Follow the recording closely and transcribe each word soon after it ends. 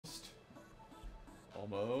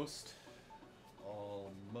Almost.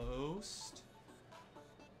 Almost.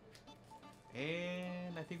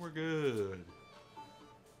 And I think we're good.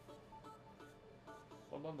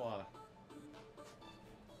 Blah, blah, blah.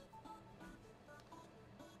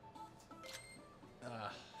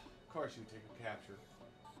 Of course you take a capture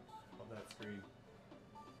of that screen.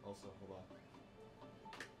 Also, hold on.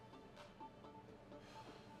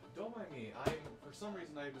 Don't mind me. For some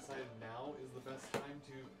reason I've decided now is the best time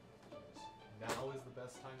to do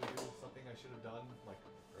something I should have done like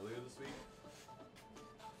earlier this week.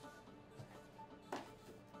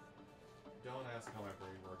 Don't ask how my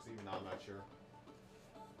brain works, even I'm not sure.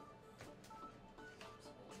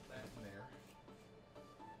 Just hold that in there.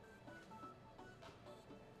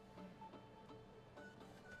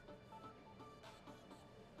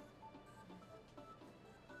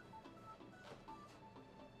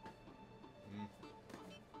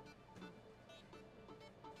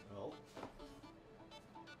 Well,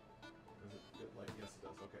 does it get light? Yes, it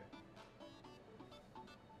does. Okay.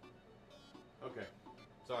 Okay.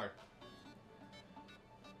 Sorry.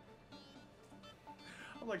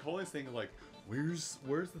 I'm like holding this thing like, where's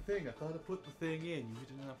the thing? I thought I put the thing in. You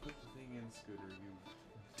did not put the thing in, Scooter. You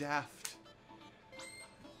daft.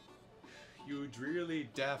 You drearily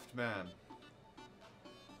daft man.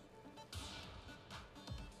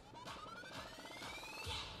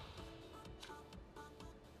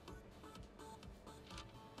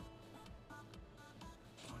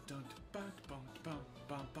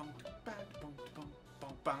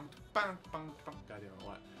 God damn it,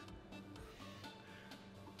 what?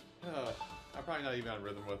 I'm probably not even on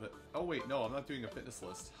rhythm with it. Oh wait, no, I'm not doing a fitness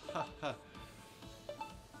list.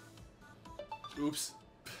 Oops.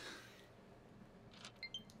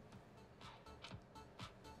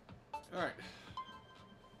 Alright.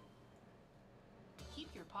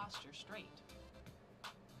 Keep your posture straight.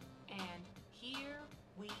 And here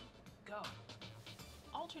we go.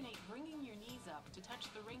 Alternate bringing your knees up to touch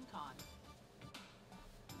the ring con.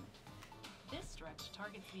 This stretch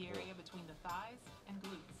targets the area between the thighs and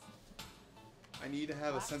glutes. I need to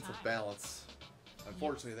have a sense of balance.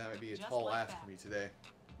 Unfortunately, that might be a tall ask for me today.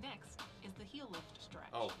 Next is the heel lift stretch.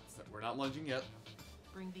 Oh, so we're not lunging yet.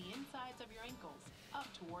 Bring the insides of your ankles up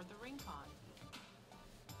toward the ring con.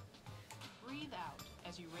 Breathe out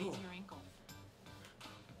as you raise your ankle.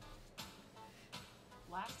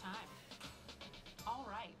 Last time. All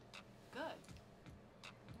right, good.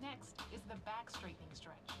 Next is the back straightening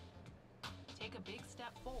stretch. Take a big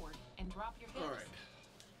step forward and drop your hips. All right.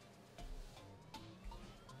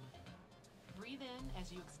 Breathe in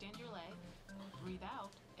as you extend your leg. Breathe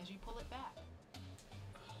out as you pull it back.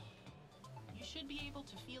 You should be able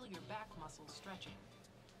to feel your back muscles stretching.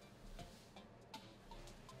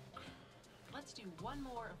 Let's do one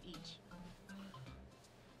more of each.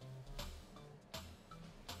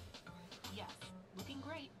 Yes, looking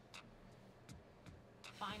great.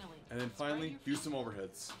 Finally. And then finally, do some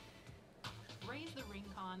overheads. Raise the ring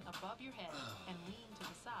con above your head and lean to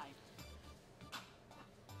the side.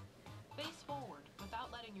 Face forward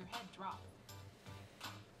without letting your head drop.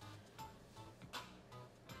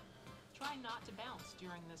 Try not to bounce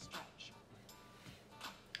during this stretch.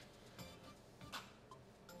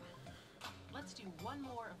 Let's do one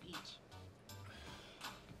more of each.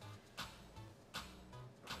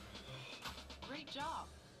 Great job.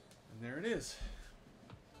 And there it is.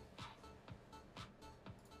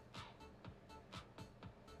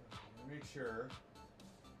 Let me make sure.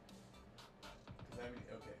 Because I mean,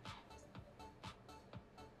 okay.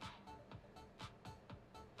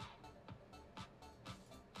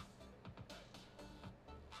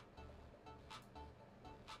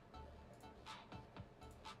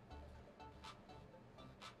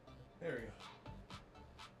 There we go.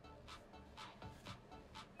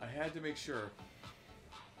 I had to make sure.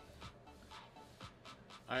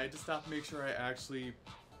 I had to stop and make sure I actually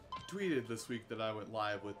tweeted this week that I went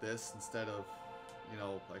live with this instead of, you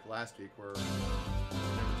know, like last week where I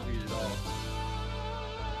never tweeted at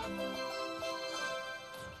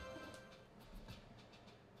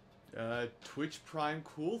all. Twitch Prime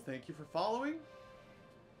Cool, thank you for following.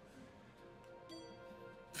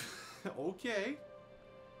 Okay.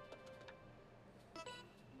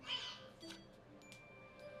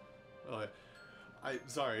 Well, I'm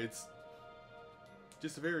sorry, it's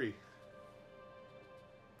just a very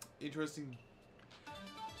interesting...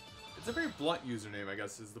 It's a very blunt username, I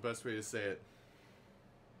guess, is the best way to say it.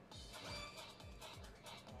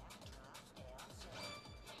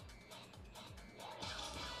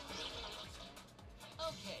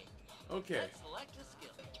 Okay. Okay. Let's select a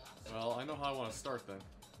skill. Well, I know how I want to start then.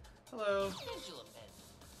 Hello. Pendulum bend.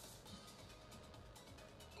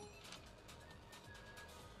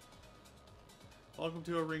 Welcome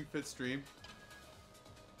to a Ring Fit stream.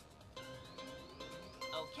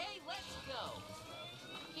 Okay, let's go.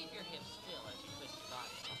 Keep your hips still as you twist your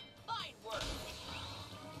body. Fine work.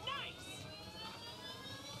 Nice.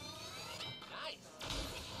 Nice.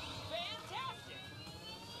 Fantastic.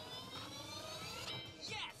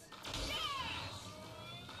 Yes. Yes.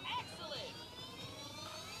 Excellent.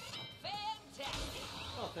 Fantastic.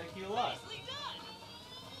 Oh, thank you a lot. Nicely done.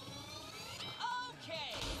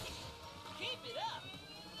 Okay. Keep it up.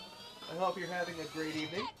 I hope you're having a great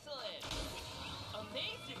evening. Excellent.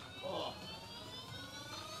 Amazing. Oh,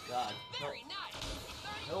 God. Very nice.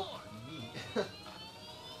 30 Help more. me.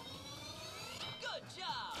 Good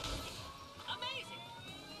job. Amazing.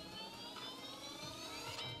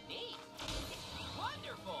 Neat.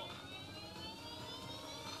 Wonderful.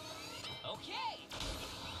 Okay.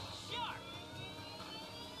 Sharp.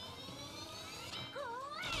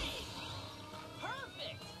 Great.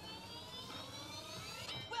 Perfect.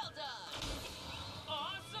 Well done.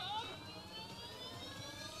 Awesome.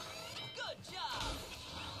 Good job.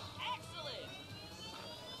 Excellent.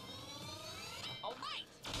 All right.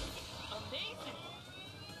 Amazing.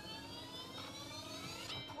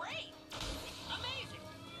 Great. Amazing.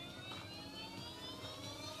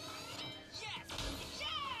 Yes.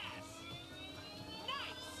 Yes.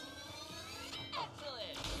 Nice.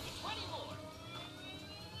 Excellent. 20 more.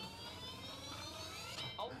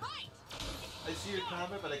 All right. I see your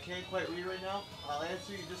comment, but I can't quite read right now. I'll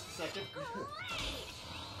answer you in just a second. Great.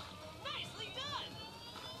 Nicely done.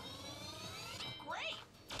 Great.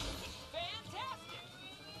 Fantastic.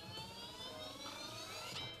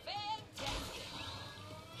 Fantastic.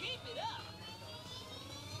 Keep it up.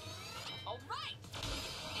 All right.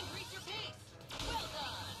 Increase your pace. Well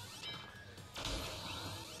done.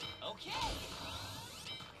 Okay.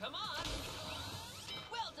 Come on.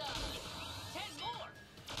 Well done. 10 more.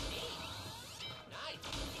 Neat. Nice.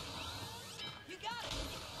 You got it.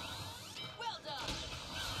 Well done.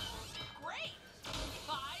 Great.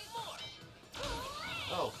 5 more.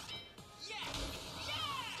 Great. Oh, Yes!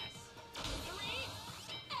 Yes! 3!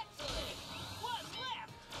 Excellent! 1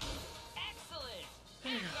 left! Excellent!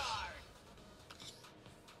 Vanguard!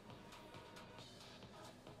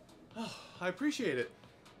 I appreciate it.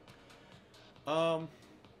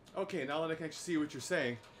 Okay, now that I can actually see what you're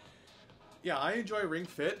saying. Yeah, I enjoy Ring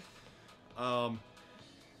Fit. I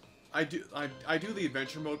do the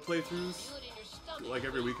adventure mode playthroughs Feel it in your stomach. like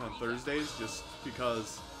every week on Thursdays, just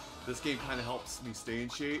because this game kind of helps me stay in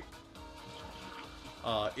shape.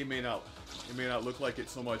 It may not look like it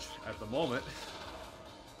so much at the moment,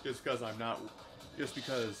 just because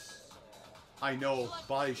I know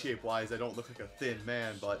body shape wise I don't look like a thin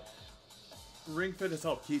man, but Ring Fit has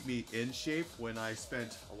helped keep me in shape when I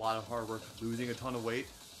spent a lot of hard work losing a ton of weight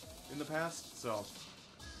in the past. So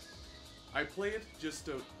I play it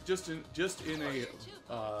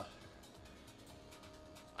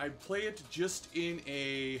I play it just in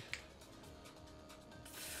a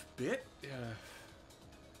bit.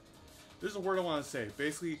 There's a word I want to say.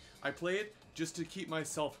 Basically, I play it just to keep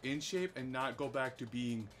myself in shape and not go back to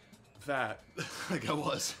being fat like I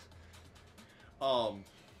was.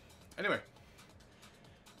 Anyway.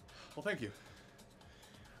 Well, thank you.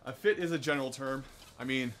 Fit is a general term. I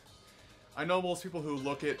mean, I know most people who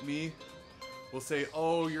look at me will say,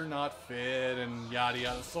 "Oh, you're not fit," and yada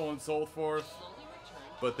yada, so on and so forth. Slowly return.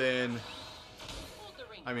 But then, Hold the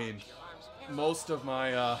ring I mean, around your arms parallel. most of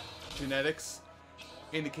my genetics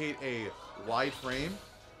indicate a wide frame.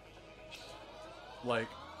 Like,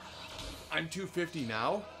 I'm 250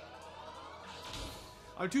 now.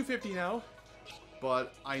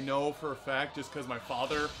 But I know for a fact, just because my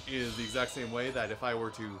father is the exact same way, that if I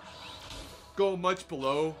were to go much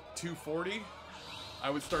below 240,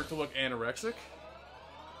 I would start to look anorexic.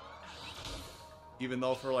 Even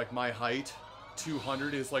though for like my height,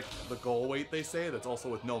 200 is like the goal weight, they say. That's also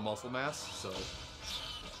with no muscle mass, so...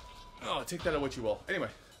 Oh, take that at what you will. Anyway.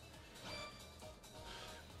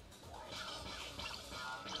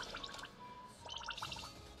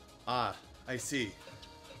 Ah, I see.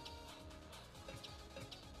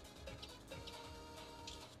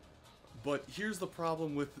 But here's the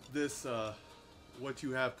problem with this, what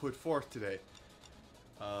you have put forth today.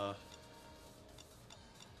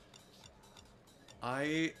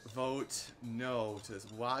 I vote no to this.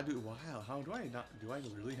 Wow, how do I not, do I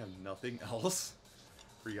really have nothing else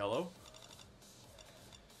for yellow?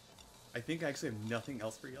 I think I actually have nothing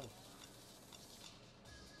else for yellow.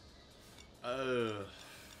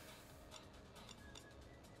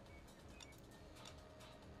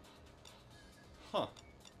 Huh.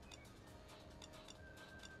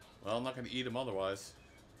 Well, I'm not going to eat them otherwise.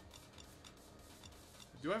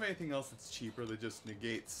 Do I have anything else that's cheaper that just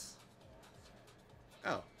negates?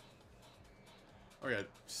 Oh. Oh yeah,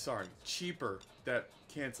 sorry. Cheaper that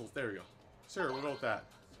cancels. There we go. Sure, what about that?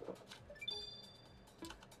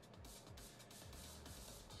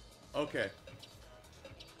 Okay.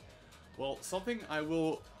 Well, something I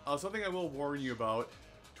will warn you about,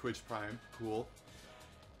 Twitch Prime, cool,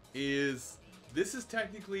 is this is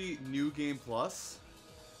technically New Game Plus.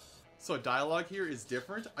 So dialogue here is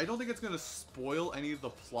different. I don't think it's going to spoil any of the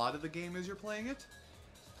plot of the game as you're playing it.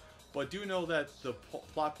 But do know that the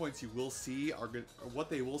plot points you will see are good, or what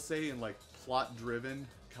they will say in like plot-driven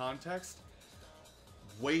context,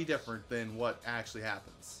 way different than what actually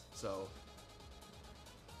happens. So,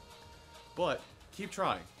 but keep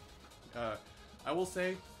trying. I will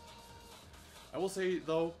say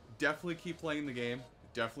though, definitely keep playing the game.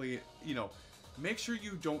 Definitely, you know, make sure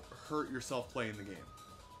you don't hurt yourself playing the game.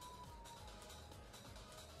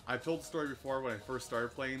 I've told the story before when I first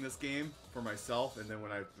started playing this game for myself, and then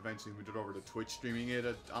when I eventually moved it over to Twitch, streaming it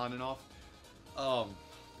on and off.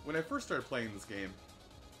 When I first started playing this game,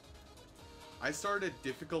 I started at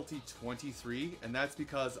difficulty 23, and that's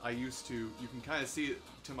because I used to, you can kind of see it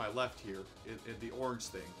to my left here, in the orange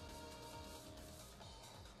thing.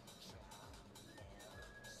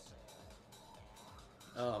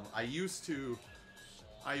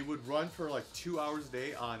 I would run for like 2 hours a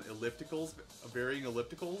day on ellipticals, varying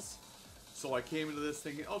ellipticals. So I came into this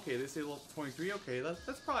thinking, okay, they say level 23, okay,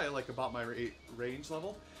 that's probably like about my range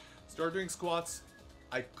level. Started doing squats.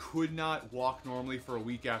 I could not walk normally for a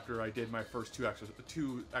week after I did my first two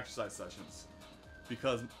exercise sessions.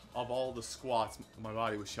 Because of all the squats, my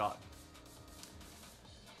body was shot.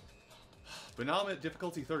 But now I'm at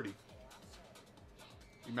difficulty 30.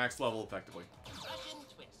 Max level, effectively.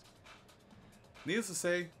 Needless to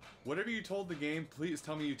say, whatever you told the game, please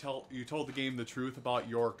tell me you told the game the truth about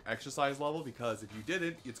your exercise level, because if you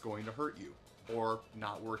didn't, it's going to hurt you. Or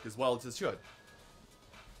not work as well as it should.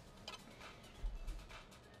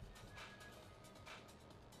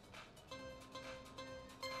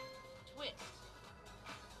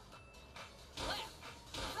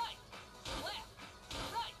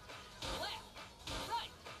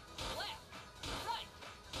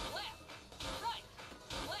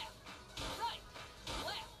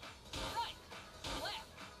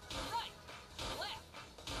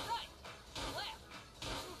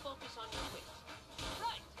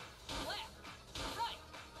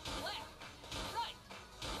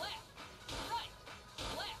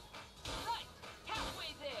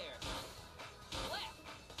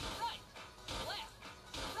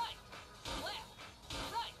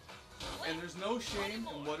 And there's no shame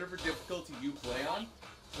in whatever difficulty you play on.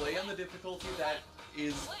 Play on the difficulty that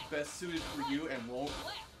is best suited for you and won't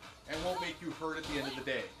make you hurt at the end of the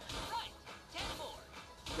day.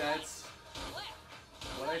 That's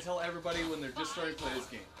what I tell everybody when they're just starting to play this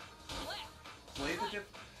game.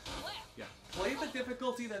 Play the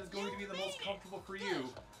difficulty that is going to be the most comfortable for you.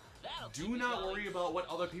 Do not worry about what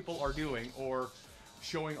other people are doing or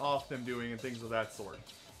showing off them doing and things of that sort.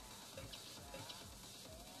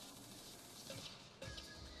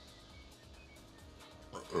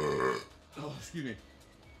 Oh, excuse me.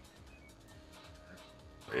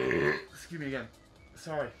 Excuse me again.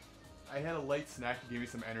 Sorry. I had a light snack to give me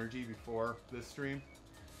some energy before this stream.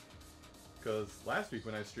 Because last week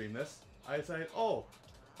when I streamed this, I decided, oh,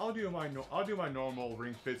 I'll do my normal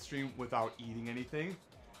Ring Fit stream without eating anything.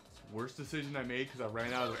 Worst decision I made because I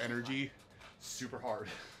ran out of energy super hard.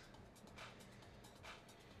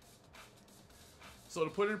 So to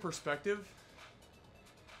put it in perspective,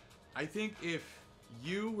 I think if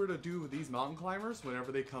you were to do these mountain climbers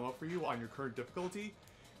whenever they come up for you on your current difficulty,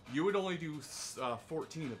 you would only do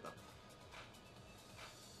 14 of them.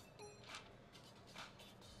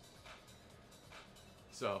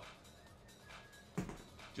 So,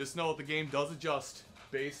 just know the game does adjust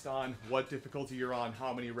based on what difficulty you're on,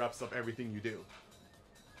 how many reps of everything you do.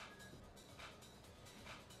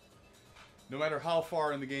 No matter how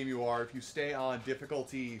far in the game you are, if you stay on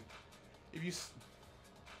difficulty,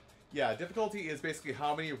 difficulty is basically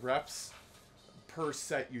how many reps per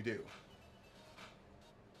set you do.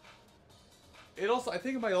 It also, I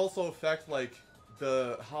think it might also affect like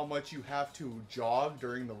how much you have to jog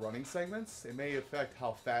during the running segments. It may affect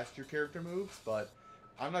how fast your character moves, but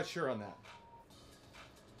I'm not sure on that.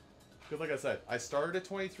 Because like I said, I started at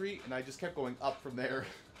 23 and I just kept going up from there.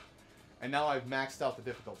 And now I've maxed out the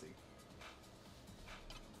difficulty.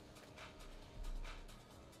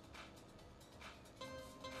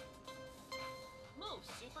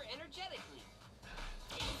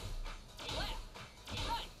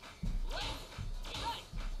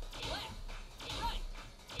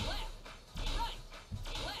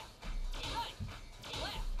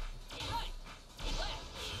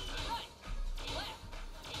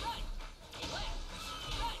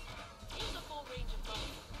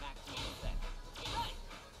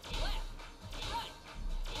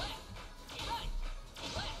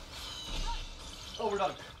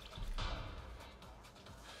 done.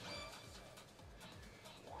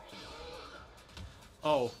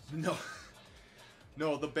 Oh, no.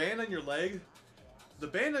 No, the band on your leg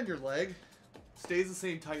stays the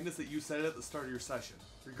same tightness that you set it at the start of your session,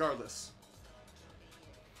 regardless.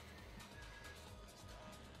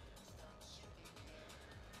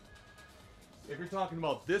 If you're talking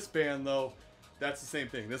about this band, though, that's the same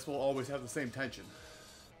thing. This will always have the same tension.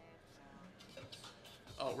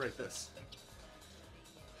 Oh, right, this.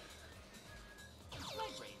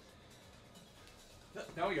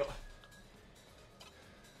 Now we go.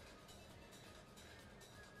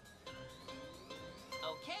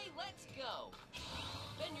 Okay, let's go.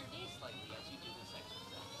 Bend your knees slightly as you do this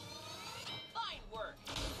exercise. Fine work.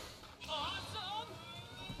 Awesome.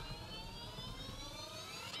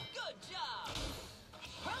 Good job.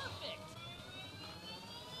 Perfect.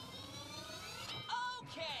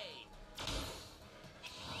 Okay.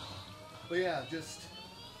 But yeah, just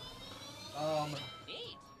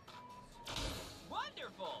Neat.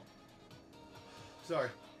 Wonderful. sorry.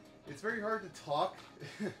 It's very hard to talk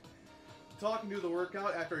and do the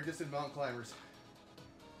workout after I just did mountain climbers.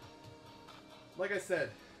 Like I said,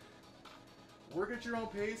 work at your own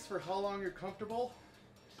pace for how long you're comfortable.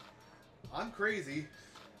 I'm crazy.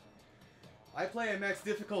 I play at max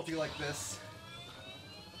difficulty like this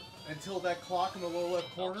until that clock in the lower left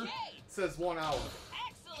corner says 1 hour,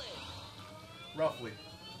 Excellent. roughly.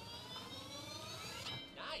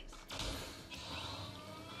 Nice.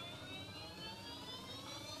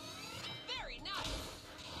 Very nice.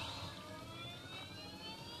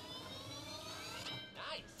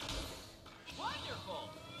 Nice. Wonderful.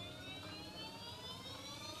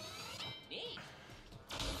 Neat.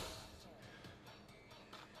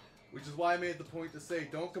 Which is why I made the point to say,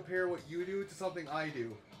 don't compare what you do to something I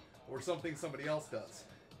do, or something somebody else does.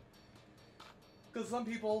 Because some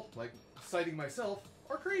people, like citing myself,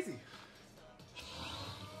 are crazy.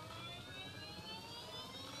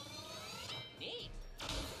 Neat.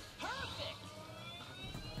 Perfect.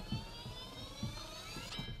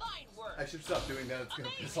 Fine work. I should stop doing that, it's gonna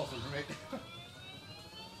piss off the roommate.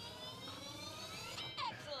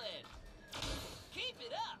 Excellent. Keep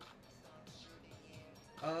it up.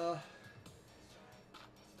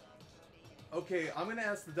 Okay, I'm gonna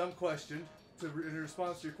ask the dumb question in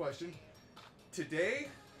response to your question. Today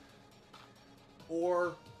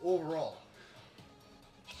or overall?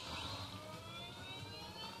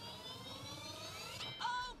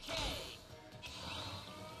 Okay.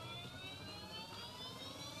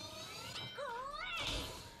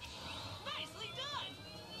 Great. Nicely done.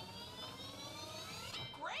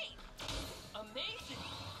 Great. Amazing.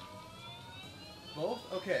 Both?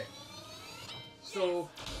 Okay. So,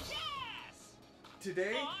 Yes.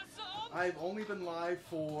 today, Awesome. I've only been live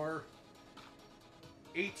for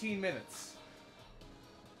 18 minutes.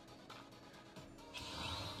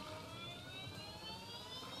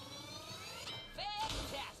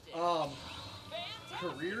 Fantastic.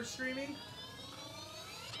 Fantastic. Career streaming?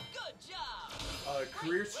 Good job.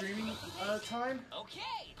 Career streaming time?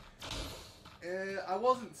 Okay. I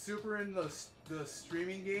wasn't super in the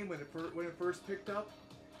streaming game when it first picked up,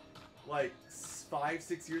 like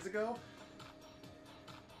 5-6 years ago.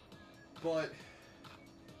 But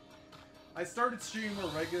I started streaming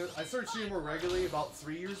more regularly about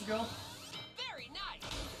 3 years ago. Very nice.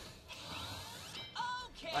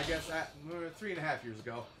 Okay. I guess at 3.5 years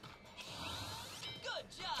ago. Good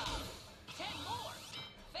job. 10 more.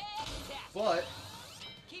 Fantastic. But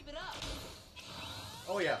Keep it up.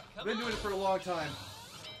 oh yeah, I've been doing it for a long time.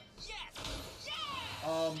 Yes.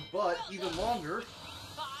 Yeah. But even longer.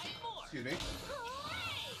 5 more. Excuse me.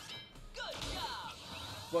 Great. Good job.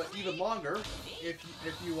 But even longer, if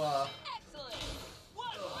you Excellent. One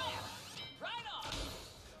left. Right on.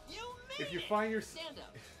 You made if you it. find your Stand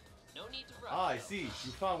up. No need to rush. I see.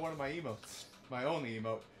 You found one of my emotes. My only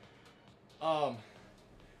emote. I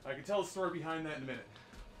can tell the story behind that in a minute.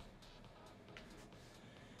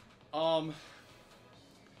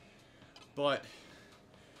 But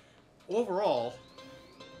overall,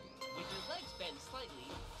 With your legs bent slightly,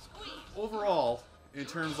 squeeze. overall, in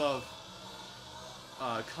terms of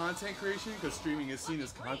content creation, because streaming is seen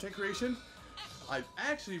as content creation, I've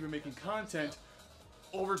actually been making content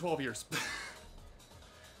over 12 years.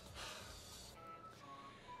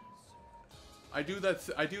 I do that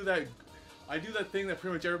thing that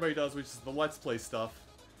pretty much everybody does, which is the Let's Play stuff,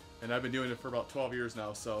 and I've been doing it for about 12 years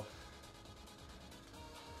now. So,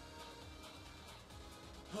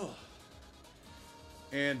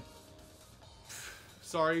 and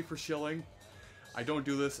sorry for shilling. I don't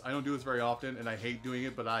do this very often, and I hate doing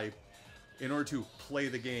it. But in order to play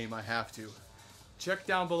the game, I have to. Check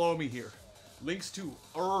down below me here. links to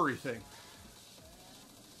everything.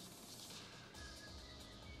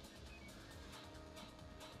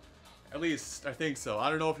 At least, I think so. I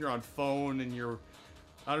don't know if you're on phone and you're...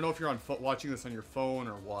 I don't know if you're on watching this on your phone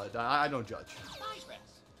or what. I don't judge. Digress.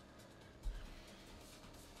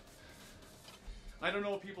 I don't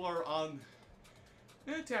know if people are on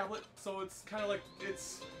a tablet, so it's kind of like...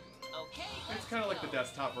 It's Okay, kind of like the go.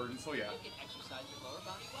 desktop version, so yeah. You can exercise your lower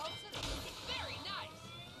body while sitting. Very nice.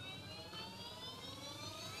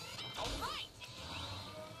 All right.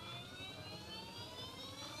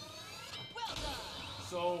 Well done.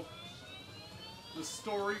 So, the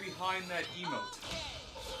story behind that emote. Okay.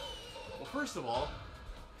 Well, first of all,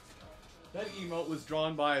 that emote was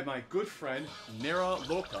drawn by my good friend, Nera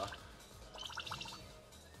Loca.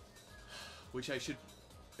 Which I should...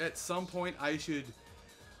 At some point, I should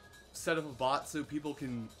set up a bot so people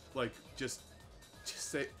can, like, just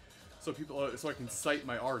say... So so I can cite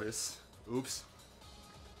my artists. Oops.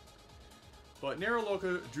 But Nera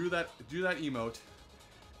Loca drew that emote,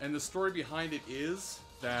 and the story behind it is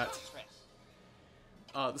that...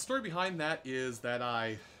 Digress. the story behind that is that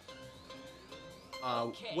I...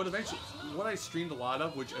 what I streamed a lot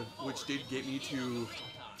of, which did get me to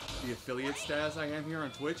the affiliate status I am here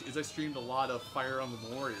on Twitch, is I streamed a lot of Fire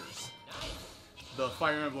Emblem Warriors. Nice. The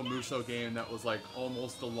Fire Emblem Muso game that was like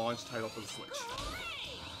almost the launch title for the Switch.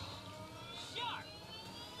 Sharp.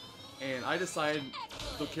 And I decided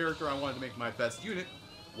the character I wanted to make my best unit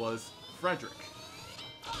was Frederick.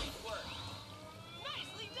 Fine work.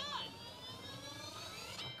 Nicely done.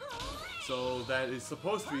 Great. So that is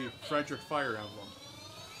supposed to be Frederick Fire Emblem.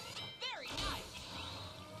 Very nice.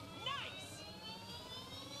 Nice.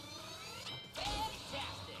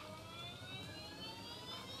 Fantastic.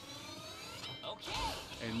 Okay.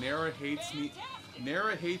 And Nera hates me.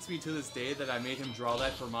 Nera hates me to this day that I made him draw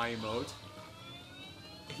that for my emote.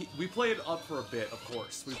 We played it up for a bit, of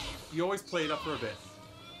course. You always play it up for a bit.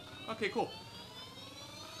 Okay, cool.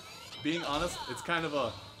 Being honest, it's kind of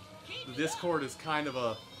a... The Discord is kind of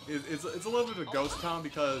a... It's a little bit of a ghost town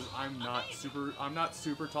because I'm not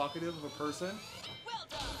super talkative of a person. Well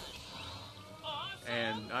done. Awesome.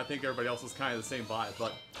 And I think everybody else is kind of the same vibe,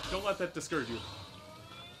 but don't let that discourage you.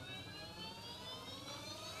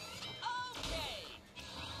 Okay.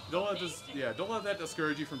 Don't let that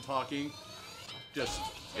discourage you from talking. Just,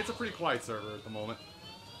 it's a pretty quiet server at the moment.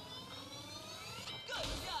 Good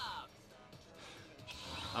job.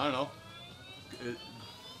 I don't know.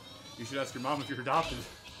 You should ask your mom if you're adopted.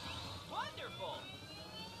 Wonderful.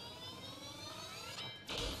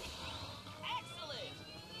 Excellent.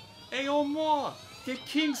 Hey, Omar! The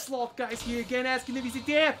King Sloth guy's here again asking if he's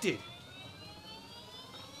adapted.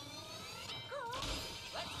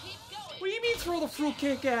 Let's keep going. What do you mean throw the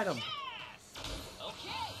fruitcake at him? Yes.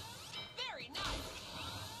 Okay. Very nice.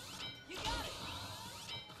 You got it.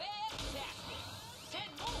 Fantastic. 10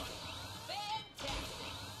 more.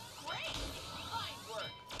 Fantastic. Great. Fine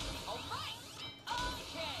work. All right.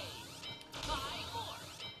 Okay. 5 more.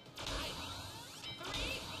 Nice.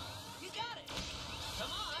 3. You got it.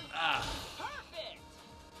 Come on. Ah. Perfect.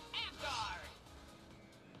 Afgard.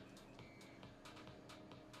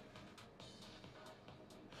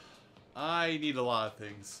 I need a lot of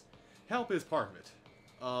things. Help is part of it.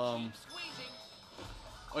 Keep squeezing.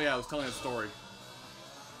 Oh yeah, I was telling a story.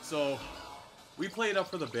 So, we played up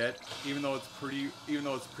for the bit, even though it's pretty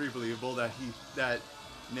believable that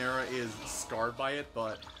Nera is scarred by it,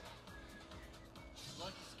 but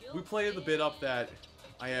Lucky skill. we played the bit up that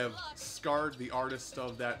I have scarred the artist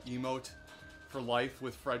of that emote for life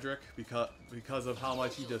with Frederick because of how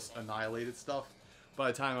much he just annihilated stuff.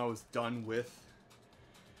 By the time I was done with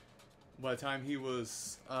by the time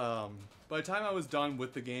I was done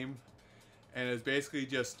with the game, and it's basically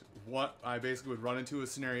just what I basically would run into a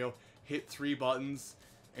scenario, hit 3 buttons,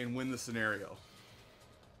 and win the scenario.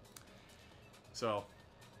 So,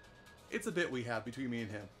 it's a bit we have between me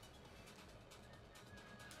and him.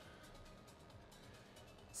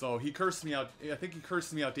 So he cursed me out. I think he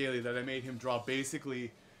cursed me out daily that I made him draw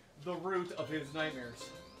basically the root of his nightmares.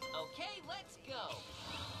 Okay, let's go.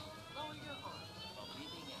 Lower your arms while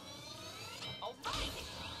breathing out. All right.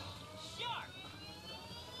 Sharp.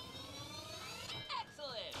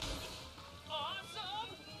 Excellent. Awesome.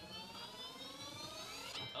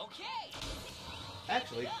 Okay.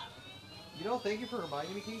 Actually, Keep it up. you know, thank you for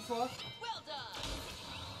reminding me, King Sloth. Well done.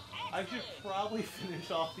 I should Excellent. probably finish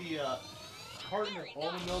off the carton of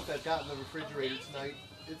almond milk I've got in the refrigerator tonight.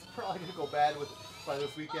 It's probably gonna go bad by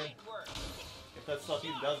this weekend, Fine work. if that stuff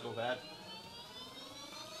even does go bad.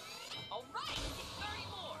 All right. 30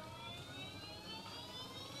 more.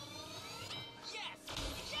 Yes.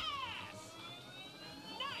 Yes.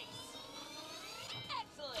 Nice.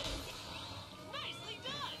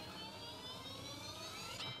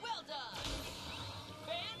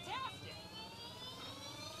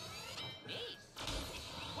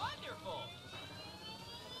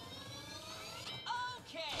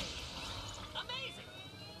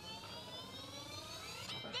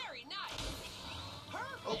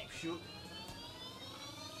 shoot.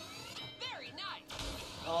 Very nice.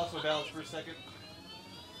 I lost my balance for a second.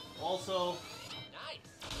 Also, Nice.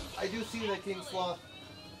 I do see that King Sloth.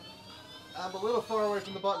 I'm a little far away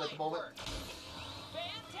from the button at the moment.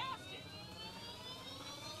 Fantastic.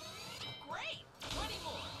 Great. 20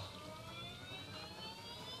 more.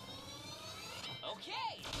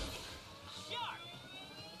 Okay. Sharp.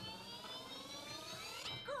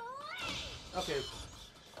 Great. Okay.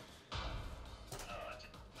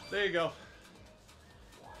 There you go.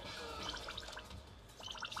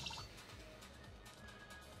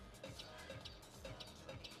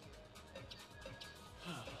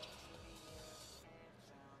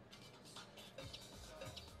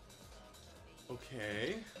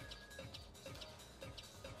 Okay.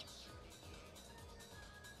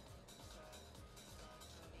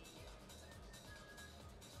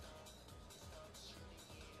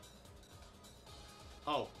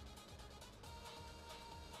 Oh.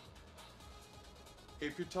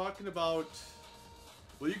 If you're talking about...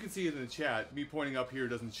 Well, you can see it in the chat. Me pointing up here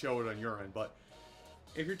doesn't show it on your end, but...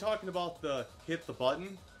 If you're talking about the hit the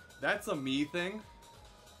button, that's a me thing.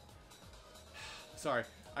 Sorry.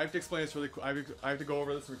 I have to explain this really quick. I have to go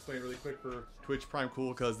over this and explain it really quick for Twitch Prime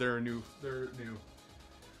Cool because they're new.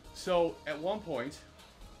 So at one point,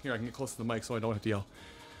 here I can get close to the mic so I don't have to yell.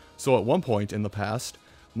 So at one point in the past,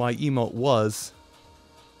 my emote was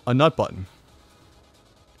a nut button.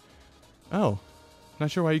 Oh, not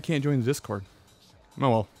sure why you can't join the Discord. Oh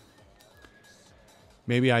well.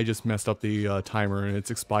 Maybe I just messed up the timer and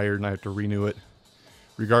it's expired and I have to renew it.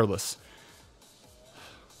 Regardless,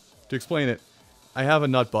 to explain it. I have a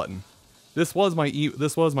nut button. This was my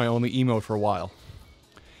only emote for a while.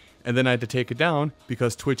 And then I had to take it down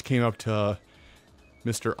because Twitch came up to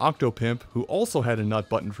Mr. Octopimp, who also had a nut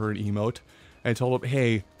button for an emote, and told him,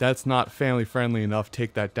 hey, that's not family friendly enough,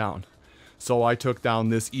 take that down. So I took down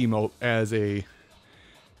this emote as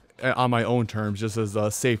on my own terms, just as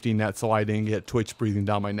a safety net so I didn't get Twitch breathing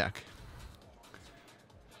down my neck.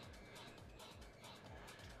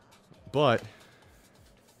 But...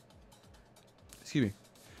 Excuse me.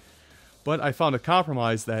 But I found a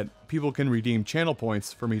compromise that people can redeem channel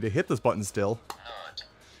points for me to hit this button still.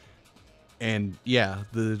 And yeah,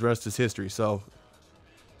 the rest is history. So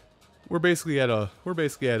we're basically at a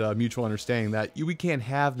mutual understanding that we can't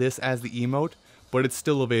have this as the emote, but it's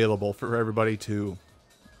still available for everybody to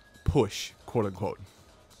push, quote unquote.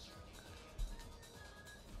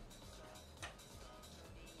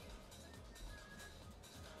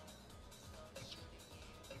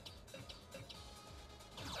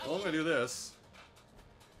 Well, I'm going to do this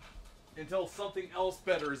until something else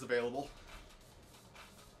better is available.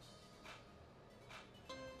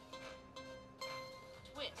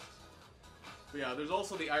 Twist. But yeah, there's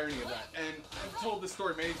also the irony of that. And I've told this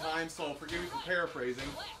story many times, so forgive me for paraphrasing.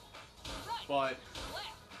 But,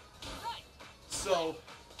 so,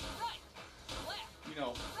 you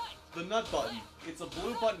know, the nut button, it's a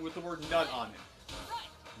blue button with the word nut on it.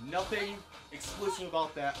 Nothing explicit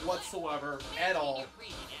about that whatsoever at all.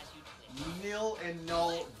 Nil and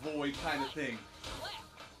null void kind of thing.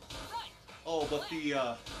 Oh, but the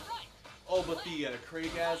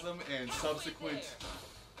Craigasm and subsequent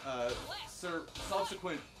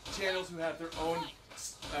subsequent channels who have their own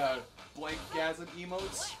blank-gasm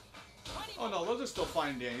emotes. Oh no, those are still fine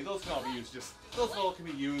and dandy. Those can all be used. Those all can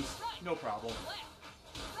be used. No problem.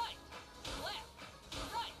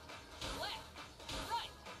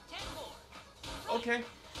 Okay.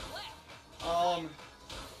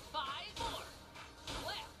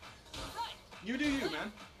 You do you,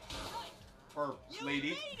 man. Or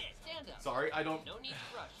lady. Sorry, I don't... No need to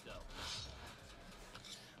rush, though.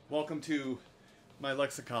 Welcome to my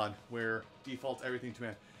lexicon, where defaults everything to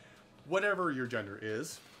man. Whatever your gender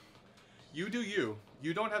is, you do you.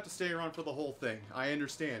 You don't have to stay around for the whole thing. I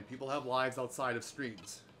understand. People have lives outside of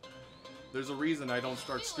streams. There's a reason I don't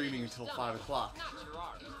start streaming until 5 o'clock. Not your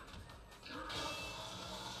art.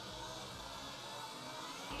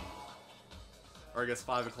 Or I guess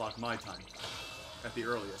 5 o'clock my time. At the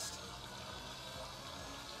earliest.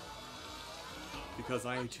 Because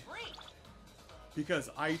I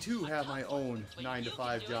too have my own 9 to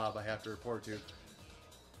 5 job I have to report to.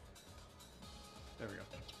 There we go.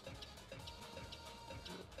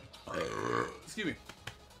 Excuse me.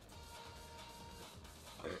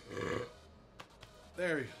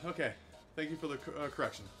 There we go. Okay. Thank you for the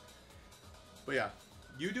correction. But yeah,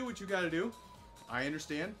 you do what you gotta do. I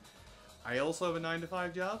understand. I also have a 9 to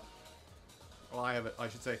 5 job. Well, I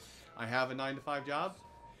should say, I have a 9 to 5 job.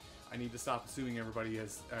 I need to stop assuming everybody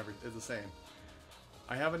is the same.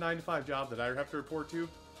 I have a 9 to 5 job that I have to report to,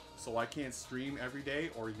 so I can't stream every day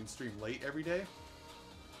or even stream late every day.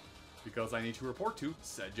 because I need to report to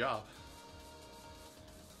said job.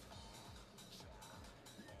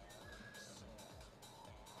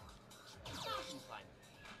 Mountain climber.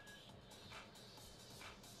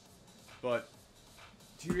 But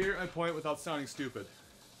to reiterate my point without sounding stupid,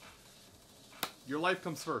 your life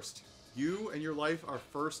comes first. You and your life are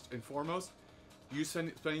first and foremost. You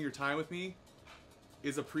spending your time with me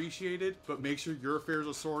is appreciated, but make sure your affairs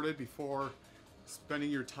are sorted before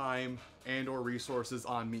spending your time and or resources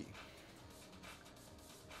on me.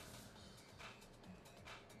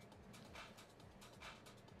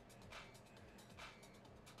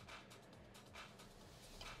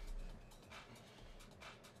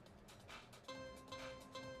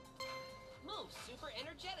 Move super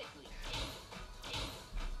energetically.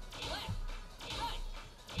 Left, right,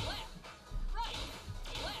 left, right,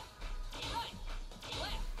 left, right,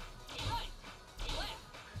 left, right, left,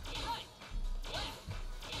 right, left,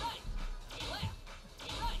 right, left,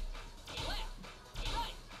 right, left,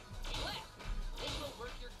 right, left. This will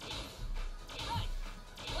work your glutes. Right,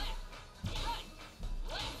 left, right,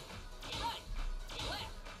 left, right,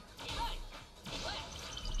 left, right, left,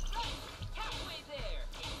 right. Halfway there.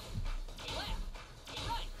 Left,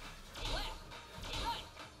 right, left, right,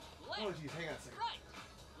 left. Oh, geez, hang on a second. Right,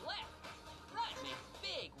 left, right. Make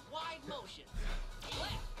big, wide motions.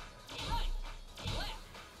 Left, right, left.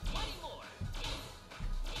 20 more.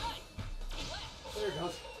 Right, left. There it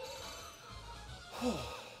goes.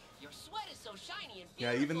 Your sweat is so shiny and Yeah,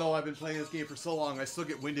 beautiful. even though I've been playing this game for so long, I still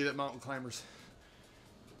get winded at mountain climbers.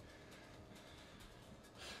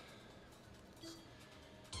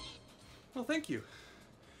 Well, thank you.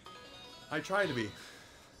 I try to be.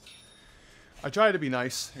 I try to be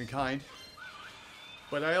nice and kind.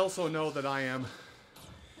 But I also know that I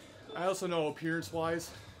also know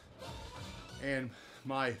appearance-wise, and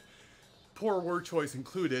my poor word choice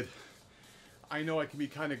included, I know I can be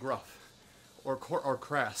kind of gruff or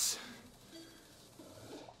crass.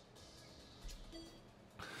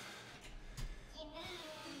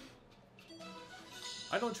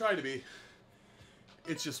 I don't try to be.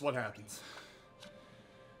 It's just what happens.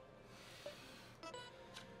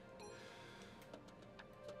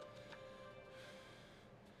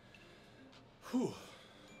 Whew.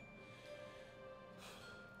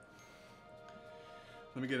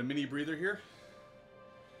 Let me get a mini breather here.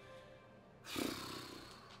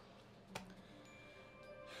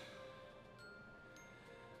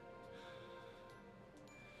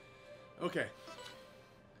 Okay.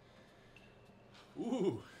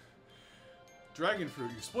 Ooh. Dragon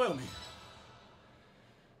fruit, you spoil me.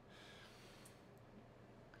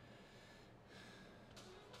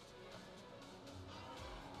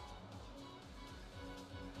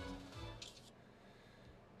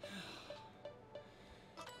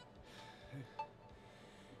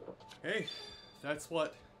 Hey, that's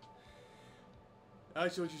what you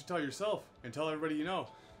should tell yourself and tell everybody you know.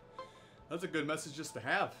 That's a good message just to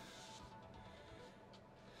have.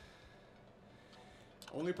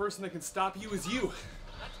 Only person that can stop you is you.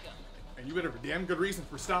 Let's go. And you better have a damn good reason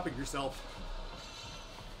for stopping yourself.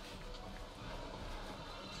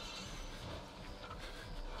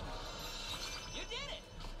 You did it.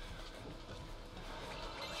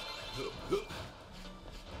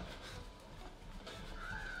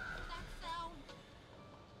 That sound.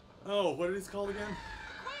 Oh, what are these called again?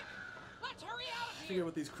 Quick! Let's hurry out I of forget here.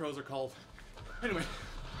 what these crows are called. Anyway,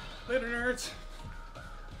 later nerds.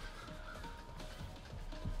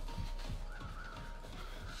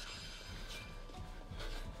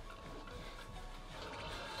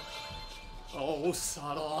 Oh,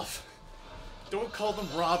 sod off. Don't call them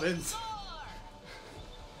robins.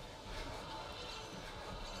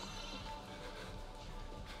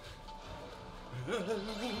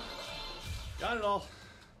 Got it all.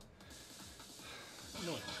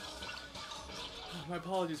 No. My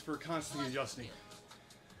apologies for constantly adjusting.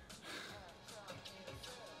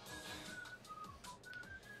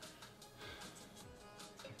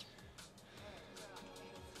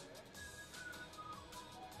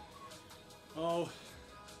 Oh,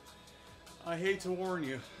 I hate to warn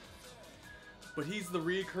you, but he's the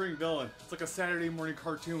recurring villain. It's like a Saturday morning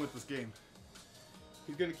cartoon with this game.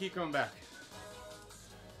 He's gonna keep coming back.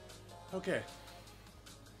 Okay.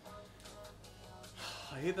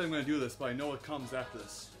 I hate that I'm gonna do this, but I know what comes after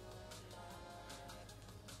this.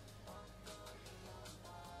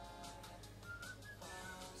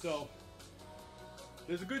 So,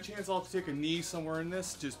 there's a good chance I'll have to take a knee somewhere in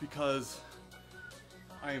this, just because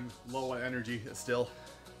I am low on energy still.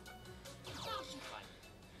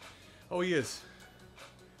 Oh, he is.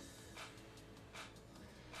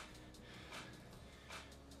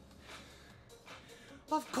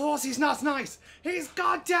 Of course he's not nice. He's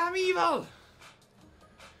goddamn evil.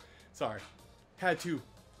 Sorry. Had to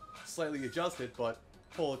slightly adjust it, but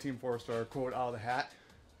pull a Team 4-star quote out of the hat.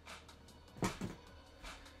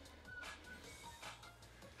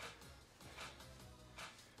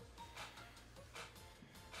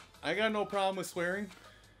 I got no problem with swearing.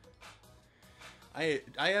 I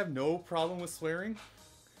have no problem with swearing.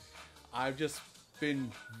 I've just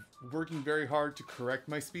been working very hard to correct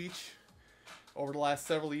my speech over the last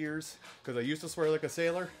several years, because I used to swear like a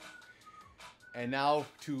sailor, and now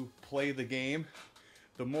to play the game,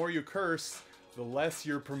 the more you curse, the less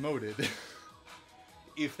you're promoted.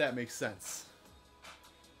 If that makes sense.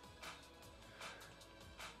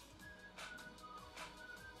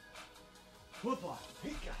 Whoopah,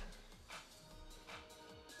 pika.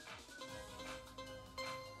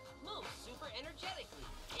 Move super energetically.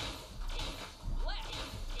 Left,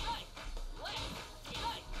 right, left,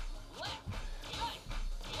 right, left, right,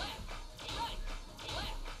 left, right,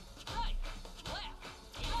 left, right, left,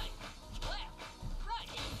 right, left, right,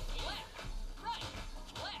 left, right,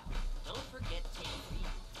 left. Don't forget to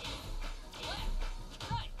breathe. Left,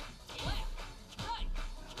 right, left, right,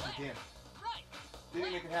 left, Damn. right,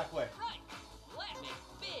 Didn't make it halfway. right, left. Make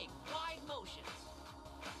big, wide motions.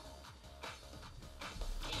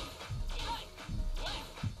 Right,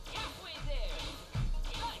 left, halfway there.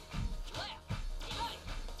 Right, left, right,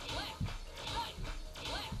 left, right,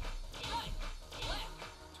 left, right, left.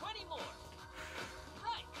 20 more.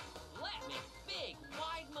 Right, left. Make big,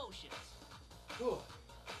 wide motions. Ooh.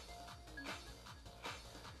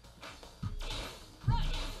 Right,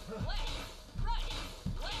 left, right, left, right,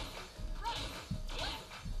 left,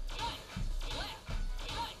 right, left,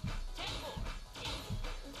 right. 10 more.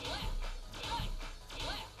 Left, right,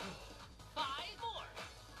 left. 5 more.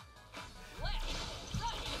 Left,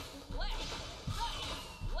 right, left, right,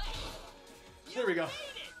 left. There we go. Made it.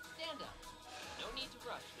 Stand up. No need to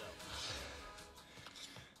rush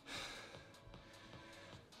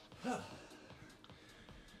though.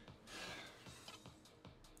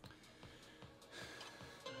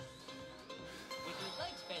 With your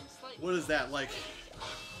legs bent slightly. What is that, like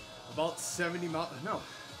about 70 mountain? No,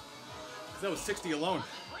 because that was 60 alone.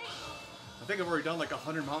 Great. I think I've already done like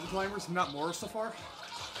 100 mountain climbers, if not more so far.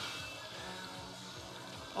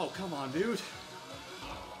 Oh, come on, dude.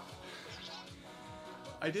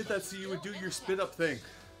 I did that so you would do your spit up thing.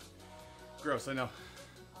 Gross, I know.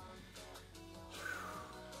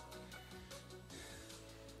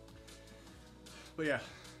 But yeah.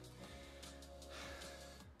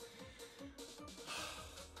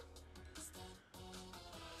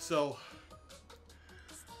 So,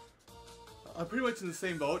 I'm pretty much in the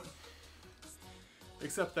same boat,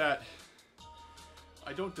 except that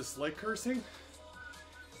I don't dislike cursing,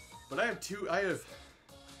 but I have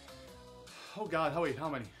oh god, wait, how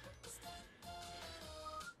many?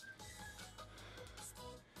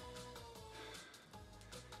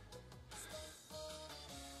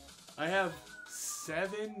 I have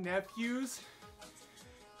 7 nephews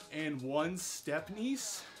and 1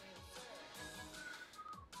 step-niece.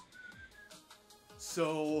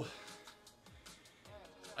 So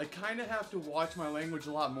I kind of have to watch my language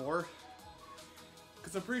a lot more,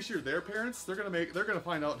 because I'm pretty sure their parents, they're gonna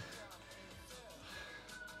find out,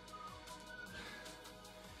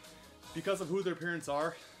 because of who their parents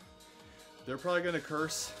are, they're probably gonna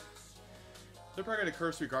curse. They're probably gonna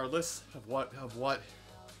curse regardless of what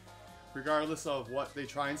regardless of what they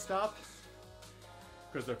try and stop,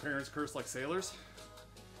 because their parents curse like sailors.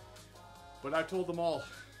 But I told them all,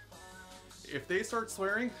 if they start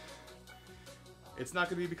swearing, it's not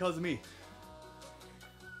gonna be because of me.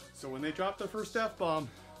 So when they drop their first F-bomb,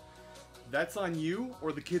 that's on you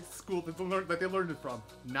or the kids at school that they learned it from,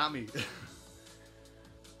 not me.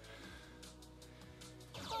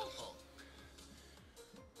 Hopeful.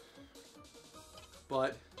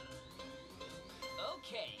 But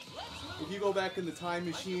Okay, let's move. if you go back in the time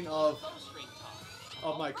machine of Bowstring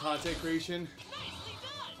talk. my content creation,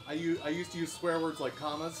 Nicely done. I used to use swear words like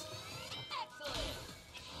commas. Excellent.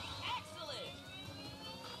 Excellent.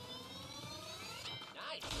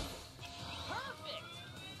 Nice. Perfect.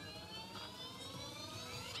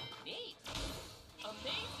 Neat.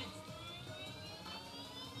 Amazing.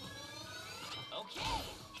 Okay.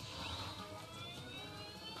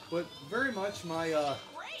 But very much my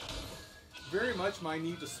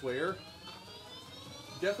need to swear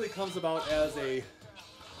definitely comes about as a,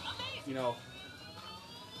 you know,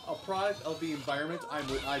 a product of the environment I'm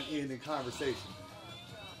in conversation.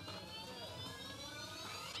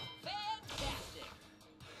 Fantastic.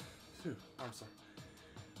 Phew, I'm sorry.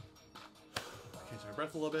 Catch my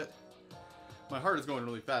breath a little bit. My heart is going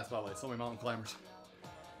really fast, by the way. So many mountain climbers.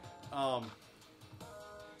 So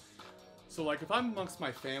like if I'm amongst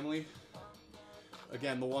my family,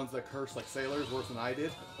 again, the ones that curse like sailors worse than I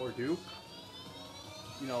did or do,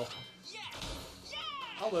 you know, Yeah! Yeah!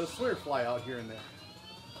 I'll let a swear fly out here and there.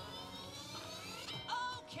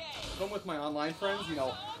 Okay! If I'm with my online friends, you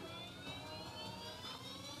know,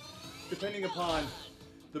 depending upon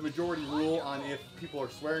the majority rule on if people are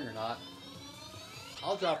swearing or not,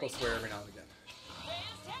 I'll drop a swear every now and again.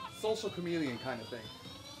 Fantastic! Social chameleon kind of thing.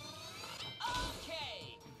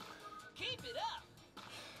 Okay! Keep it up!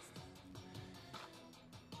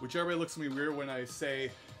 Which everybody looks at me weird when I say,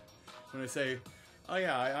 oh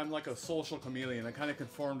yeah, I'm like a social chameleon. I kind of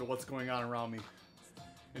conform to what's going on around me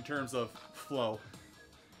in terms of flow.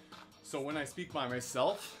 So when I speak by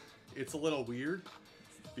myself, it's a little weird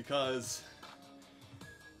because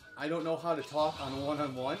I don't know how to talk on a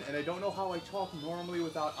one-on-one, and I don't know how I talk normally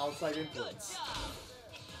without outside Good influence. job!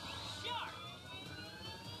 Sharp!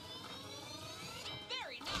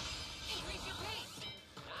 Very nice! Increase your pace!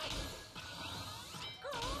 Nice!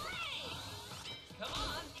 Great! Come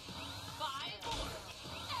on! 5 more!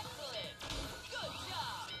 Excellent! Good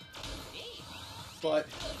job! Neat! But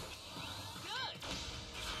Good!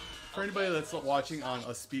 for anybody that's watching on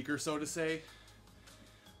a speaker, so to say,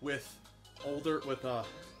 with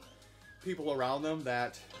people around them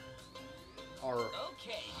that are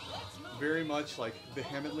Okay, let's move! very much like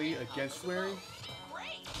vehemently against swearing,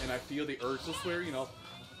 Great! and I feel the urge to swear, you know,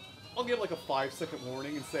 I'll give like a 5-second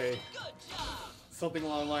warning and say Good job! something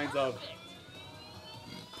along the lines of, Perfect!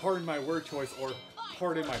 pardon my word choice, or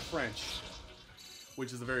pardon my French,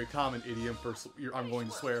 which is a very common idiom for I'm going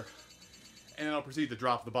to swear, and then I'll proceed to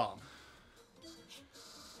drop the bomb.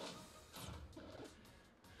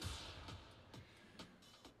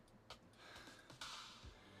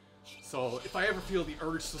 So if I ever feel the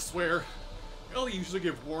urge to swear, I'll usually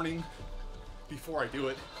give warning before I do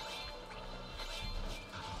it.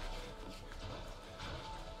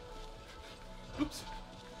 Oops.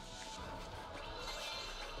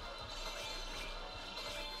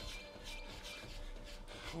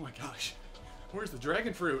 Oh my gosh. Where's the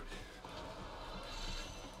dragon fruit?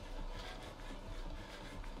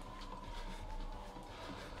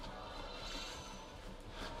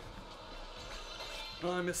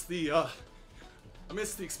 Well, I missed the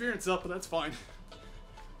experience up, but that's fine.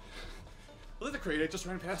 Look at the crate I just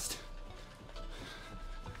ran past.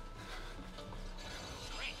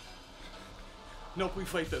 Great! Nope, we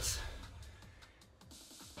fight this.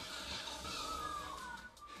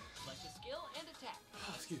 Select a skill and attack.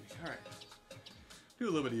 Oh, excuse me. All right. Do a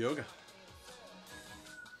little bit of yoga.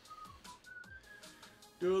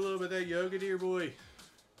 Do a little bit of that yoga, dear boy.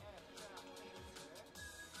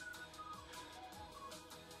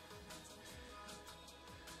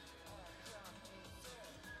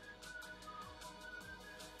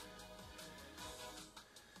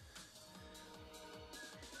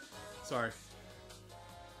 Sorry.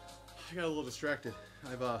 I got a little distracted.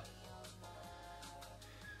 I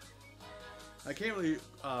can't really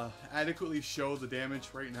adequately show the damage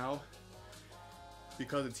right now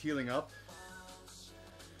because it's healing up.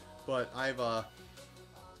 But I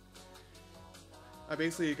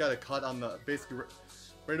basically got a cut on the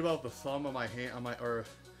right above the thumb of my hand or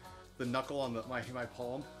the knuckle on my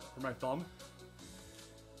palm or my thumb.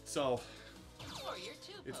 So Warrior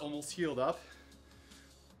 2 it's pose. almost healed up.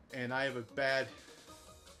 And I have a bad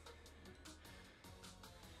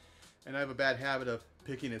habit of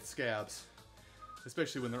picking at scabs,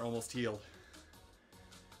 especially when they're almost healed.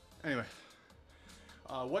 Anyway,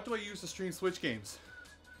 what do I use to stream Switch games?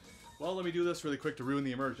 Well, let me do this really quick to ruin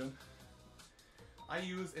the immersion. I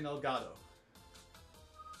use an Elgato.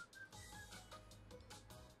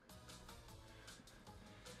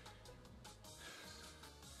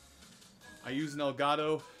 I use an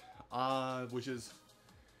Elgato, which is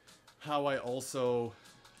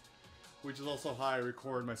also how I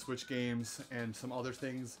record my Switch games and some other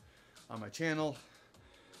things on my channel.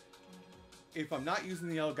 If I'm not using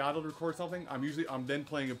the Elgato to record something, I'm then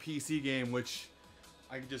playing a PC game, which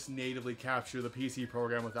I can just natively capture the PC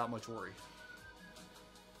program without much worry.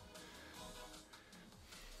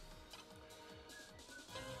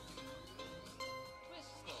 Twist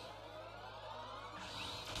slowly.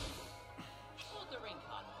 Hold the ring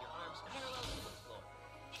caught with your arms parallel to the floor.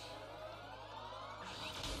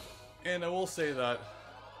 And I will say that,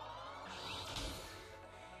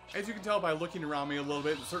 as you can tell by looking around me a little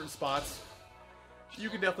bit in certain spots, you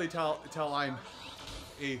can definitely tell I'm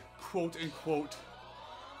a quote-unquote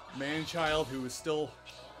man-child who is still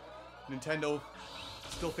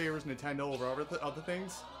favors Nintendo over other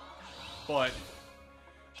things. But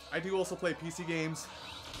I do also play PC games.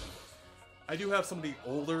 I do have some of the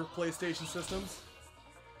older PlayStation systems.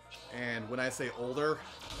 And when I say older,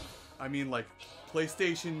 I mean like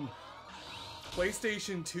PlayStation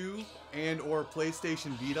 2 and or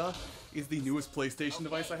PlayStation Vita is the newest PlayStation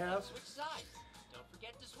device I have. Switch sides. Don't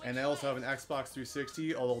forget to switch And I also have an sides. Xbox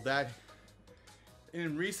 360, although that,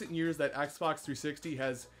 in recent years, that Xbox 360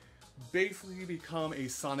 has basically become a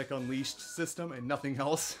Sonic Unleashed system and nothing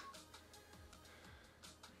else.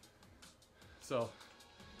 So,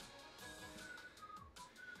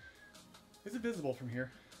 is it visible from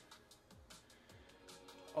here?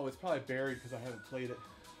 Oh, it's probably buried because I haven't played it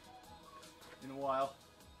in a while.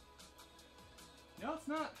 No, it's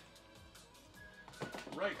not.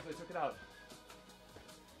 Right, because I took it out.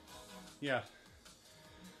 Yeah.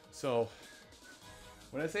 So,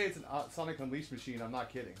 when I say it's a Sonic Unleashed machine, I'm not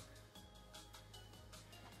kidding.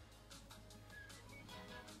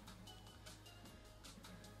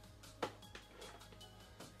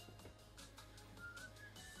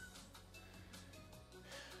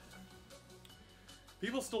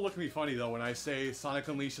 People still look at me funny though when I say Sonic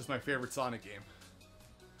Unleashed is my favorite Sonic game.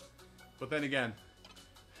 But then again,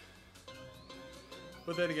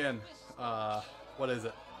 what is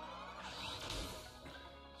it?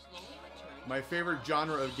 Slowly returning My favorite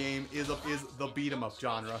genre of game is the beat 'em up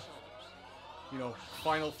genre. You know,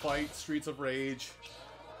 Final Fight, Streets of Rage,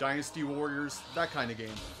 Dynasty Warriors, that kind of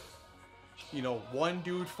game. You know, one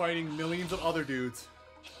dude fighting millions of other dudes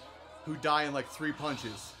who die in like 3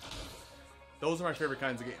 punches. Those are my favorite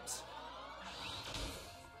kinds of games.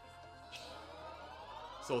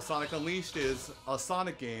 So Sonic Unleashed is a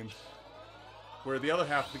Sonic game, where the other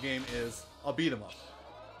half of the game is a beat 'em up.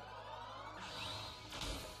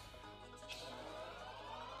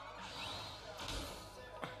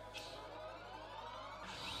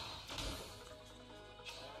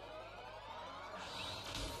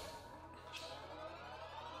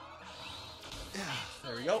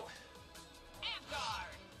 There we go. Amguard.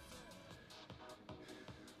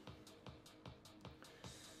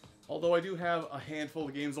 Although I do have a handful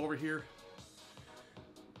of games over here.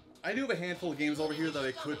 I do have a handful of games over here that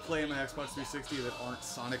I could play on my Xbox 360 that aren't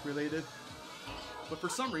Sonic related. But for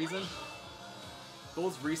some reason,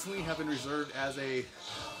 those recently have been reserved as a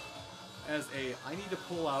I need to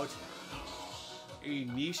pull out a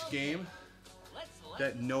niche game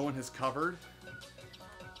that no one has covered.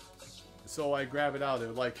 So I grab it out of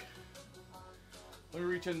there. Like, let me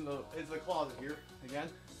reach into the closet here again.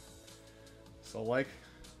 So like,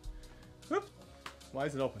 whoop, why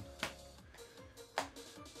is it open?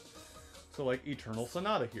 So like Eternal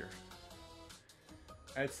Sonata here.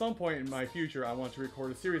 At some point in my future, I want to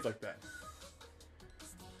record a series like that.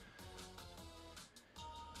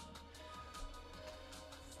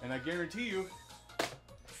 And I guarantee you,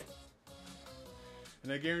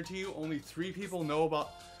 only 3 people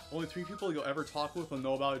you'll ever talk with will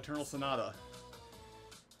know about Eternal Sonata.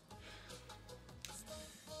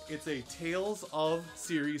 It's a Tales of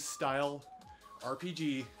series style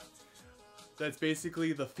RPG that's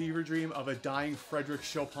basically the fever dream of a dying Frederick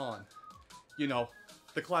Chopin. You know,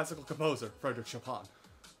 the classical composer, Frederick Chopin.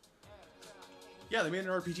 Yeah, they made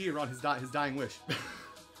an RPG around his dying wish.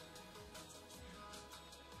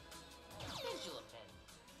 Pendulum pen.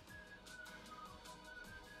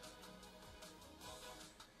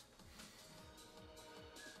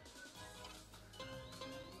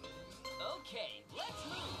 Okay, let's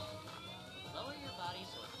move. Lower your body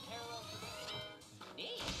so it's parallel to the floor.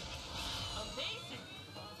 Neat. Amazing.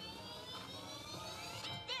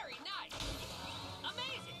 Very nice.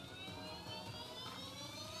 Amazing.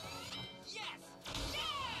 Yes.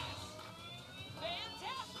 Yes.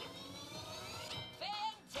 Fantastic.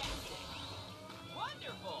 Fantastic.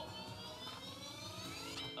 Wonderful.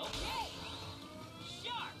 Okay.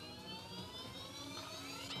 Sharp.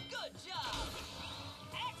 Good job.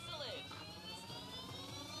 Excellent.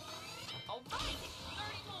 All right.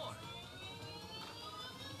 30 more.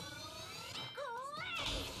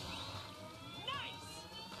 Great. Nice.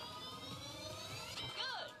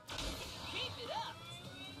 Good. Keep it up.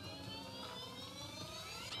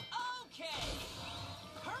 Okay.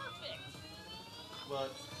 Perfect.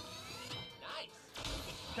 But Nice.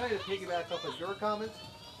 kind of piggyback off of your comment,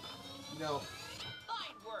 you know,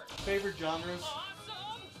 Fine work. favorite genres.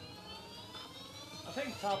 Awesome. I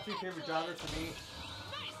think top 3 favorite genres for me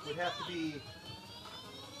Nicely would have to done. be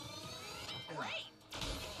Great.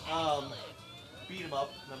 Um, Excellent. beat 'em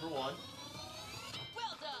up, number 1.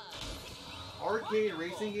 Well done. Arcade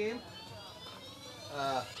racing game.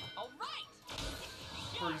 All right.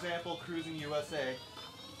 For Sharp. example, Cruising USA.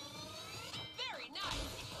 Very nice.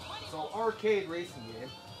 20 So more. arcade racing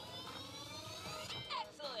game,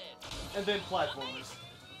 Excellent. and then platformers.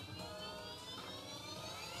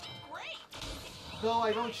 Though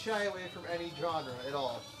I don't shy away from any genre at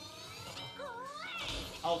all,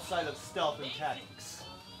 outside of stealth and tactics.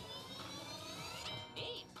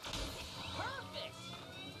 Neat. Perfect.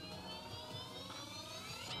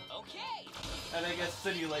 Okay. And I guess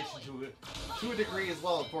simulation to a degree as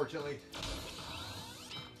well, unfortunately.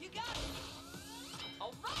 You got it.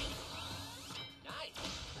 All right.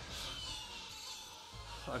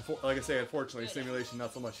 Nice. Like I say, unfortunately, simulation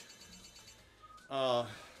not so much. Ouch.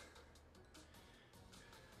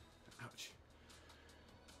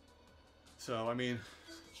 So, I mean,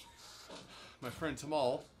 my friend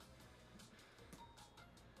Tamal.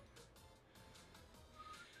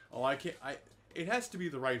 Oh, it has to be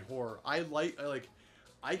the right horror. I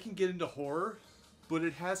can get into horror, but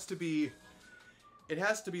it has to be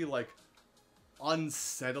like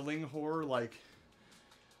unsettling horror, like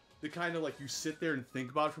the kind of like you sit there and think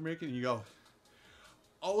about it for a minute and you go,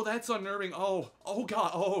 oh, that's unnerving. Oh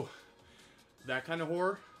God. Oh, that kind of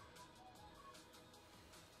horror.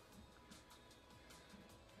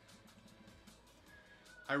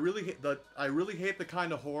 I really hate the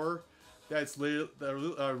kind of horror that's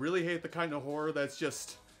really hate the kind of horror that's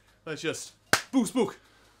just spook.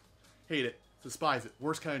 Hate it. Despise it.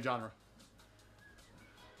 Worst kind of genre.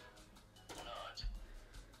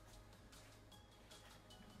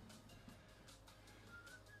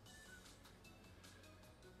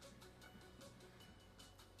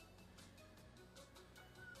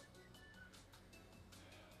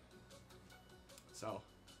 So,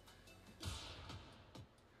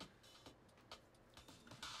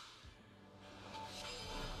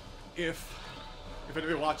 if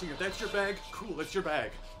anybody watching, if that's your bag, cool, that's your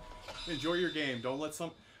bag. Enjoy your game. Don't let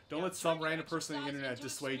some random person on the internet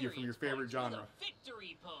dissuade you from your favorite genre.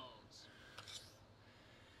 Victory pose.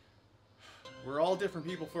 We're all different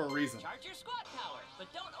people for a reason. Charge your squat power,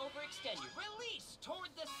 but don't overextend you. Release toward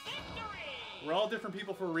the victory. We're all different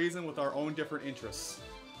people for a reason with our own different interests.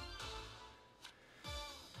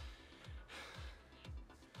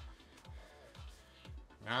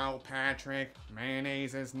 No, Patrick,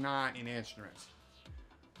 mayonnaise is not an instrument.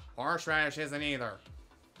 Horseradish isn't either.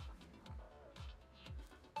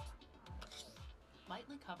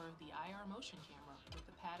 Lightly cover the IR motion camera with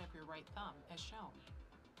the pad of your right thumb as shown.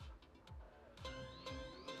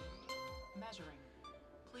 Measuring.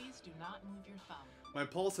 Please do not move your thumb. My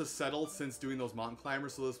pulse has settled since doing those mountain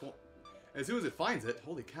climbers, so this won't... As soon as it finds it,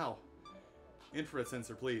 holy cow. Infrared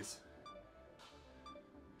sensor, please.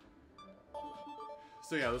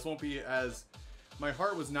 So yeah, this won't be as... My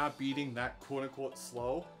heart was not beating that quote-unquote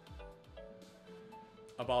slow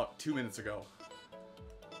about 2 minutes ago.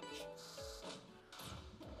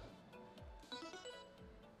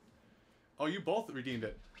 Oh, you both redeemed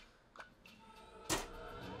it.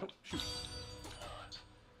 Oh, shoot.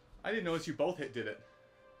 I didn't notice you both did it.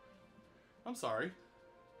 I'm sorry.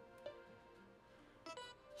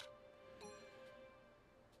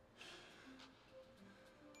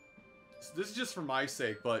 So this is just for my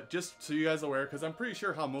sake, but just so you guys are aware, because I'm pretty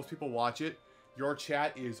sure how most people watch it, your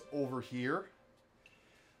chat is over here.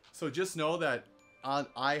 So just know that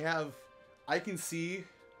I can see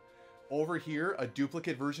over here a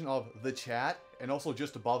duplicate version of the chat, and also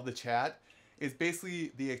just above the chat is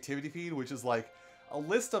basically the activity feed, which is like a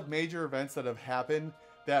list of major events that have happened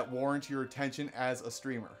that warrant your attention as a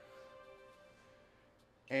streamer.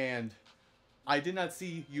 And I did not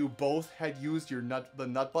see you both had used your the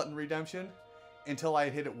nut button redemption until I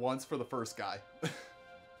had hit it once for the first guy.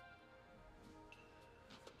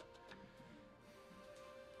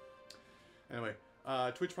 Anyway,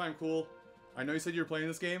 Twitch Prime Cool, I know you said you were playing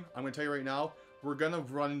this game. I'm going to tell you right now, we're going to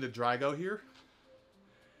run into Drago here.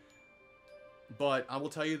 But I will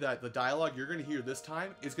tell you that the dialogue you're going to hear this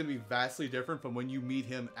time is going to be vastly different from when you meet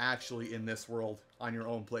him actually in this world on your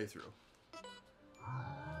own playthrough.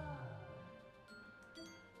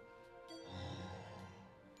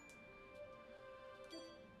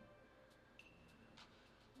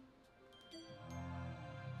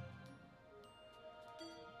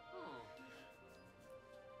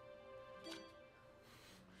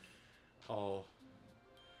 Oh,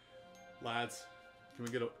 lads, can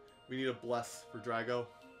we get we need a bless for Drago.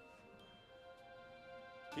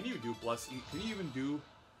 Can you do bless? Can you even do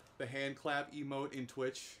the hand clap emote in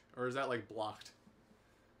Twitch, or is that like blocked?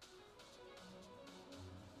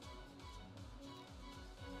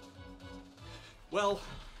 Well,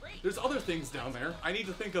 there's other things down there. I need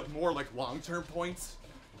to think of more like long-term points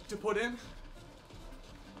to put in.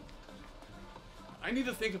 I need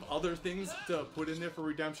to think of other things to put in there for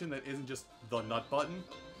redemption that isn't just the nut button.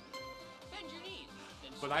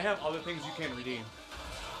 But I have other things you can redeem.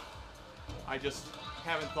 I just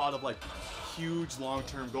haven't thought of like huge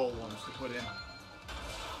long-term goal ones to put in.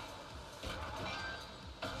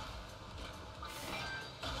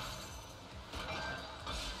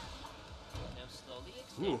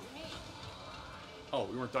 Ooh. Oh,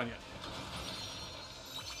 we weren't done yet.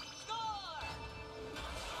 Score!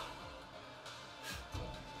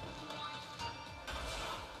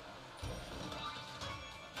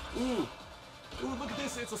 Ooh. Ooh, look at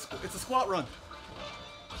this. It's a squat run.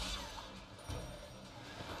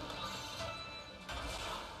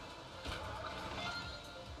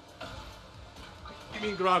 You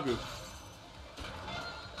mean Gragu?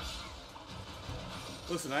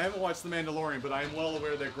 Listen, I haven't watched The Mandalorian, but I am well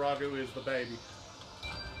aware that Gragu is the baby.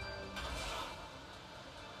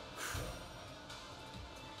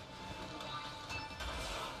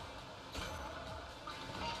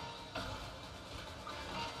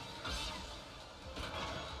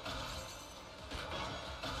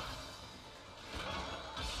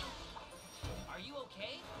 Are you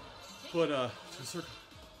okay? But, to a certain...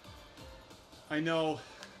 I know...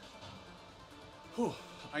 Whew,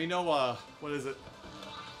 I know, what is it?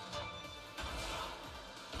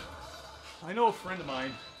 I know a friend of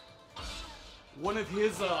mine, one of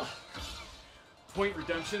his, point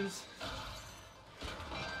redemptions,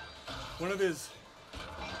 one of his,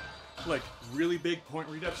 like, really big point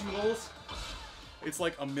redemption goals, it's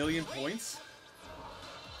like 1,000,000 points,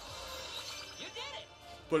 You did it!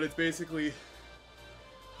 but it's basically,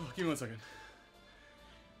 oh, give me 1 second,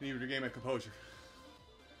 I need to regain my composure.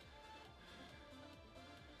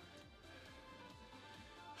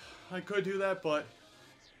 I could do that, but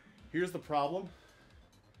here's the problem,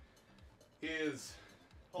 is,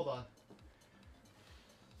 hold on.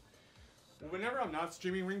 Whenever I'm not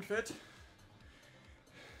streaming Ring Fit,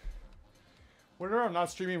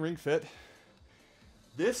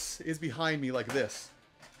 this is behind me like this.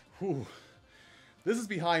 Whew. This is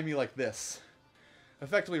behind me like this.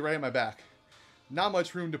 Effectively right at my back. Not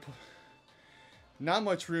much room to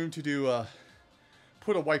do,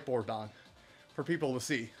 put a whiteboard on for people to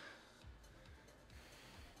see.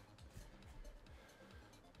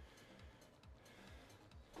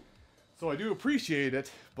 So I do appreciate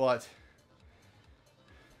it, but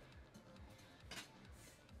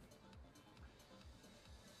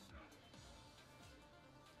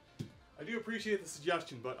I do appreciate the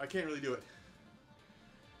suggestion, but I can't really do it.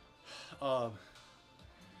 Oh,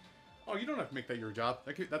 you don't have to make that your job.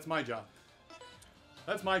 That's my job.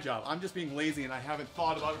 That's my job. I'm just being lazy and I haven't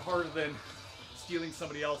thought about it harder than stealing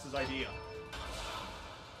somebody else's idea.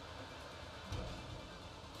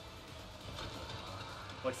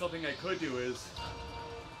 Like, something I could do is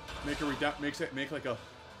make like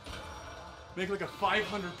a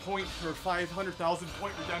 500 point or 500,000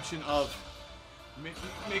 point redemption of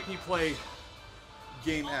make me play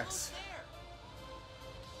Game X. Almost there.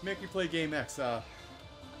 Make me play Game X.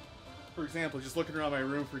 For example, just looking around my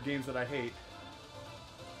room for games that I hate.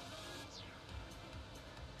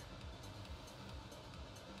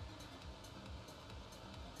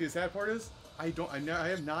 See, the sad part is I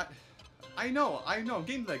have not. I know, I'm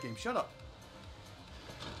getting to that game. Shut up.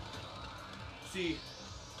 See,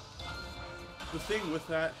 the thing with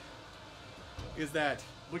that is that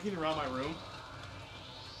looking around my room,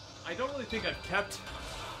 I don't really think I've kept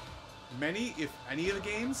many, if any, of the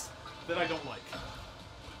games that I don't like.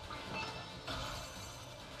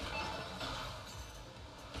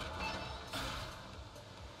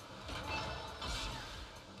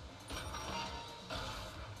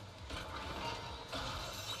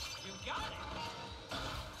 You got it!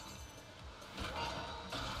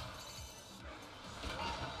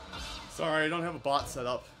 Sorry, I don't have a bot set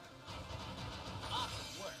up.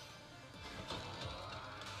 Awesome work.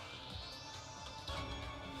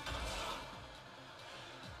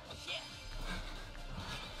 Yeah.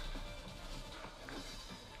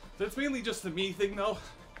 That's mainly just a me thing, though,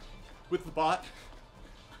 with the bot.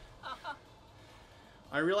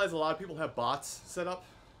 I realize a lot of people have bots set up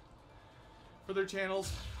for their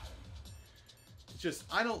channels. It's just,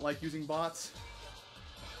 I don't like using bots.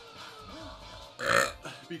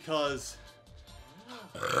 Because,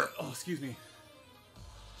 oh, excuse me.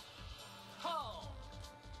 Oh.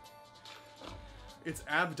 It's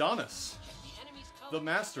Abdonis, The enemy's the coming.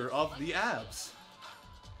 master of the abs.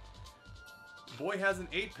 Boy has an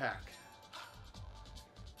 8-pack.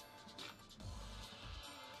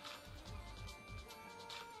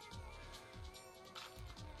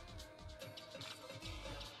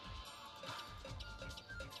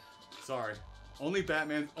 Sorry. Only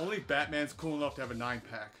Batman's cool enough to have a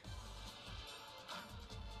 9-pack.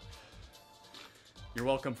 You're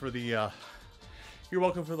welcome for the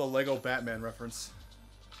Lego Batman reference.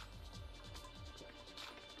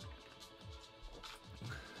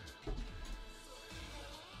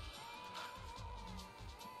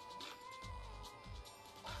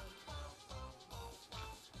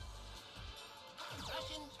 That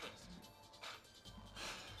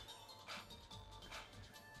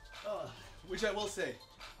Which I will say,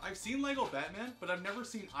 I've seen Lego Batman, but I've never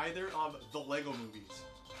seen either of the Lego movies.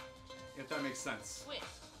 If that makes sense. Twist.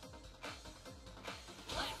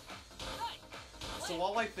 Left. Right. So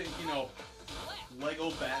while I think, you know, Left.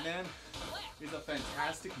 Lego Batman Left. is a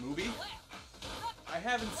fantastic movie, Left. I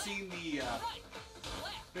haven't seen the, Right.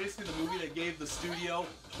 Left. basically the movie that gave the studio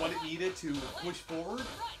what it needed to push forward,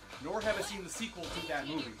 nor have I seen the sequel to that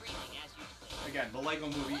movie. Breathing as you play. Again, the Lego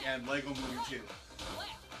Movie and Lego Movie 2.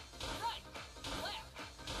 Left. Right. Left.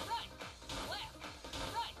 Right. Left.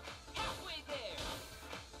 Right. Halfway there.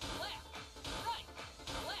 Left. Right.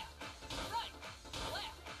 Left. Right.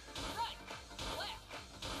 Left. Right. Left.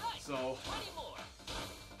 Right. So, 20 more.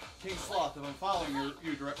 King Sloth, if I'm following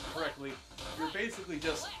you correctly, you're basically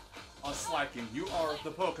just a slacking. You are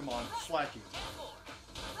the Pokemon slacking. 10 more.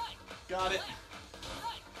 Right. Got it.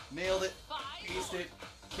 Right. Nailed it. 5 Aced it.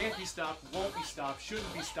 Can't be stopped. Won't be stopped.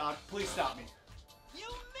 Shouldn't be stopped. Please stop me. You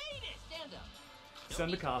made it! Stand up. No Send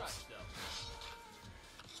the need to cops. rush, though.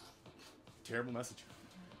 Terrible message.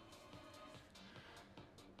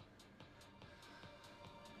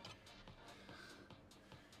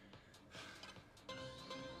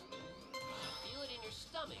 Feel it in your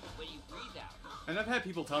stomach when you breathe out. And I've had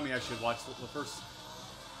people tell me I should watch the first.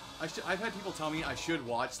 I've had people tell me I should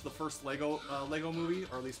watch the first Lego movie,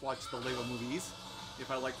 or at least watch the Lego movies,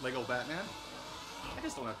 if I like Lego Batman. I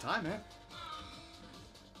just don't have time, man.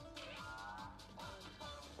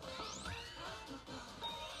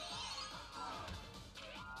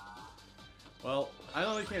 Well, I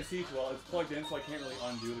know you can't see too well. It's plugged in, so I can't really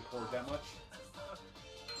undo the cord that much.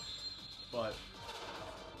 But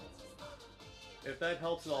if that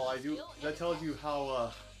helps at all, I do. That tells you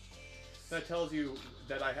how. That tells you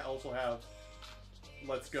that I also have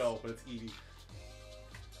Let's Go, but it's Eevee.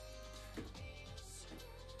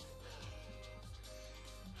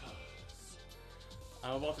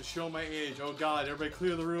 I'm about to show my age. Oh God! Everybody,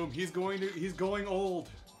 clear the room. He's going old.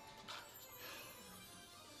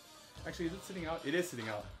 Actually, is it sitting out? It is sitting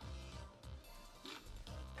out.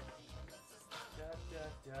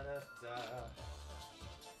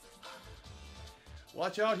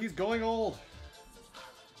 Watch out! He's going old.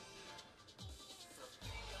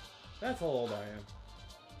 That's how old I am.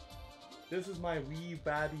 This is my wee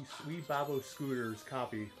Babo Scooter's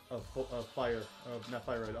copy of not Fire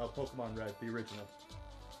Red, of Pokemon Red, the original.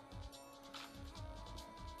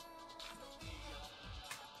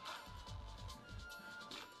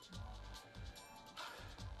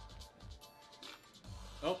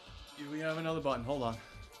 Oh, we have another button. Hold on.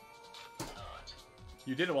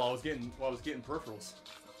 You did it while I was getting peripherals.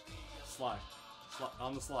 Sly,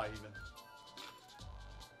 on the sly even.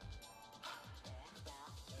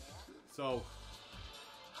 So,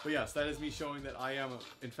 but yes, that is me showing that I am,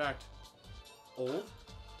 in fact, old.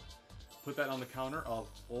 Put that on the counter of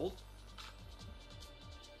old.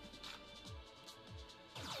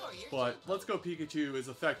 Sure, you're But Let's Go Pikachu is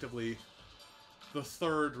effectively the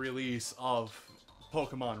third release of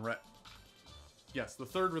Pokemon Red. Yes, the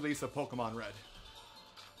third release of Pokemon Red.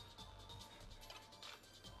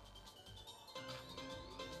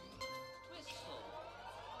 wistful.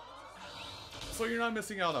 So you're not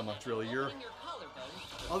missing out on much, really. You're, Opening your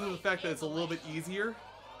collarbones. other than the fact that it's a little bit easier,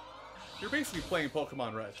 you're basically playing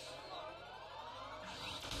Pokemon Red.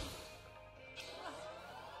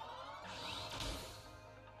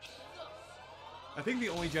 I think the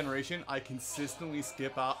only generation I consistently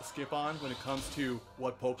skip on when it comes to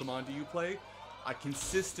what Pokemon do you play, I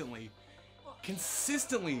consistently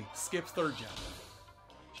skip 3rd gen.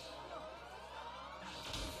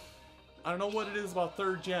 I don't know what it is about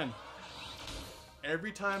 3rd gen.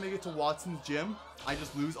 Every time I get to Watson's Gym, I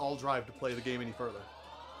just lose all drive to play the game any further.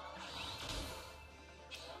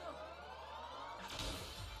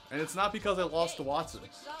 And it's not because I lost to Watson.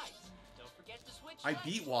 Switch sides. Don't forget to switch I sides.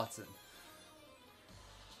 beat Watson.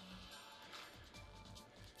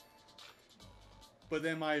 But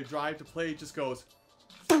then my drive to play just goes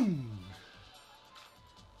boom.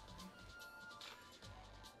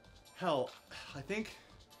 Hell, I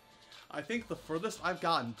think the furthest I've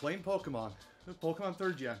gotten playing Pokemon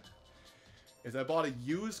 3rd gen, is I bought a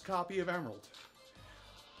used copy of Emerald.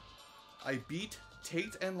 I beat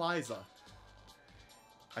Tate and Liza.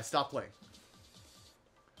 I stopped playing.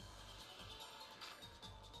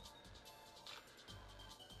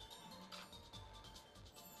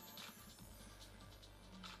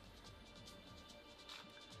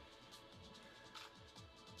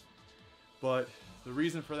 But the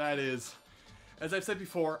reason for that is, as I've said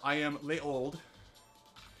before, I am old.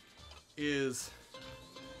 Is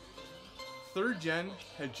 3rd gen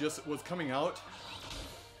was coming out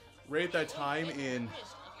right at that time in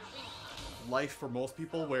Wrist of your ring life for most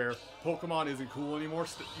people, where Pokemon isn't cool anymore.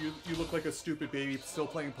 You look like a stupid baby still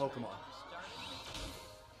playing Pokemon.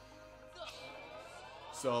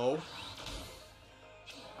 So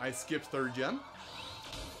I skipped 3rd gen,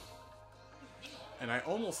 and I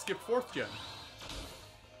almost skipped 4th gen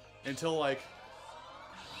until like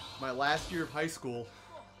my last year of high school.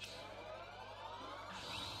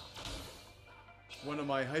 One of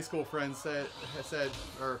my high school friends said,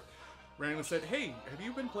 randomly said, "Hey, have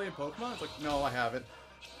you been playing Pokemon?" I was like, "No, I haven't."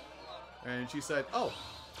 And she said, "Oh,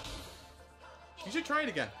 you should try it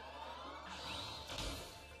again."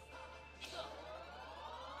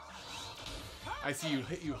 I see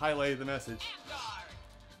you highlighted the message.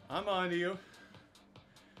 I'm on to you.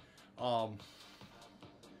 But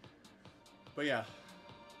yeah.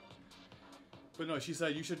 But no, she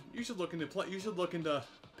said you should look into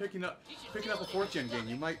picking up a 4th gen game.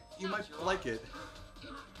 You might like it.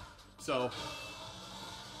 So,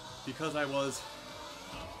 because I was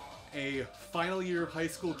a final year high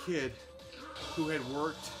school kid who had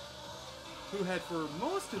for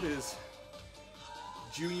most of his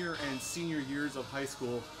junior and senior years of high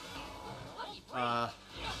school,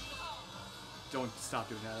 don't stop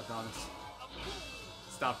doing that, Adonis.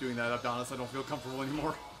 Stop doing that, Adonis. I don't feel comfortable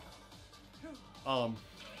anymore.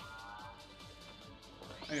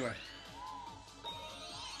 Anyway.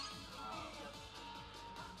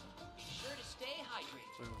 Sure to stay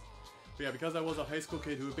hydrated. But yeah, because I was a high school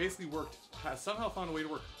kid who basically somehow found a way to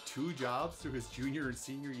work 2 jobs through his junior and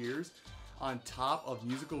senior years on top of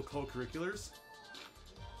musical co-curriculars.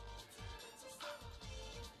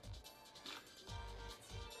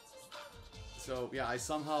 So yeah, I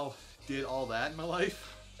somehow did all that in my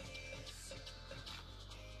life.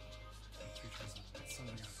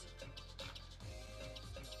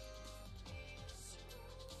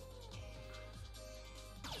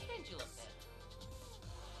 Pendulum pen.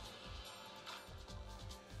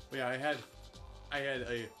 But yeah, I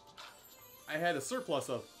had a surplus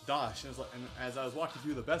of Dash, and as I was walking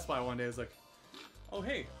through the Best Buy one day, I was like, "Oh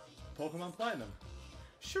hey, Pokemon Platinum.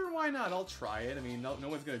 Sure, why not? I'll try it. I mean, no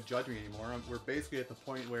one's gonna judge me anymore. We're basically at the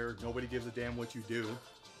point where nobody gives a damn what you do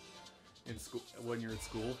in school when you're in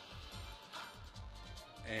school."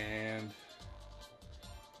 And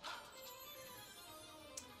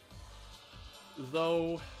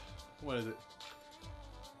though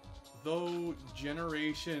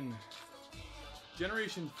Generation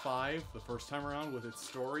 5, the first time around with its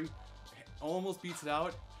story, almost beats it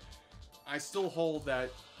out, I still hold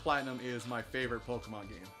that Platinum is my favorite Pokemon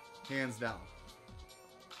game. Hands down.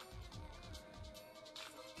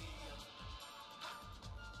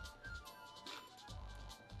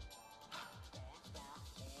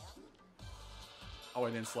 Oh, I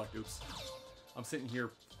didn't select. Oops. I'm sitting here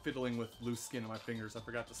fiddling with loose skin on my fingers. I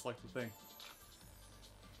forgot to select the thing.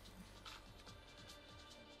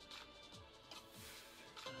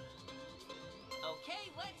 Okay,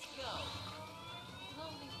 let's go.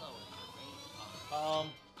 Slowly lower your raised arm.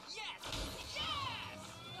 Yes! Yes!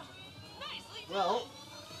 Nicely done! Well,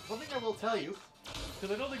 something I will tell you.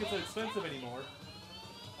 Because I don't think it's expensive anymore.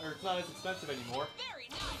 Or it's not as expensive anymore. Very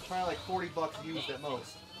nice! Probably like 40 bucks used at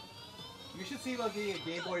most. You should see about getting a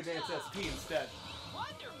Game Boy Advance SP instead.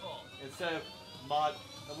 Wonderful! Instead of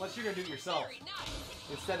unless you're gonna do it yourself. Very nice!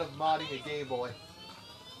 Instead of modding a Game Boy.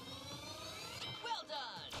 Well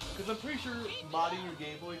done! Because I'm pretty sure modding your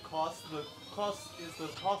Game Boy is the cost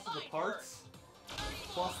of the parts,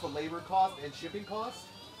 plus the labor cost and shipping cost.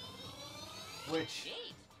 Which,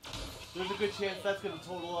 Neat. there's a good chance that's gonna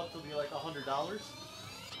total up to be like $100.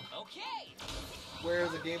 Okay!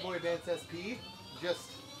 Whereas a Game Boy Advance SP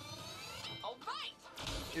Alright!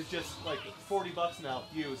 is just like 40 bucks now,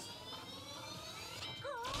 used.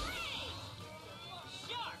 Great!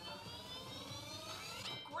 Sharp!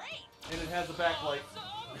 Great! And it has a backlight.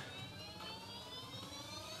 Awesome!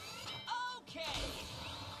 Okay!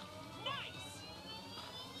 Nice!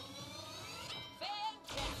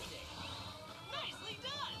 Fantastic! Nicely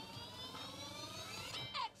done!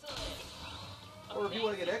 Excellent! Or if you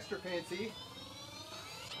want to get Amazing. extra fancy,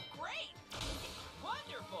 Great!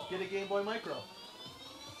 Wonderful! get a Game Boy Micro.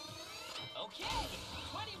 Okay,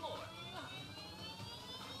 20 more.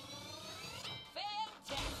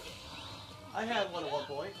 Fantastic. I had one at one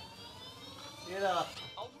point.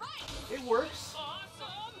 All right. It works,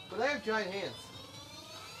 Awesome. but I have giant hands.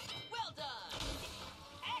 Well done.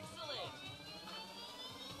 Excellent.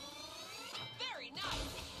 Very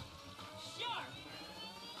nice. Sharp.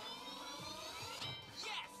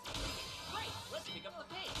 Yes. Great. Let's pick up the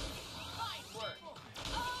pace. Fine work.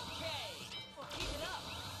 Okay. Keep it up.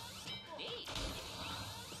 Neat.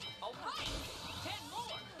 All right. 10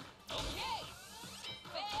 more. Okay.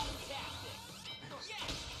 Fantastic.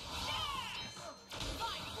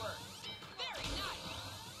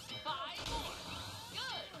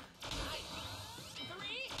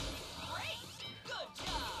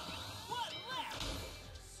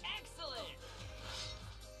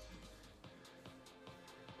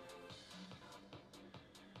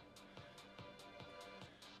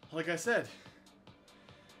 like I said,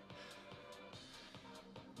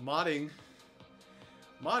 modding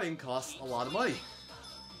costs a lot of money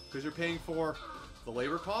because you're paying for the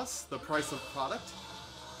labor costs, the price of the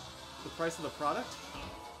product,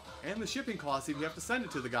 and the shipping costs if you have to send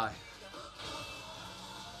it to the guy.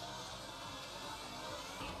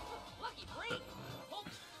 Lucky break.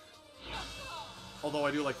 Although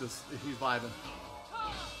I do like this, he's vibing.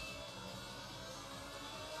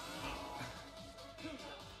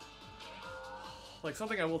 Like,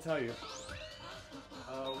 something I will tell you.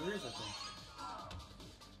 Where is that thing?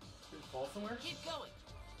 Did it fall somewhere? Keep going.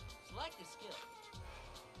 Select a skill.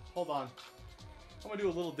 Hold on. I'm gonna do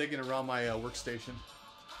a little digging around my workstation.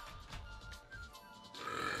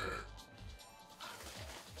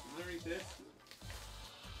 Underneath this?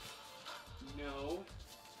 No.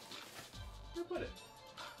 Where put it?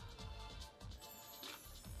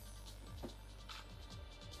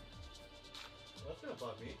 Well, that's gonna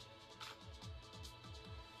bug me.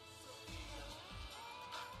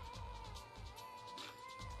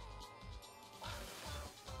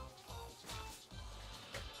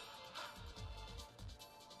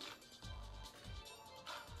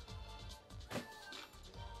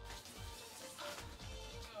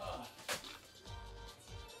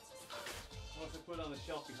 Unless I put it on the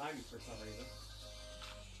shelf behind me for some reason.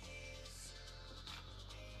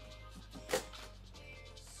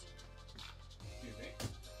 Excuse me.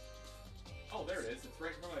 Oh, there it is. It's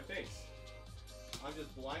right in front of my face. I'm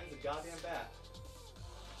just blind as a goddamn bat.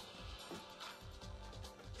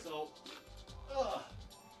 So,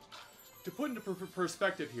 to put into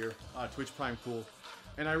perspective here, Twitch Prime Cool,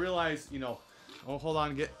 and I realize, you know, oh, hold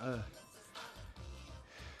on, get,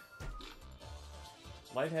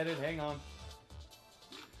 lightheaded, hang on.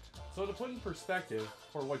 So to put in perspective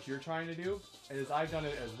for what you're trying to do, is I've done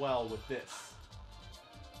it as well with this.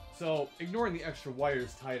 So ignoring the extra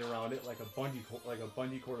wires tied around it like a bungee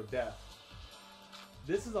cord of death.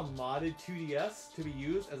 This is a modded 2DS to be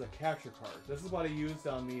used as a capture card. This is what I used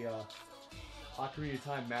on the Ocarina of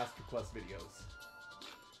Time Master Quest videos.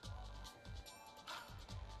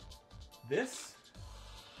 This,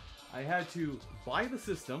 I had to buy the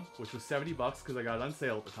system, which was $70 because I got it on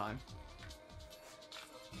sale at the time.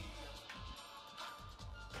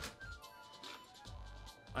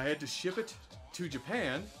 I had to ship it to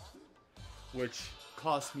Japan, which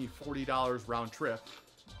cost me $40 round trip.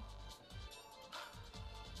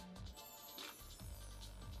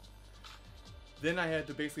 Then I had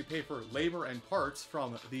to basically pay for labor and parts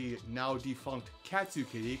from the now defunct Katsu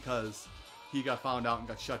Kitty because he got found out and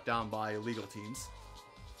got shut down by legal teams.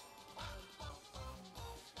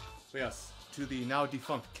 But yes, to the now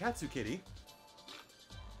defunct Katsu Kitty.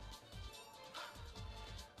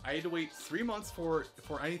 I had to wait 3 months for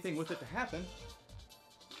anything with it to happen.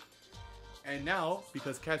 And now,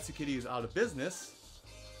 because Katsu Kitty is out of business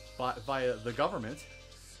via the government,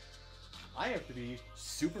 I have to be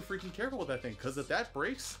super freaking careful with that thing, because if that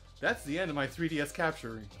breaks, that's the end of my 3DS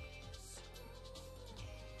capturing.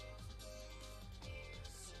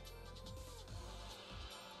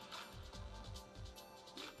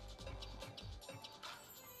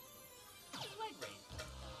 Leg raise.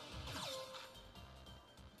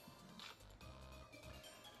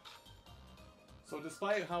 So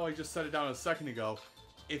despite how I just set it down a second ago,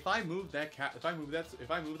 if I move that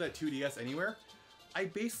 2DS anywhere, I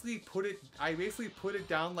basically put it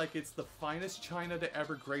down like it's the finest china to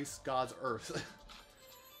ever grace God's earth.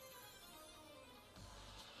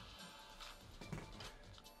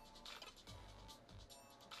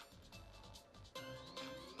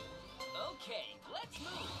 Okay, let's move.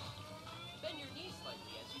 Bend your knees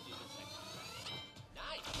slightly as you do this exercise.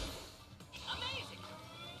 Nice. Amazing.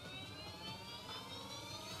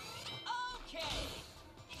 Okay.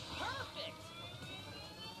 Perfect.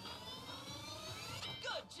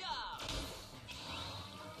 Good job.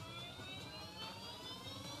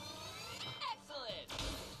 Excellent.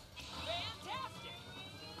 Fantastic.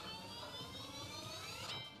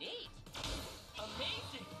 Neat.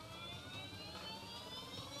 Amazing.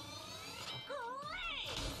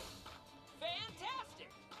 Great. Fantastic.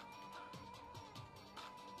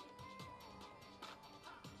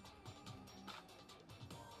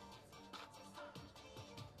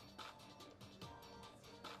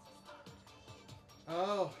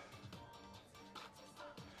 Oh.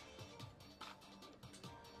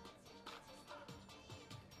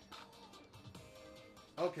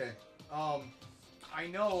 Okay. I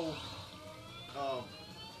know.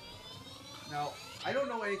 Now, I don't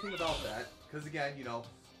know anything about that, because again, you know,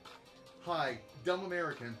 hi, dumb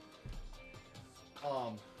American.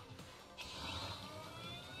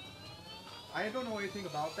 I don't know anything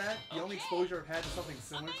about that. The only exposure I've had to something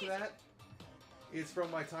similar to that is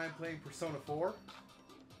from my time playing Persona 4.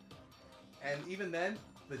 And even then,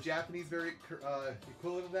 the Japanese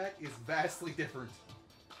equivalent of that is vastly different.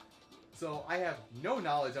 So I have no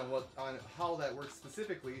knowledge on how that works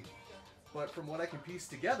specifically, but from what I can piece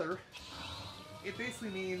together, it basically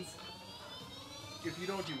means if you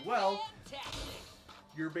don't do well,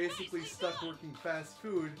 you're basically stuck working fast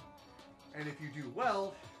food, and if you do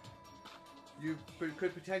well, you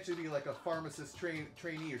could potentially be like a pharmacist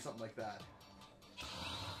trainee or something like that.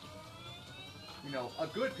 You know, a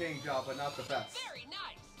good paying job, but not the best. Very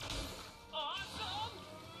nice. Awesome.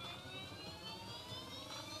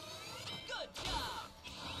 Good job.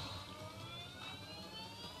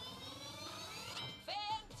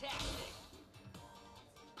 Fantastic.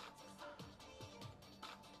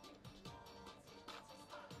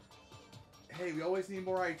 Hey, we always need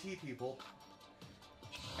more IT people.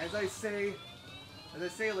 As I say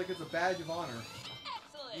like it's a badge of honor,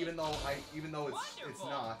 Excellent. even though it's Wonderful.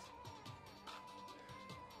 not.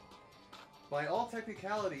 By all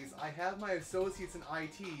technicalities, I have my associates in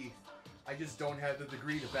IT. I just don't have the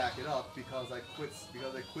degree to back it up because I quit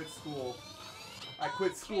school. I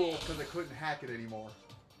quit school because I couldn't hack it anymore.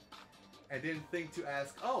 And didn't think to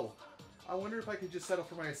ask, oh, I wonder if I could just settle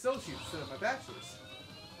for my associates instead of my bachelor's.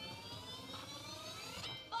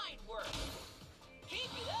 Fine work. Keep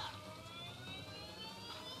it up.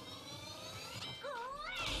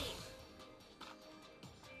 Great.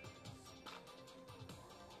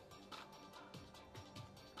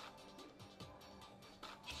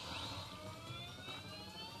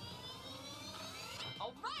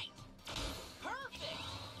 All right. Perfect.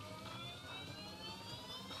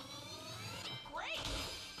 Great.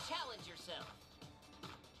 Challenge yourself.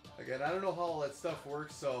 Again, I don't know how all that stuff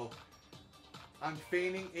works, so I'm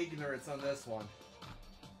feigning ignorance on this one.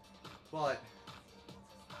 But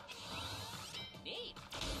Neat.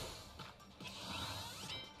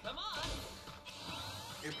 Come on.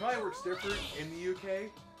 it probably works different in the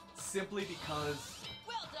UK, simply because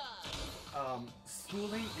Well done.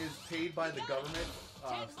 schooling is paid by the government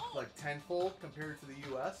like tenfold compared to the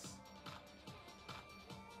US.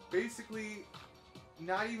 Basically,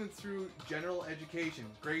 not even through general education,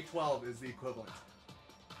 grade 12 is the equivalent.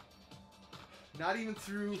 Not even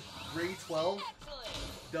through grade 12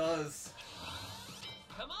 Excellent. does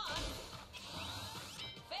Come on.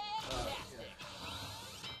 Fantastic.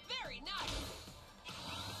 Very nice.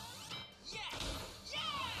 Yes.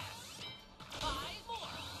 Yes. 5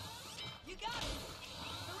 more. You got it.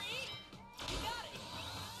 3. You got it.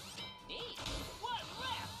 Neat. 1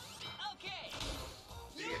 left. Okay.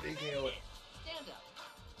 You Yeah, they made KO it. Stand up.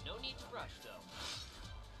 No need to rush, though.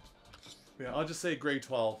 Yeah, I'll just say grade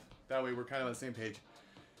 12. That way we're kind of on the same page.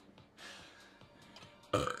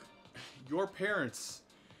 Your parents,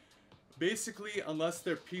 basically, unless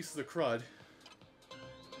they're pieces of crud,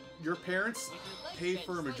 your parents pay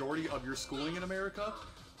for a majority of your schooling in America,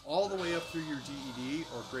 all the way up through your GED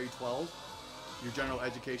or grade 12, your general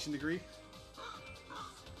education degree.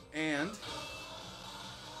 And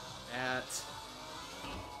at,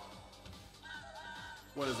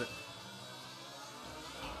 what is it?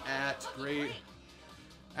 At grade,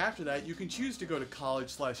 after that, you can choose to go to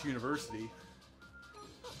college/university.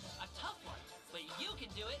 A tough one, but you can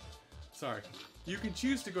do it. Sorry. You can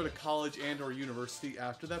choose to go to college and or university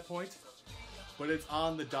after that point, but it's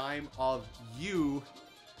on the dime of you,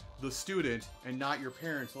 the student, and not your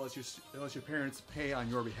parents, unless your parents pay on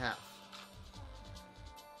your behalf.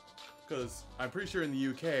 Because I'm pretty sure in the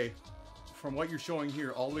UK, from what you're showing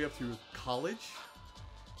here, all the way up through college,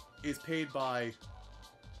 is paid by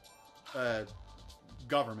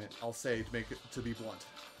government, I'll say, to be blunt.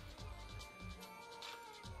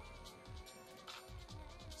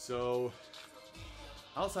 So,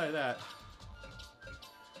 outside of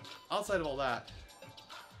all that,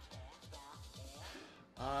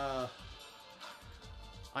 I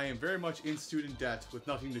am very much in student debt with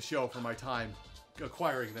nothing to show for my time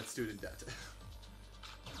acquiring that student debt.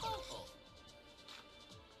 Hopeful.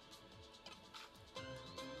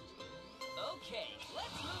 Okay,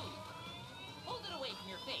 let's move. Hold it away from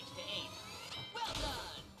your face to aim. Well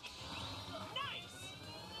done. Nice.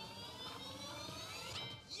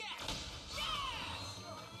 Yes. Yes.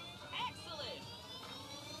 Excellent.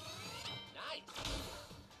 Nice.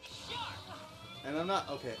 Sharp. And I'm not,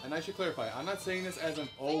 okay, and I should clarify, I'm not saying this as an,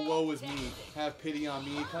 oh, woe is me, have pity on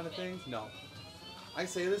me kind of thing. No. I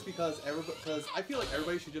say this because I feel like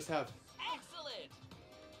everybody should just have, Excellent.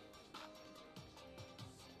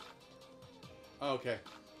 okay,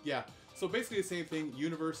 yeah. So basically the same thing,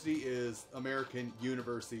 university is American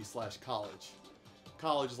university /college.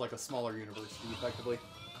 college is like a smaller university, effectively.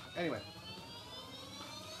 Anyway.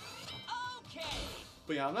 Okay.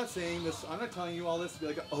 But yeah, I'm not saying this, I'm not telling you all this to be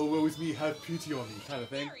like, oh, woe is me, have pity on me, kind of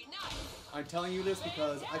thing. Very nice. I'm telling you this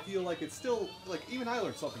because I feel like it's still, like, even I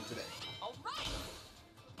learned something today. All right.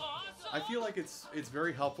 Awesome. I feel like it's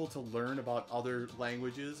very helpful to learn about other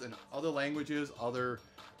languages, other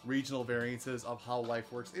regional variances of how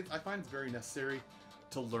life works. I find it's very necessary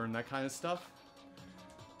to learn that kind of stuff,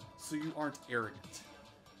 so you aren't arrogant.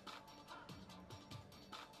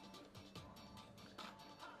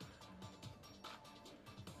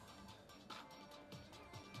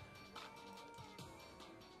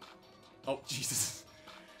 Oh, Jesus.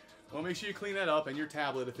 Well, make sure you clean that up and your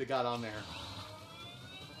tablet if it got on there.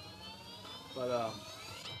 But,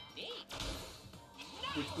 Neat.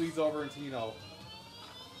 which bleeds over into, you know,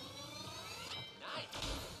 Nice.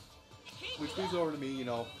 Keep which it bleeds up. over to me, you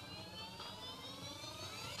know,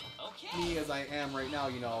 Okay. me as I am right now,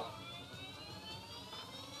 you know.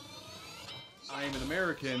 I am an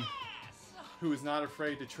American Yes. who is not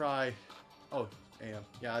afraid to try. Oh, AM.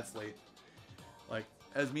 Yeah, it's late. Like,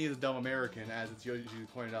 as me as a dumb American, as it's usually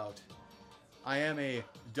pointed out, I am a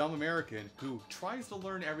dumb American who tries to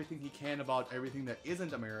learn everything he can about everything that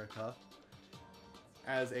isn't America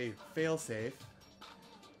as a failsafe.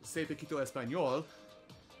 Sé poquito español.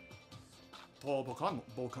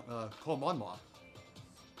 Con moi.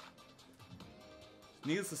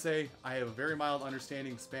 Needless to say, I have a very mild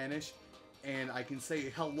understanding of Spanish, and I can say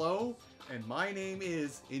hello and my name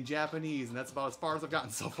is in Japanese, and that's about as far as I've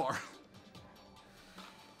gotten so far.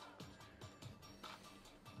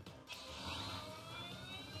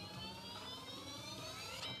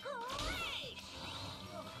 Great.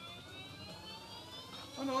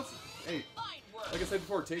 Oh no, it's, hey, Fine work. like I said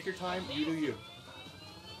before, take your time, you do you.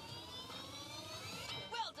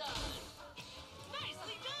 Well done.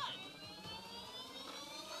 Nicely done.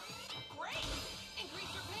 Great.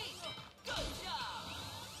 Increase your pace. Good job.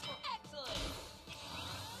 Excellent.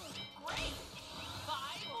 Great. 5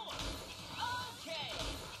 more. Okay.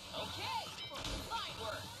 Okay. Fine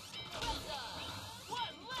work. Well done. 1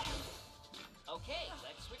 left. Okay,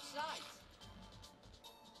 let's switch sides.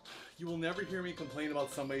 You will never hear me complain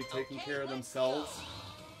about somebody taking Okay, care of let's themselves,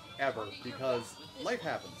 go. ever, Target your because back with this life one.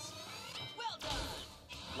 happens. Well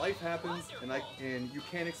done. Life happens, Wonderful. and you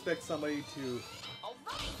can't expect somebody to, All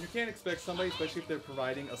right. you can't expect somebody, especially if they're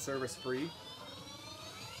providing a service free,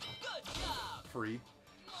 Good job.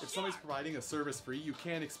 if somebody's providing a service free, you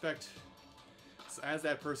can't expect, so as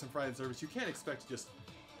that person providing service, you can't expect to just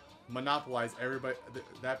monopolize everybody,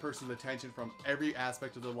 that person's attention from every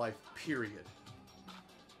aspect of their life, period.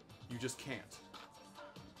 You just can't.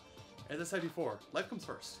 As I said before, life comes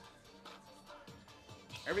first.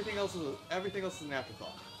 Everything else is an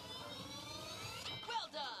afterthought. Well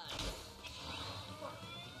done.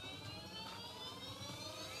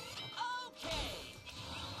 Okay.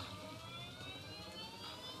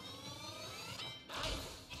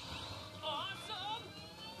 Nice. Awesome.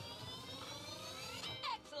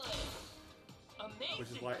 Excellent. Amazing.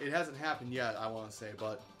 Which is why it hasn't happened yet, I want to say,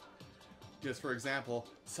 but just for example,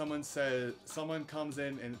 someone comes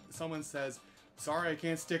in and someone says, "Sorry, I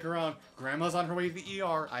can't stick around. Grandma's on her way to the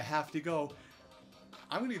ER. I have to go."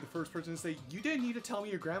 I'm gonna be the first person to say, "You didn't need to tell me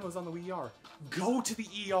your grandma's on the ER. Go to the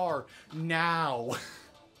ER now."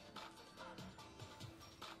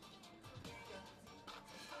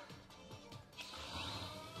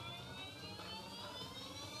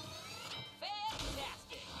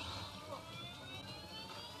 Fantastic.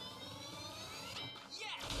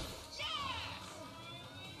 Yes. Yes.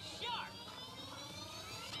 Sharp.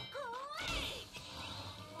 Great.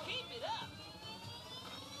 Keep it up.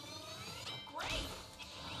 Great.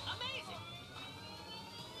 Amazing.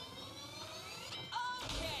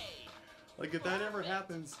 Okay. Like if that ever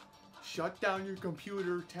happens, shut down your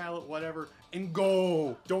computer, tablet, whatever, and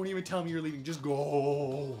go. Don't even tell me you're leaving. Just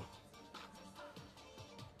go.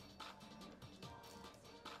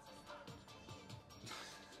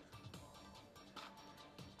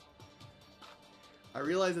 I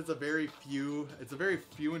realize it's a very few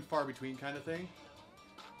and far between kind of thing.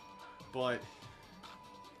 But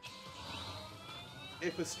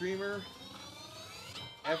if a streamer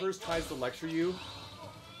ever tries to lecture you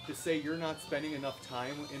to say you're not spending enough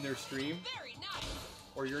time in their stream, Very nice.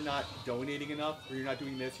 or you're not donating enough, or you're not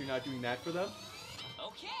doing this, you're not doing that for them,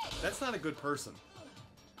 Okay. that's not a good person.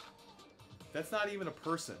 That's not even a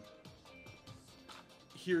person.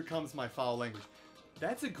 Here comes my foul language.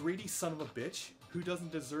 That's a greedy son of a bitch who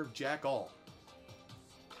doesn't deserve jack all.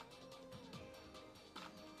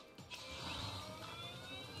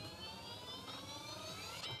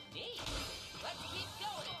 Neat. Let's keep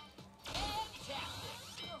going. Fantastic.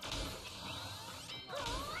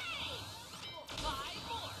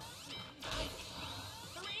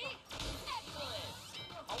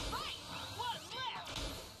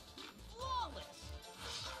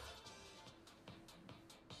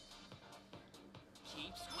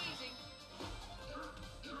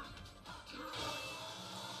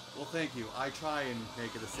 thank you. I try and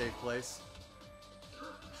make it a safe place.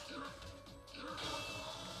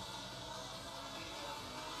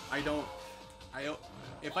 I don't,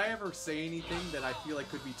 if I ever say anything that I feel like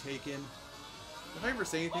could be taken, if I ever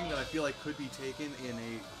say anything that I feel like could be taken in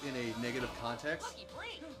a negative context, Lucky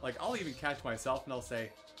break. like I'll even catch myself and I'll say,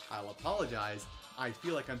 I'll apologize. I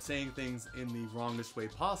feel like I'm saying things in the wrongest way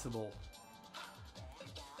possible.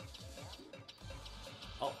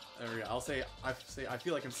 There we go. I'll say, I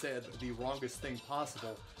feel like I'm saying the wrongest thing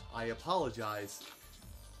possible. I apologize.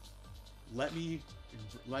 Let me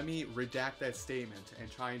redact that statement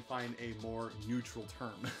and try and find a more neutral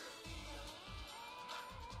term.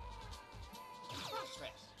 First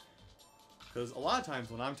stress. Because a lot of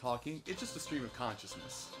times when I'm talking, it's just a stream of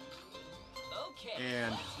consciousness. Okay,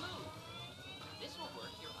 And- let's move. This will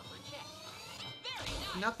work your upper chest. Very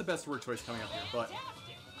nice. Not the best word choice coming up here, but Fantastic.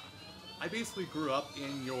 I basically grew up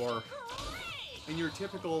in your Great.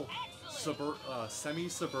 typical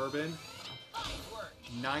semi-suburban, Fine work.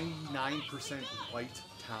 99% white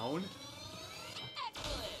town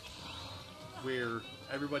Excellent. where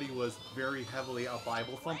everybody was very heavily a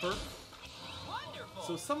Bible thumper. Wonderful.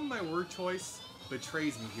 So some of my word choice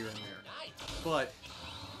betrays me here and there, Nice. but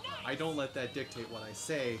Nice. I don't let that dictate what I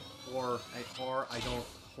say, or I don't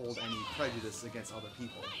hold any prejudice against other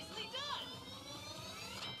people. Nicely done.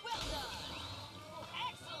 Well done.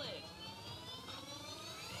 Excellent.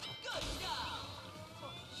 Good job.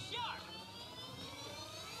 Sharp.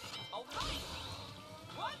 All right.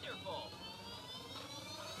 Wonderful.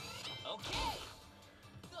 Okay.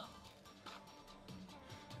 Go.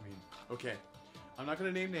 I mean, okay, I'm not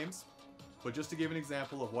gonna name names, but just to give an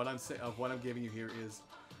example of what I'm giving you here is,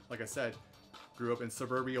 like I said, grew up in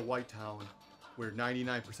suburbia white town, where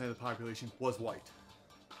 99% of the population was white.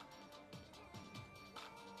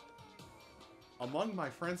 Among my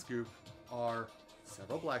friends group are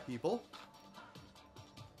several black people,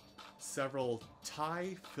 several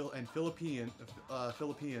Thai and Philippine.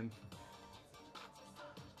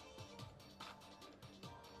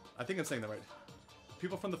 I think I'm saying that right.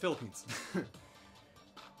 People from the Philippines.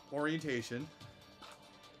 Orientation.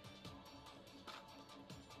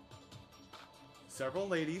 Several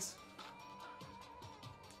ladies.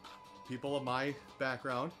 People of my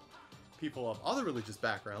background. People of other religious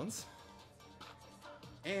backgrounds.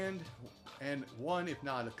 And one, if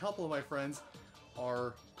not a couple of my friends,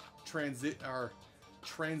 are transitioned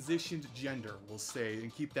gender, we'll say,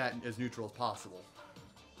 and keep that as neutral as possible.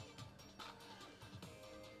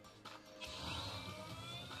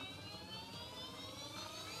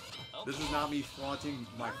 This is not me flaunting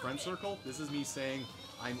my friend circle. This is me saying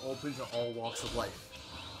I'm open to all walks of life.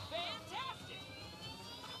 Fantastic.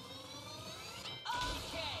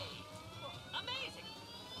 Okay. Amazing.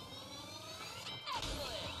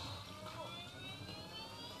 Excellent.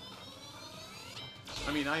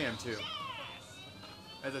 I mean, I am too. Yes.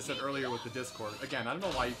 As I said earlier with the Discord. Again, I don't know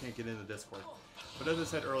why you can't get into Discord. But as I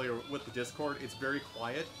said earlier with the Discord, it's very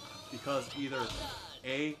quiet because either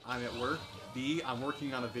A, I'm at work, B, I'm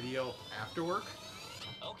working on a video after work,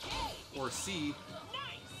 Okay. or C,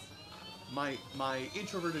 Nice. my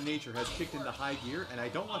introverted nature has kicked into high gear and I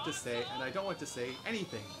don't want to say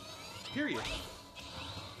anything. Period.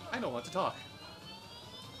 I don't want to talk.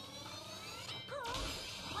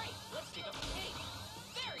 Great. Let's pick up the pace.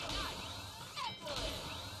 Very nice. Excellent.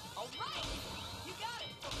 All right. You got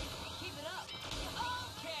it. Keep it up.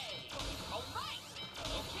 Okay. All right.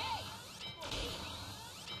 Okay. 8.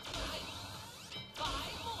 Nice. 5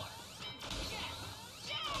 more. Yes.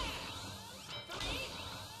 Yes. 3.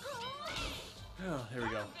 Great. Oh, there we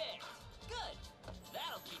go. Perfect. Good.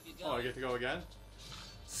 That'll keep you Oh, I going. get to go again?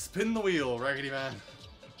 Spin the wheel, Raggedy Man.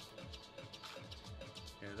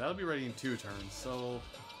 Yeah, that'll be ready in 2 turns, so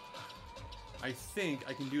I think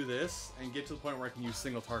I can do this and get to the point where I can use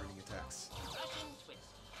single targeting attacks. Russian twist.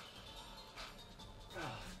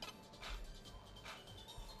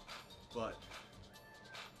 But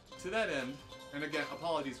to that end, and again,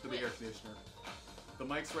 apologies for the air conditioner. The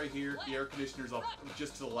mic's right here, the air conditioner's up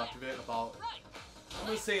just to the left of it, about, Right. I'm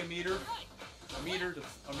gonna say a meter, Right.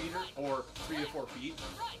 or 3 to 4 feet.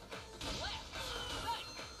 Right. Left. Right.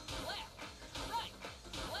 Left. Right.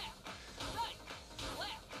 Left. Right. Left.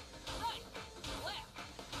 Right. Left.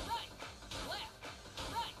 Right. Left.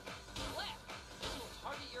 Right. Left. This will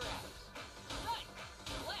target your abs. Right.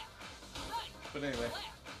 Left. Right. But anyway, Left.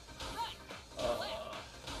 Right. Left.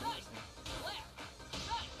 Right. Left.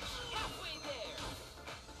 Right. Halfway there.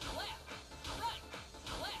 Left. Right.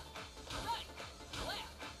 Left. Right. Left.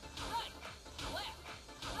 Right. Left.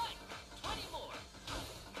 Right. 20 more.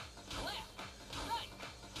 Left. Right.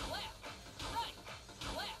 Left. Right.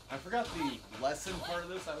 Left. forgot the lesson part of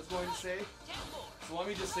this I was going to say. 10 more. So let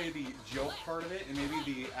me just say the joke part of it, and maybe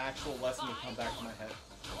the actual lesson will come back to my head.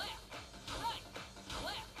 Left, right,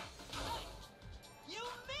 left, right. You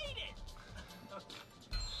made it!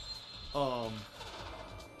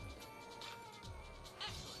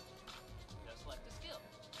 Excellent. Just like the skill.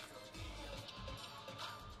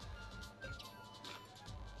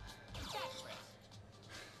 Back press.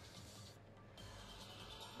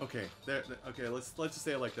 Okay, okay, let's just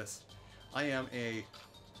say it like this. I am a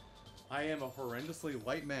horrendously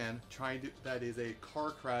light man that is a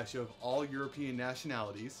car crash of all European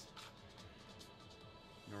nationalities.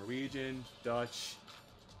 Norwegian, Dutch,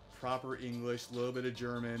 proper English, a little bit of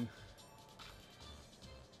German.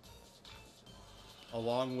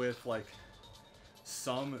 Along with like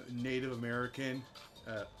some Native American,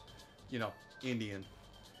 you know, Indian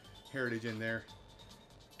heritage in there.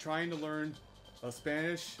 Trying to learn a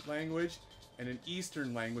Spanish language and an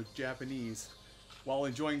Eastern language, Japanese, while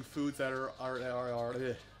enjoying foods that are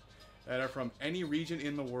from any region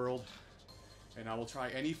in the world, and I will try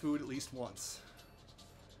any food at least once.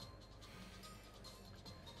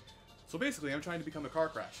 So basically, I'm trying to become a car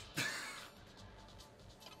crash.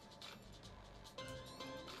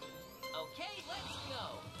 Okay, let's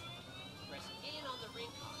go. Press in on the ring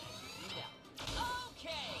con as you bleed out.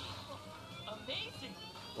 Okay! Amazing!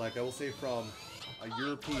 Like I will say, from a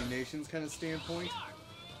European nations kind of standpoint, Sharp.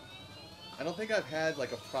 I don't think I've had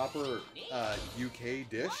like a proper UK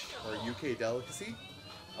dish or UK delicacy,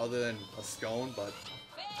 other than a scone. But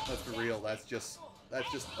let's be real, that's just a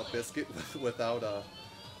biscuit without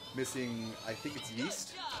missing. I think it's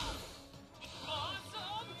yeast. Good job.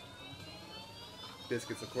 Awesome!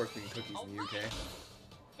 Biscuits, of course, being cookies in the UK.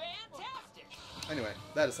 Fantastic! Anyway,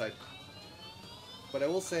 that aside. But I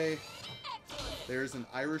will say, Excellent! there's an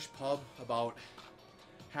Irish pub about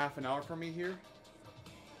half an hour from me here.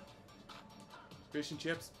 Fish and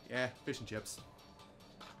chips? Yeah, fish and chips.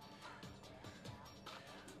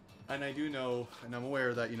 And I do know, and I'm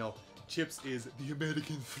aware that, you know, chips is the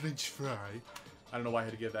American French fry. I don't know why I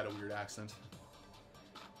had to give that a weird accent.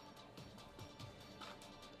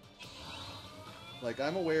 Like,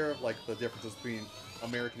 I'm aware of, like, the differences between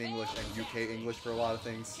American English and UK English for a lot of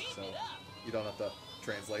things, so you don't have to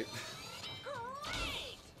translate.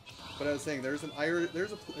 Great! But I was saying, there's a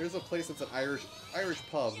place that's an Irish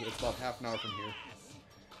pub. It's about half an hour from here.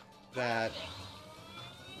 That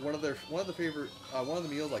one of the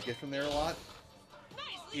meals I get from there a lot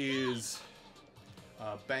is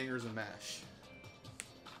bangers and mash.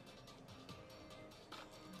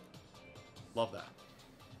 Love that.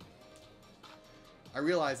 I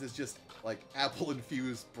realize it's just like apple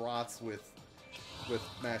infused brats with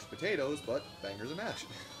mashed potatoes, but bangers and mash.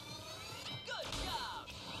 Good job!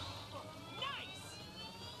 Nice!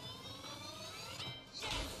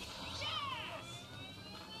 Yes! Yes!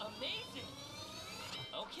 Amazing!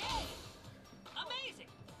 Okay!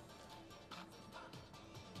 Amazing!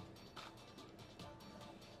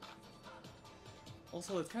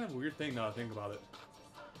 Also, it's kind of a weird thing now that I think about it.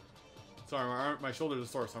 Sorry, my shoulders are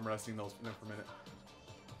sore, so I'm resting those for a minute.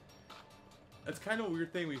 It's kind of a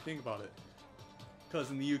weird thing when you think about it.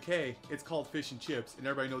 Because in the UK, it's called fish and chips, and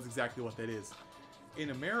everybody knows exactly what that is.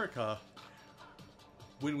 In America,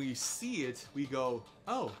 when we see it, we go,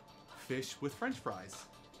 oh, fish with french fries.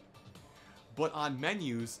 But on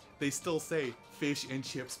menus, they still say fish and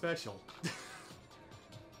chip special.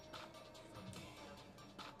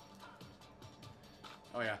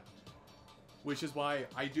 Oh yeah. Which is why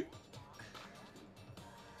I do...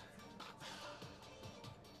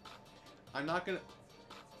 I'm not gonna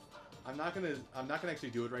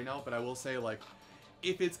actually do it right now, but I will say, like,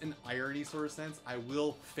 if it's an irony sort of sense, I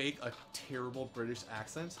will fake a terrible British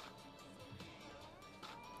accent.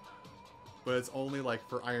 But it's only, like,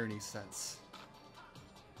 for irony's sense.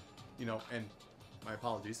 You know, and my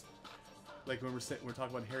apologies. Like, when we're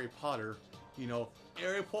talking about Harry Potter, you know,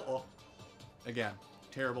 Harry Potter. Again,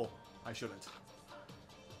 terrible. I shouldn't.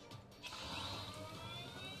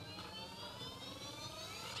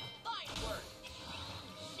 Fine work!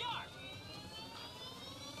 Sharp!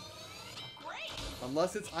 Great!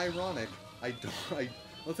 Unless it's ironic,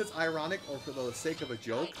 unless it's ironic or for the sake of a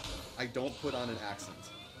joke, I don't put on an accent.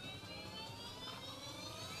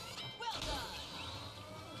 Well done!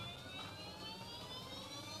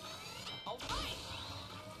 All right!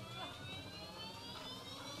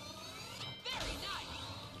 Very nice!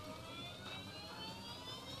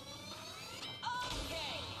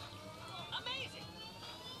 Okay! Amazing!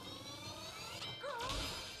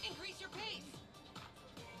 Increase your pace!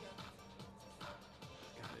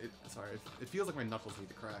 God, sorry, it feels like my knuckles need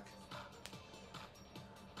to crack.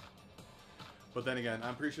 But then again,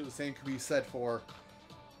 I'm pretty sure the same could be said for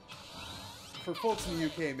folks in the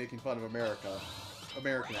UK making fun of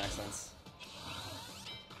American accents.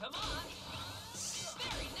 Come on.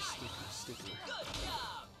 Very nice. Sticker. Good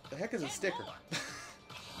job. The heck is a sticker?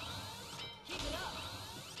 Keep it up.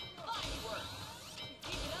 Fine work.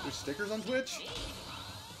 Keep it up. There's stickers on Twitch? Neat.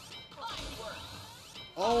 Fine work.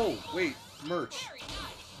 Oh, wait, merch. Very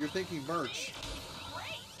nice. You're thinking merch.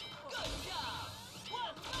 Great. Good job.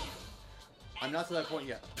 One left. I'm not to that point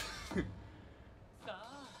yet.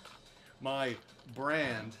 Ah. My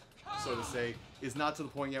brand, so to say, is not to the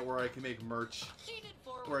point yet where I can make merch, Cheated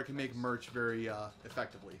forward. where I can make merch very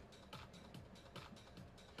effectively.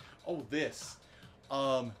 Oh, this.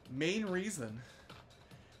 Main reason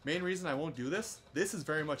I won't do this. This is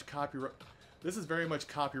very much copyright. This is very much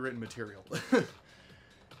copywritten material.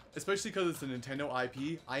 Especially because it's a Nintendo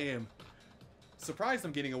IP. I am surprised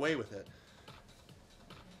I'm getting away with it.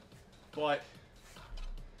 But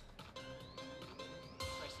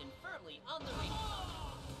Pressing firmly on the ring.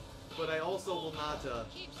 I also will not.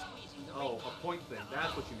 Keep squeezing the Oh, ring. a point thing.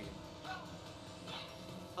 That's what you mean.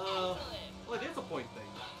 Excellent. Well, it is a point thing.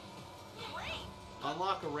 Great.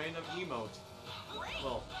 Unlock a random emote. Great.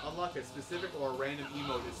 Well, unlock a specific or a random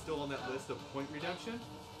emote is still on that list of point redemption.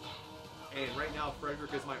 And right now,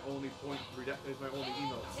 Frederick is my only emote.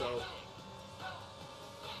 So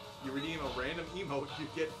you redeem a random emote, you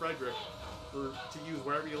get Frederick to use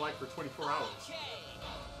wherever you like for 24 hours. Okay.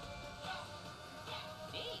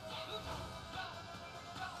 Neat.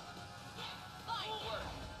 Fine work.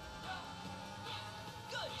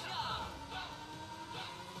 Good job.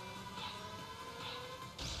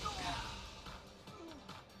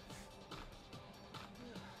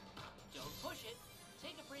 Don't push it.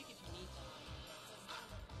 Take a break if you need to.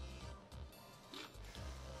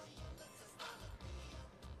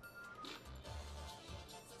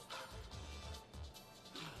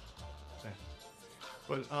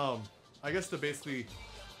 But I guess to basically,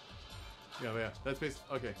 yeah, that's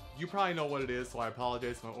basically okay. You probably know what it is, so I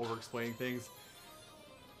apologize if I'm over-explaining things.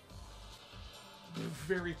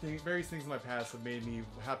 Various things in my past have made me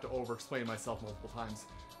have to over-explain myself multiple times.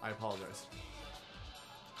 I apologize.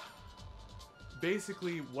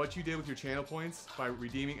 Basically, what you did with your channel points by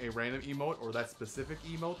redeeming a random emote or that specific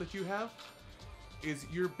emote that you have is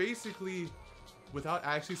you're basically, without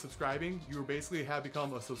actually subscribing, you basically have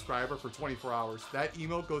become a subscriber for 24 hours. That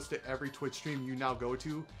emote goes to every Twitch stream you now go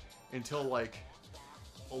to until like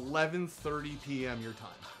 11:30 p.m. your time.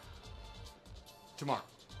 Tomorrow.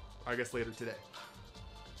 I guess later today.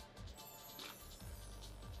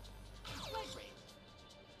 Leg raise.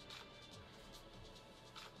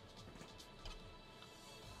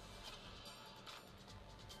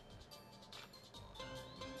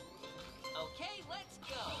 Okay, let's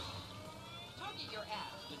go. Target your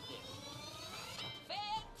ass with this.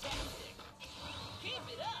 Fantastic. Keep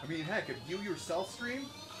it up. I mean, heck, if you yourself stream,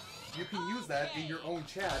 you can use that in your own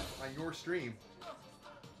chat on your stream.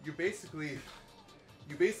 You basically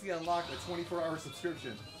unlock a 24-hour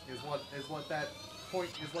subscription. Is what that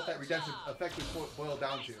redemption effectively boiled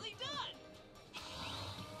down to. Nicely done.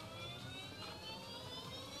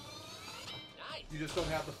 Nice. You just don't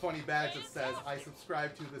have the funny badge that says I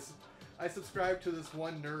subscribe to this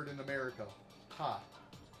one nerd in America. Ha.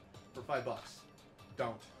 For $5.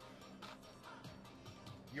 Don't.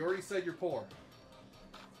 You already said you're poor.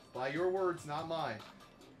 By your words, not mine.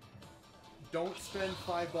 Don't spend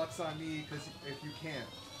 $5 on me because if you can.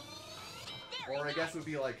 Or I guess it would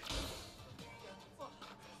be like,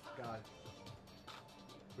 God.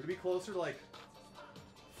 Would it be closer to like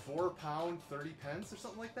 £4, 30 pence or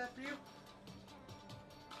something like that for you?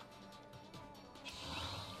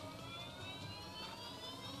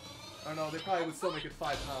 I don't know, they probably would still make it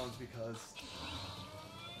 £5 because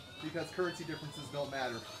currency differences don't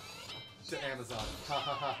matter to Amazon. Ha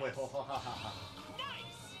ha ha, wait, ho, ho, ha ha ha.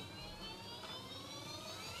 Nice.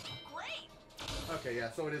 Great. Okay,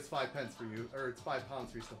 yeah, so it is 5 pence for you, or it's £5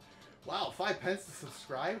 for you still. Wow, 5 pence to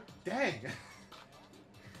subscribe? Dang!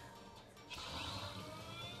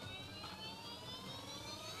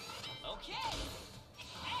 Okay.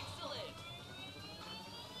 Excellent.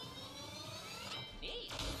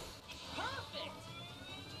 Neat. Perfect.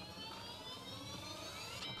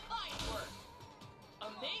 Fine work.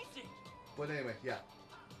 Amazing. But anyway, yeah.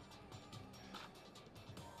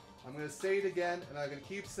 I'm gonna say it again, and I'm gonna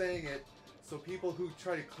keep saying it, so people who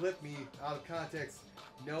try to clip me out of context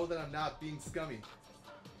know that I'm not being scummy.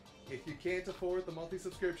 If you can't afford the monthly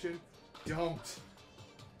subscription, don't.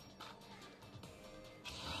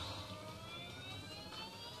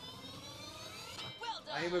 Well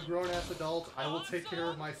done. I am a grown-ass adult. I will take care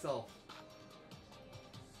of myself.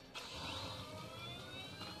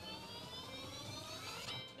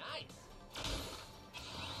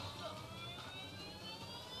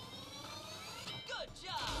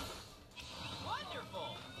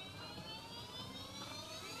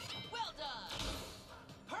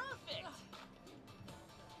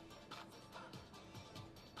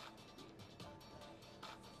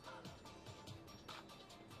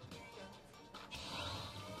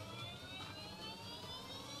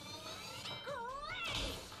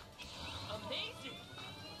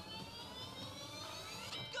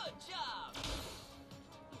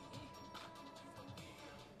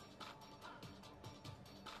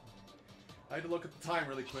 I had to look at the time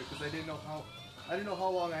really quick because I didn't know how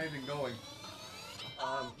long I had been going.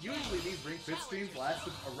 Usually these Ring Fit streams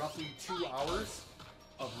lasted roughly 2 hours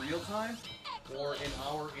of real time, or an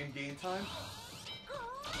hour in game time.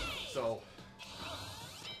 So,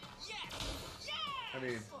 I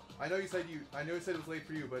mean, I know you said it was late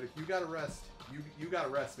for you, but if you gotta rest, you gotta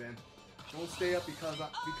rest, man. Don't stay up because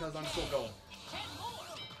I'm still going. 10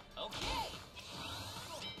 more. Okay.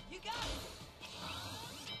 You got it.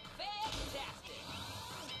 Fantastic.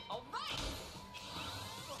 All right.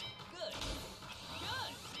 Good.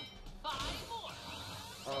 Good. 5 more.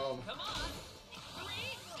 Come on. 3.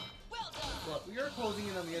 Well done. But we are closing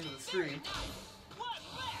in on the end of the stream. Very nice. 1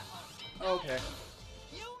 left. Okay.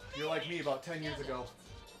 You You're like made me it. about 10 years ago.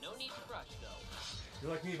 No need to rush, though.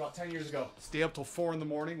 You're like me about 10 years ago. Stay up till 4 in the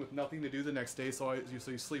morning with nothing to do the next day, so you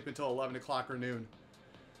sleep until 11 o'clock or noon.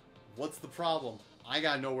 What's the problem? I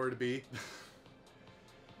got nowhere to be.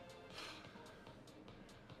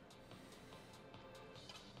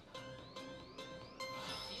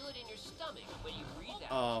 Feel it in your stomach when you breathe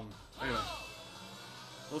out. Anyway.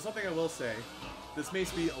 Well, something I will say. This may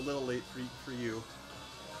be a little late for you.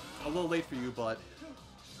 A little late for you, but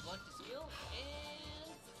Select a skill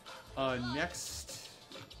and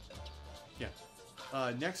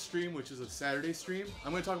next stream, which is a Saturday stream,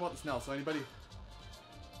 I'm going to talk about this now. So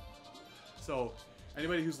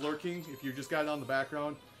anybody who's lurking, if you just got it on the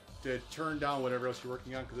background, to turn down whatever else you're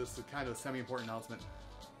working on, because this is kind of a semi-important announcement.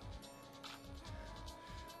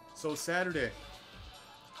 So Saturday,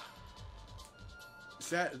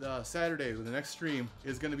 the next stream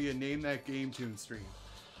is going to be a Name That Game Tune stream.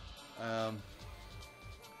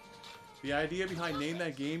 The idea behind Name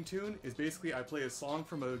That Game Tune is basically I play a song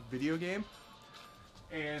from a video game,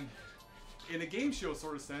 and in a game show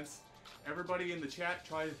sort of sense, everybody in the chat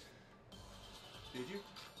tried. Did you?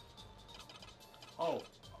 Oh,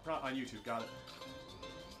 on YouTube, got it.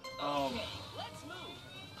 okay, let's move.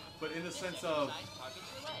 But in the This sense of, exercise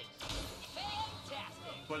targets your legs.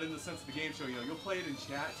 Fantastic. but in the sense of the game show, you know, you'll play it in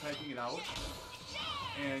chat, typing it out,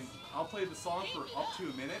 and I'll play the song for up to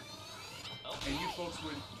a minute, and you folks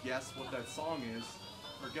would guess what that song is,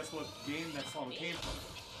 or guess what game that song came from.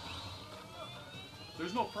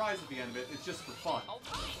 There's no prize at the end of it, it's just for fun. All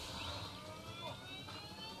right.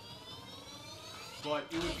 But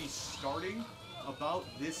it would be starting about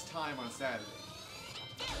this time on Saturday.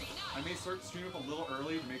 Very I nice. may start the stream up a little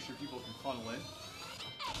early to make sure people can funnel in.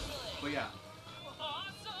 Excellent. But yeah,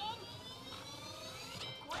 Awesome.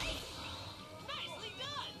 Great. Nicely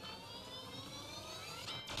done.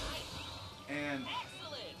 Nice. and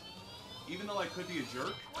Excellent. even though I could be a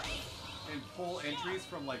jerk Great. and pull entries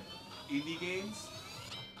from like indie games,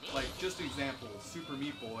 like just examples, Super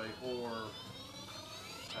Meat Boy or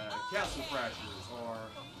Castle Crashers, or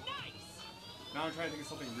Nice. now I'm trying to think of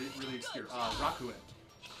something really obscure. Rakuen.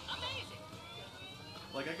 Amazing.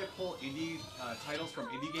 Like I could pull indie titles from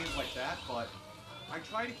indie games like that, but I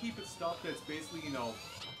try to keep it stuff that's basically, you know,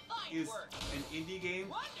 Fine is work. an indie game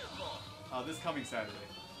Wonderful. this coming Saturday,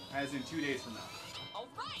 as in 2 days from now, All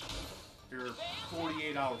right. or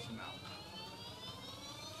 48 hours from now.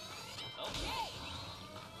 Okay.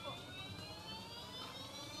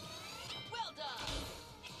 Well done.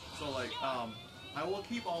 So like, I will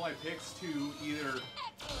keep all my picks to either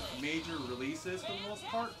Excellent. major releases for the most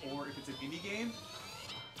part, or if it's an indie game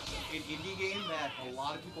that a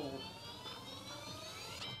lot of people,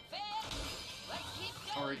 Let's keep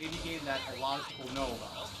going. or an indie game that a lot of people know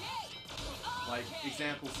about. Okay. Like, Okay.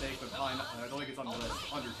 example's sake, but probably not, I don't think it's on the list,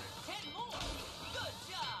 Undertale. 10 more. Good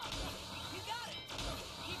job. You got it.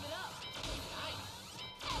 Keep it up. Nice.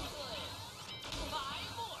 Excellent. 5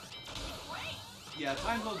 more. Great. Yeah,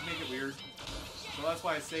 time zones make it weird, so that's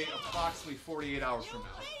why I say approximately 48 hours You from now.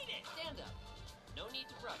 made it. Stand up. No need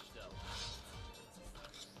to rush, though.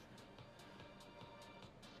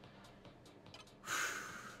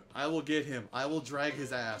 I will get him. I will drag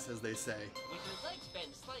his ass, as they say. With your legs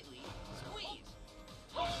bent slightly, squeeze.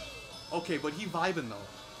 Okay, but he vibing though.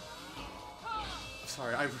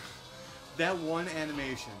 Sorry, that one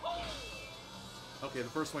animation. Okay, the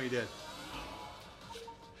first one he did.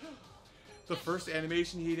 The first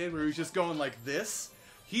animation he did where he was just going like this.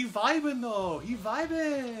 He vibing though. He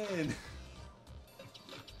vibing.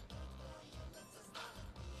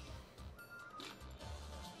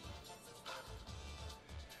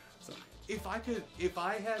 So if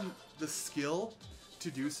I had the skill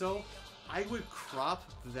to do so, I would crop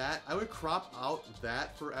out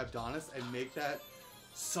that for Abdonis and make that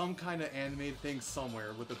some kind of animated thing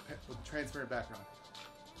somewhere with a transparent background.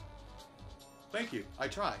 Thank you. I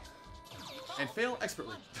try. And fail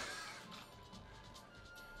expertly.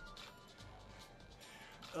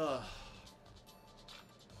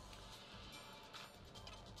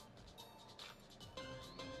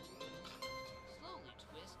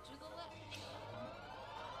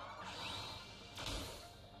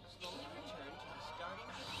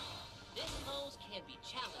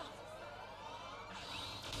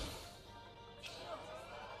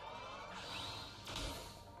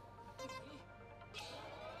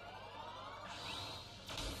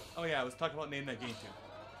 Oh yeah, I was talking about Name That Game Tune.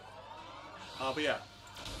 But yeah.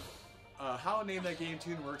 How Name That Game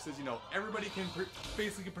Tune works is, you know, everybody can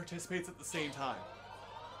basically participates at the same time.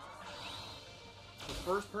 The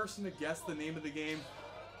first person to guess the name of the game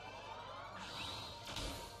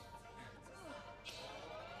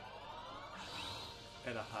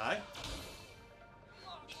at a high.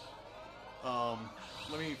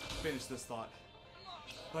 Let me finish this thought.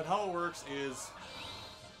 But how it works is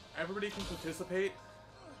everybody can participate.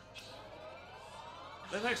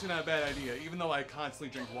 That's actually not a bad idea, even though I constantly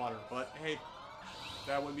drink water. But hey,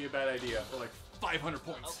 that wouldn't be a bad idea for like 500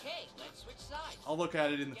 points. Okay, let's switch sides. I'll look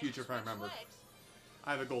at it in the Get future if I your remember. legs.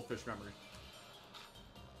 I have a goldfish memory.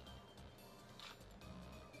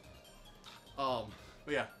 But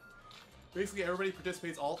yeah. Basically everybody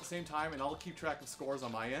participates all at the same time and I'll keep track of scores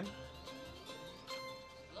on my end.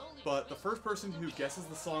 Slowly But the twist first person who the guesses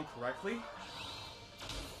the song correctly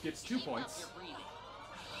gets 2 Keep up points. your breathing.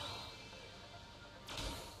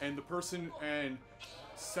 And the person in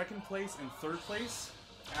second place and third place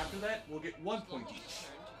after that will get 1 point Slowly each.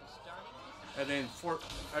 return to the starting position. And then for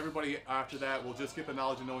everybody after that will just get the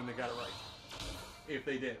knowledge of knowing they got it right. If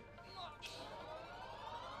they did.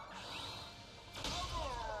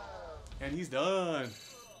 And he's done.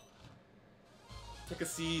 Take a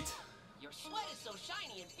seat. Your sweat is so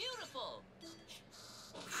shiny and beautiful.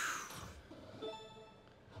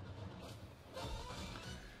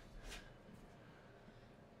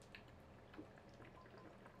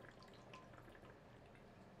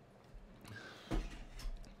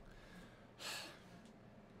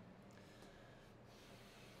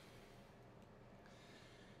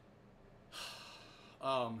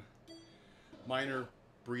 Minor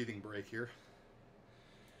breathing break here.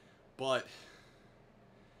 But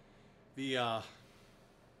the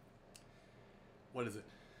what is it?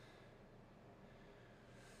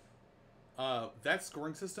 That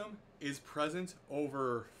scoring system is present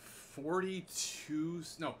over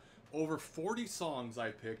over 40 songs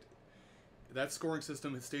I picked. That scoring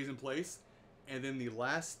system stays in place, and then the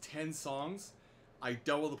last 10 songs I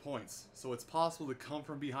double the points. So it's possible to come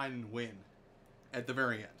from behind and win at the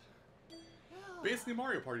very end. Basically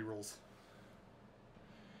Mario Party rules.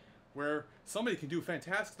 Where somebody can do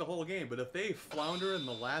fantastic the whole game, but if they flounder in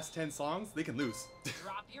the last 10 songs, they can lose.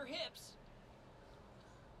 Drop your hips.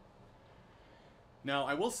 Now,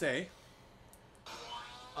 I will say,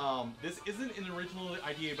 this isn't an original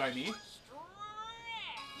idea by me.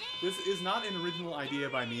 This is not an original idea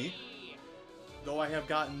by me, though I have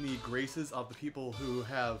gotten the graces of the people who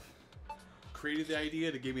have created the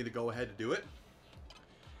idea to give me the go-ahead to do it.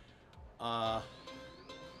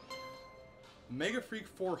 Mega Freak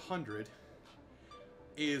 400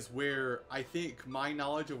 is where I think my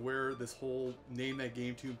knowledge of where this whole Name That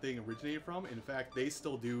Game Tune thing originated from. In fact, they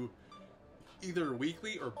still do either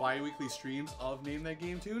weekly or bi-weekly streams of Name That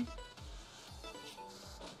Game Tune.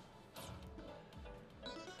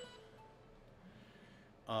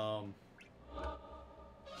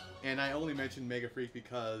 And I only mentioned Mega Freak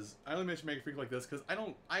because like this because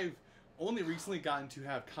I've only recently gotten to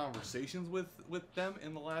have conversations with them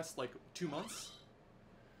in the last like 2 months.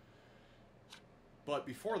 But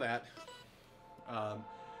before that,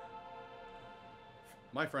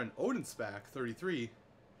 my friend Odinspec 33,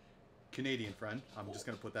 Canadian friend, I'm just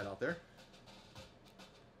gonna put that out there.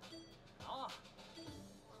 Oh.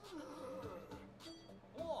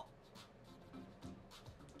 Oh.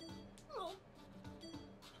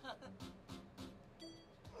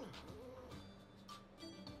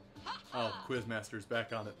 Oh, Quizmaster's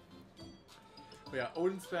back on it. But yeah,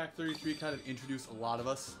 Odinspec 33 kind of introduced a lot of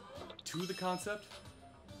us to the concept.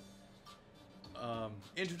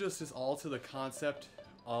 Introduced us all to the concept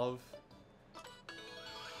of...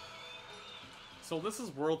 So this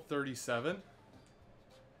is World 37,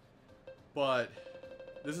 but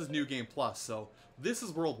this is New Game Plus, so this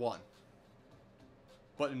is World 1,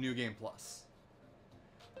 but in New Game Plus.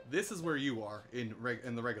 This is where you are in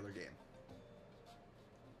the regular game.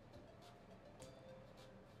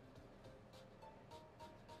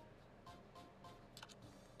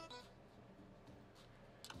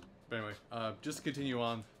 But anyway, just to continue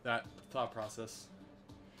on that thought process.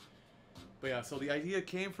 But yeah, so the idea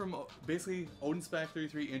came from basically Odinspec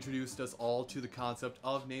 33 introduced us all to the concept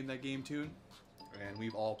of Name That Game Tune, and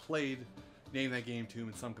we've all played Name That Game Tune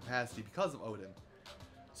in some capacity because of Odin.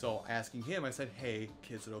 So asking him, I said, "Hey,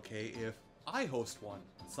 is it okay if I host one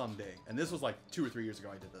someday?" And this was like 2 or 3 years ago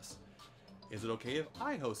I did this. Is it okay if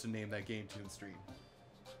I host a Name That Game Tune stream?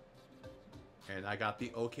 And I got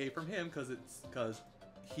the okay from him because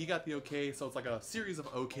he got the okay, so it's like a series of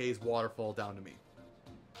okays waterfall down to me.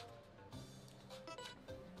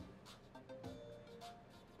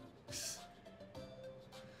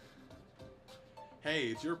 Hey,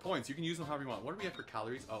 it's your points. You can use them however you want. What do we have for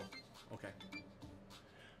calories? Oh, okay.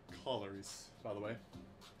 Calories, by the way.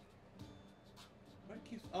 What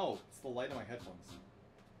keeps... Oh, it's the light on my headphones.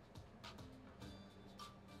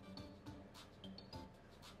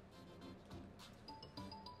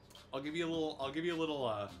 I'll give you a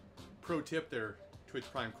little pro tip there, Twitch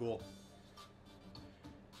Prime Cool.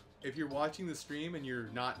 If you're watching the stream and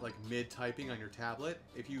you're not like mid-typing on your tablet,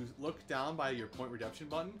 if you look down by your point redemption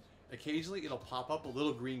button, occasionally it'll pop up a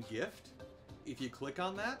little green gift. If you click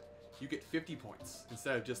on that, you get 50 points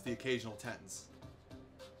instead of just the occasional 10s.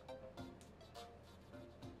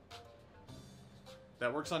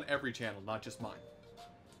 That works on every channel, not just mine.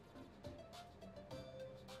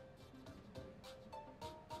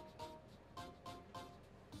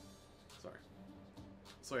 Sorry.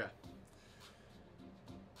 So yeah.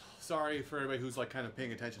 Sorry for everybody who's like kind of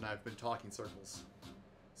paying attention. I've been talking circles.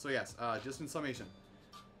 So yes, just in summation.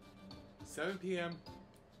 7 p.m.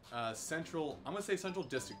 Central, I'm gonna say Central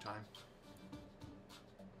District Time.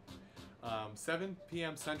 7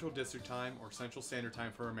 p.m. Central District Time, or Central Standard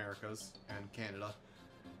Time for Americas and Canada,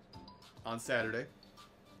 on Saturday.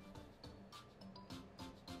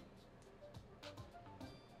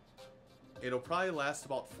 It'll probably last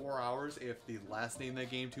about 4 hours if the last name of that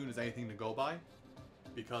game tune is anything to go by,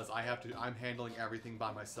 because I'm handling everything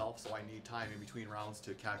by myself, so I need time in between rounds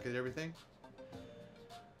to calculate everything.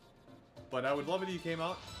 But I would love it if you came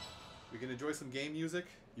out. We can enjoy some game music.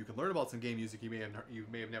 You can learn about some game music you may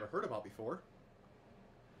have never heard about before.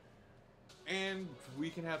 And we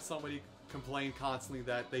can have somebody complain constantly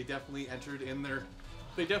that they definitely entered in their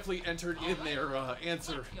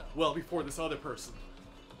answer well before this other person.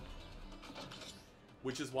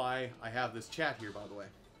 Which is why I have this chat here, by the way.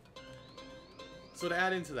 So to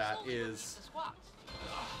add into that is...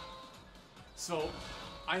 So,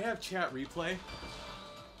 I have chat replay.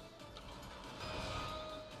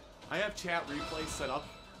 I have chat replay set up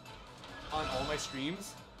on all my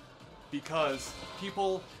streams because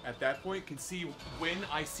people at that point can see when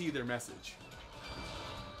I see their message.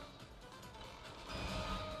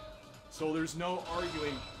 So there's no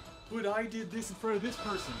arguing, but I did this in front of this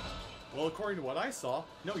person. Well, according to what I saw,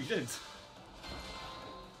 no, you didn't.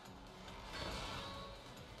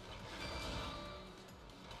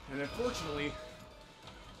 And unfortunately,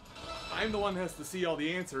 I'm the one that has to see all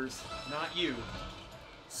the answers, not you.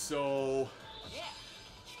 So,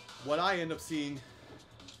 what I end up seeing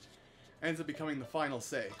ends up becoming the final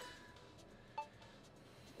say.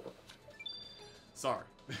 Sorry.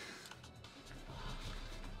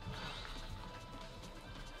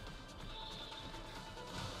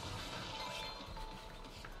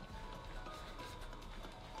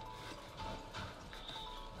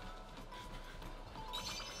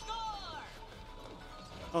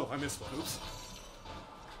 Oh, I missed one. Oops.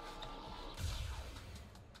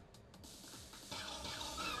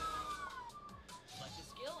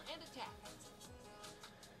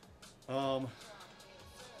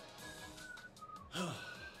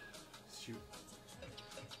 Shoot.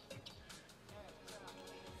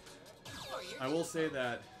 I will say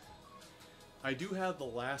that I do have the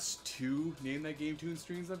last 2 Name That Game Tune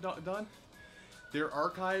streams I've done. They're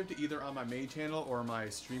archived either on my main channel or my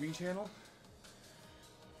streaming channel.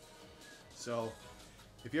 So,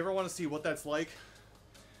 if you ever want to see what that's like,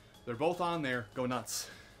 they're both on there. Go nuts.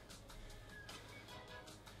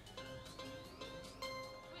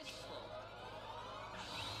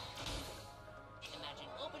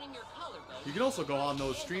 You can also go on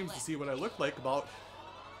those streams to see what I looked like about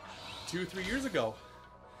 2-3 years ago,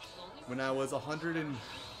 when I was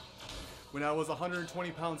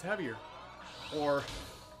 120 pounds heavier, or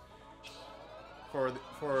for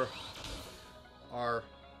our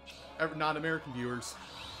non-American viewers,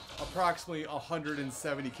 approximately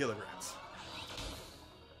 170 kilograms.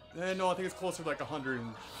 No, I think it's closer to like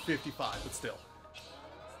 155, but still.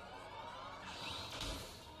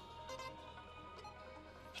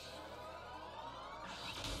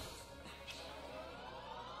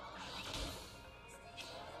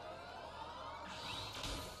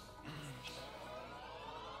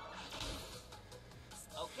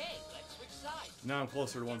 Okay, let's switch sides. Now I'm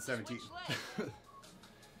closer to 117.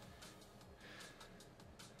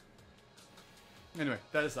 Anyway,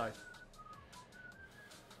 that aside.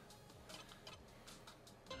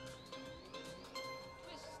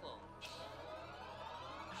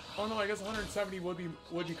 Oh no, I guess 170 would be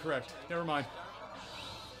correct. Never mind.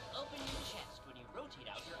 Open your chest when you rotate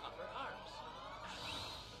out your upper arms.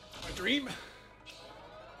 My dream.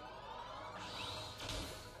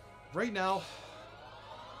 Right now,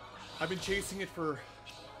 I've been chasing it for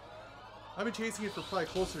probably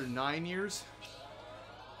closer to 9 years.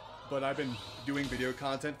 but I've been doing video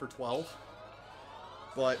content for 12.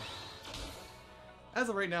 But as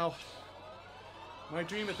of right now, my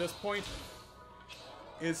dream at this point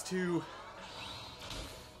is to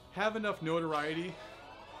have enough notoriety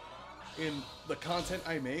in the content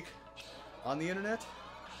I make on the internet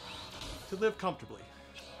to live comfortably.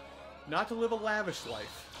 Not to live a lavish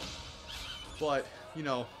life, but, you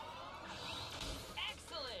know,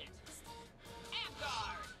 Excellent!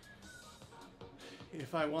 Afgard!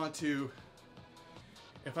 if I want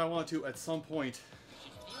to at some point You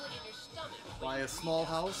should feel it in your stomach. buy a small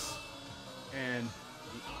house and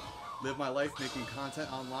live my life making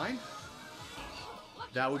content online,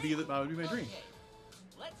 that would be my dream. Okay,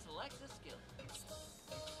 let's select the skill.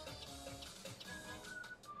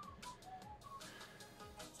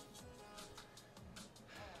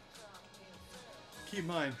 Keep in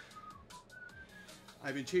mind,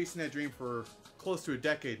 I've been chasing that dream for close to a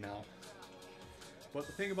decade now. But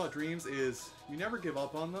the thing about dreams is you never give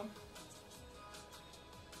up on them.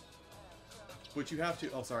 But you have to,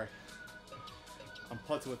 oh sorry, I'm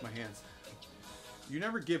putzing with my hands. You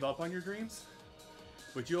never give up on your dreams,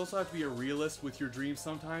 but you also have to be a realist with your dreams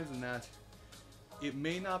sometimes, in that it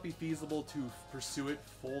may not be feasible to pursue it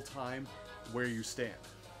full time where you stand.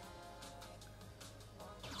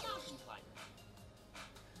 Mountain climber.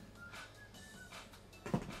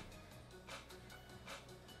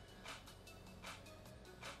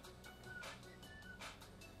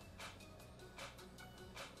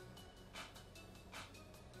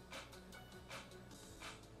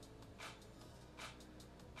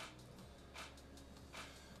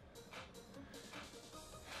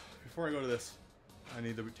 Before I go to this, I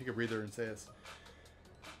need to take a breather and say this.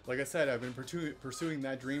 Like I said, I've been pursuing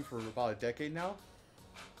that dream for about a decade now.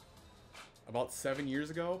 About 7 years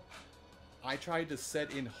ago, I tried to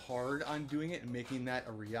set in hard on doing it and making that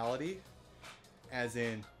a reality. As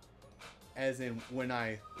in when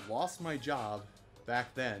I lost my job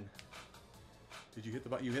back then. Did you hit the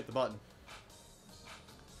button? You hit the button.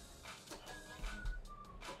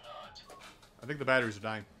 I think the batteries are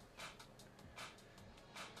dying.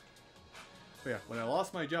 But yeah, when I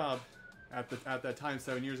lost my job at that time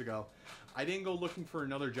 7 years ago, I didn't go looking for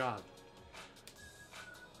another job.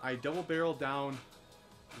 I double-barreled down,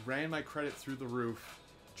 ran my credit through the roof,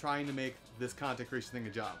 trying to make this content creation thing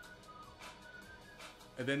a job.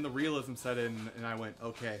 And then the realism set in, and I went,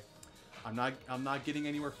 okay, I'm not getting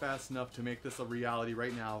anywhere fast enough to make this a reality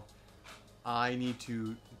right now. I need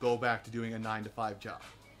to go back to doing a 9-to-5 job.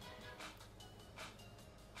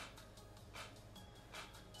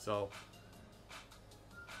 So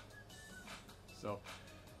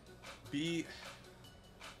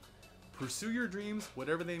pursue your dreams,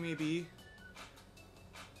 whatever they may be,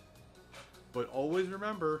 but always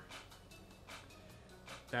remember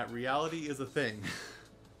that reality is a thing.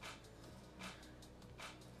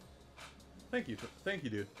 Thank you,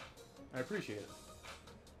 dude. I appreciate it.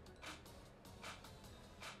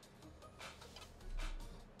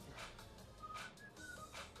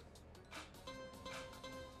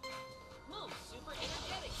 Move super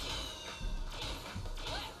energetic.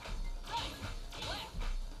 Left, right, left,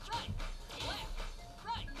 right, left,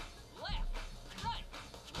 right, left, right,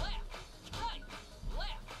 left, right,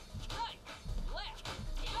 left, right, left,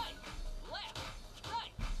 right, left,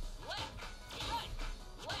 right, left, right,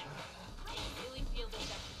 left. Really feel this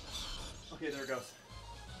exercise. Okay, there it goes.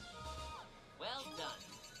 Well done.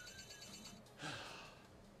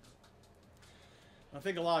 I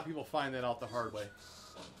think a lot of people find that out the hard way.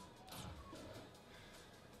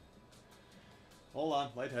 Hold on,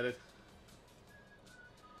 lightheaded.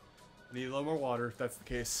 I need a little more water if that's the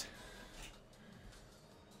case.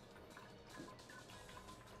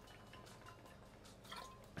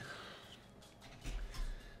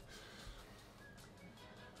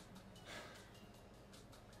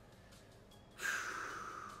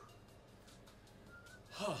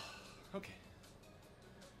 Okay.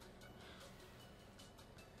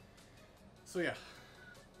 So yeah.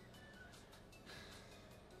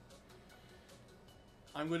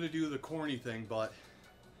 I'm going to do the corny thing, but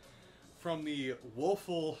from the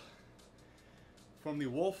woeful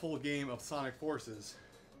game of Sonic Forces,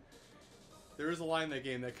 there is a line in that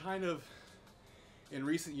game that kind of, in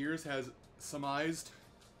recent years, has surmised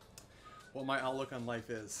what my outlook on life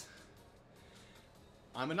is.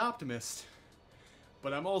 I'm an optimist,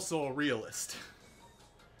 but I'm also a realist.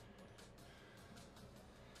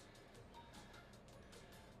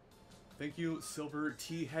 Thank you, Silver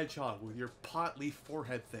T Hedgehog, with your pot leaf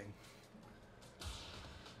forehead thing.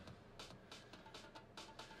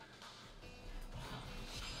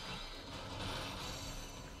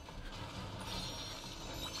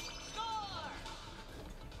 Score!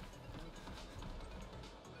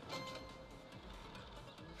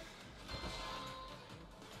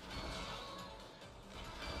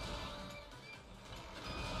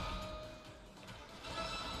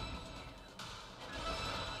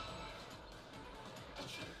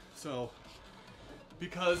 So,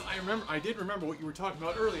 because I did remember what you were talking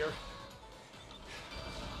about earlier.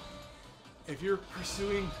 If you're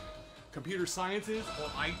pursuing computer sciences or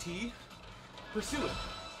IT, pursue it.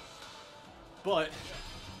 But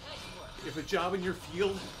if a job in your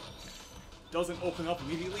field doesn't open up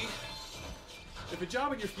immediately,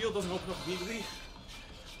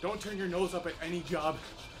 don't turn your nose up at any job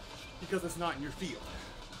because it's not in your field.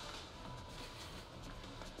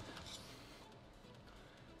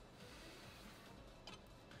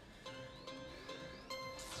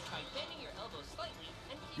 Try bending your elbow slightly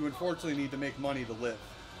and keep You unfortunately need to make money to live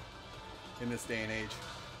in this day and age.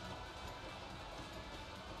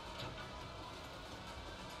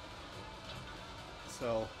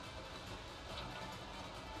 So,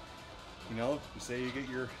 you know, you say you get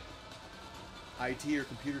your IT or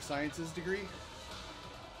computer sciences degree,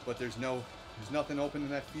 but there's nothing open in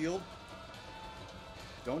that field.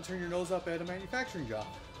 Don't turn your nose up at a manufacturing job.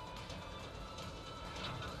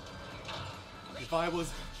 If I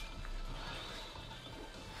was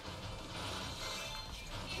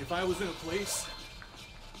in a place,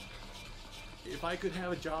 if I could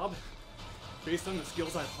have a job based on the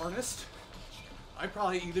skills I've harnessed, I'd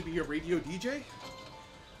probably either be a radio DJ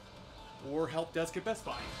or help desk at Best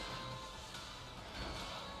Buy.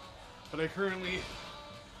 But I currently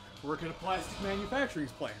work at a plastic manufacturing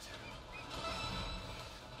plant.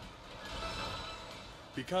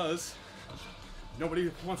 Because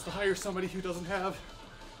nobody wants to hire somebody who doesn't have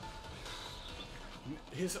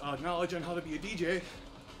his knowledge on how to be a DJ,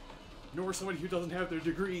 nor somebody who doesn't have their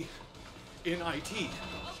degree in IT,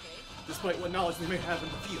 despite what knowledge they may have in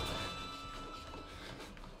the field.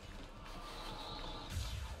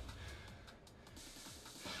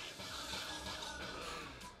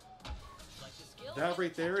 That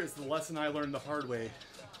right there is the lesson I learned the hard way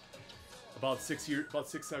about 7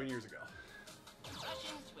 years ago.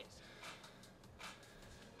 Russian twist.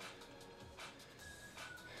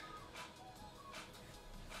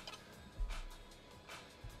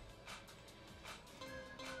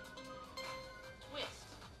 Twist.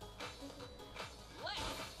 Left,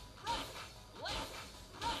 right, left, right,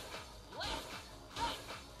 left,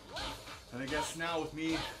 right, left. And I guess now with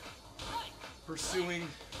me pursuing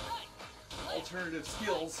alternative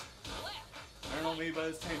skills, I don't know, maybe by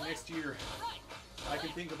this time next year, I can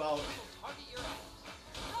think about Target your atoms.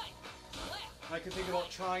 Right, left, I can think about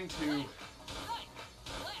trying to right,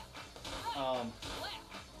 left, um,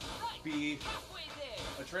 right. be Halfway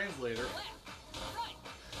there. a translator Left, right,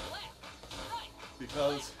 left, right,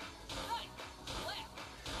 because right, left,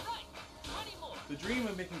 right. 20 more. the dream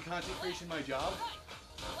of making content creation my job.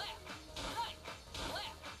 Right, left, right, left,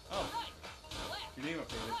 Oh, right, left, your name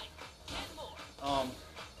updated. right. 10 more.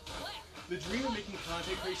 Left, The dream of making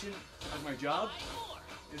content creation as my job 5 more.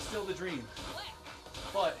 is still the dream,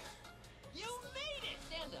 Left. but You made it.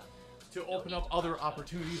 Stand up. to open up other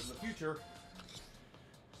opportunities in the future,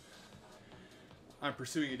 I'm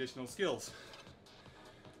pursuing additional skills.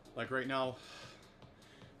 Like right now,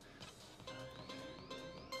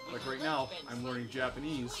 I'm learning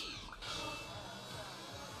Japanese.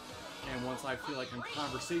 And once I feel like I'm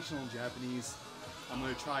conversational in Japanese, I'm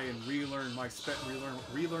going to try and relearn what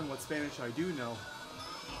Spanish I do know,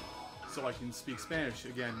 so I can speak Spanish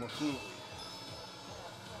again more fluently.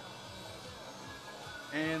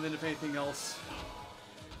 And then if anything else,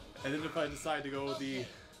 and then if I decide to go the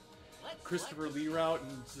Christopher Lee route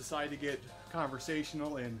and decide to get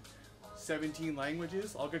conversational in 17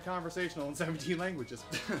 languages, I'll get conversational in 17 languages.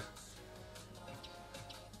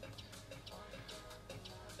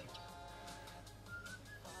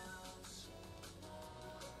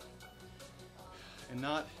 And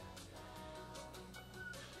not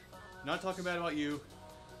talking bad about you.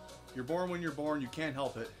 You're born when you're born, you can't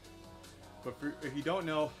help it. But if you don't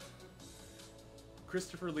know,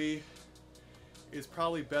 Christopher Lee is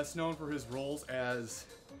probably best known for his roles as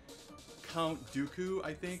Count Dooku,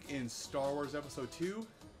 I think, in Star Wars Episode 2,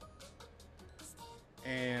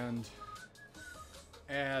 and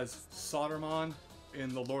as Sauron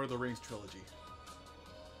in the Lord of the Rings trilogy.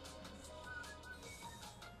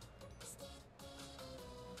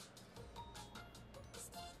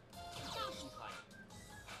 Mountain climber.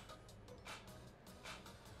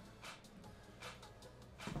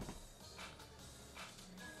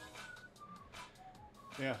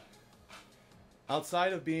 Yeah.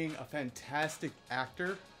 Outside of being a fantastic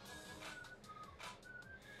actor,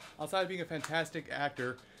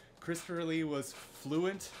 Christopher Lee was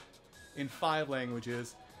fluent in 5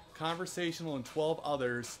 languages, conversational in 12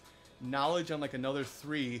 others, knowledge on like another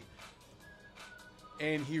 3,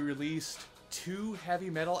 and he released 2 heavy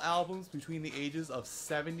metal albums between the ages of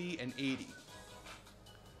 70 and 80.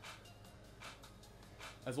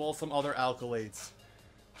 as well as some other accolades.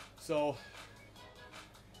 So,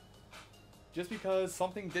 just because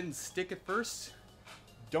something didn't stick at first,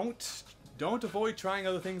 don't avoid trying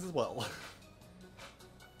other things as well.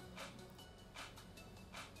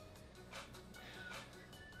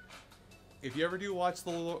 If you ever do watch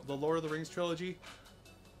the Lord of the Rings trilogy,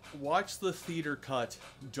 watch the theater cut.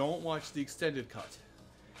 Don't watch the extended cut.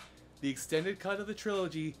 The extended cut of the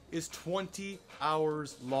trilogy is 20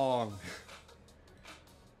 hours long.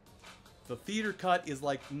 The theater cut is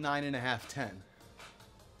like 9.5, 10.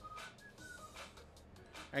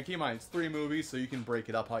 And keep in mind, it's 3 movies, so you can break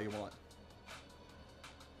it up how you want.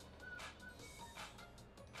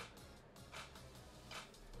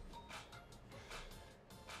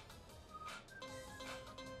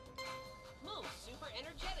 Move super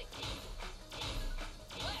energetic.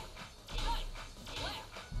 Left, right, left,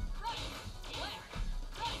 right, left,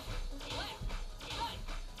 right, left, right,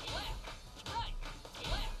 left, right,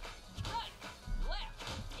 left, right, left,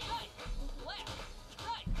 right, left,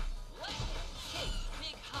 right, left. Take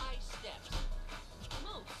big high steps.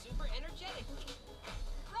 Move super energetically.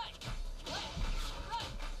 Right, left,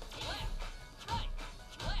 right, left, right,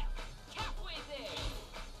 left. Halfway there.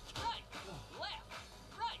 Right, left,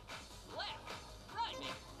 right, left, right.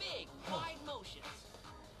 Make big, wide motions.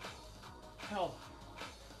 Hell,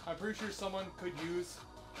 I'm pretty sure someone could use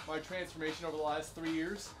my transformation over the last 3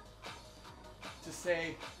 years to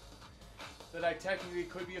say that I technically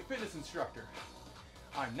could be a fitness instructor.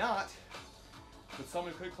 I'm not, but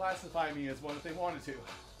someone could classify me as one if they wanted to.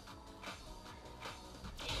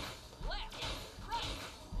 Left, right,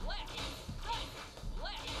 left, right,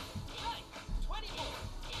 left, right. 20 more.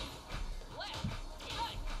 Left,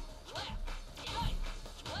 right, left, right,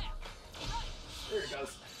 left, right. There it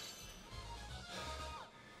goes.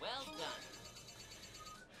 Well done.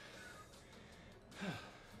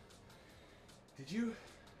 Did you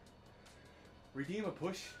redeem a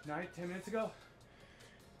push 9-10 minutes ago?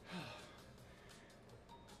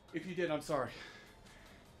 If you did, I'm sorry.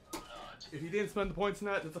 If you didn't spend the points in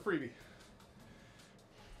that, that's a freebie.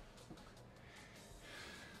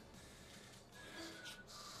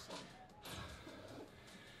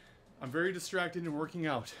 I'm very distracted and working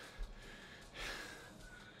out.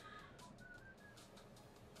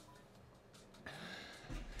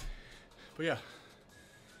 But yeah.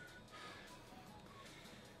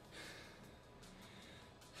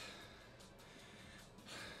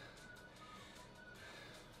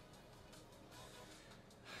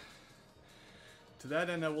 To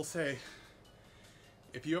that end, I will say,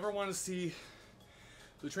 if you ever want to see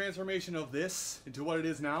the transformation of this into what it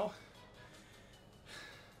is now,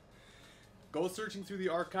 go searching through the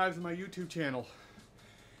archives of my YouTube channel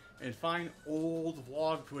and find old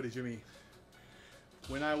vlog footage of me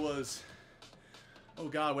when I was, oh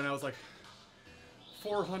god, when I was like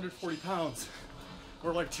 440 pounds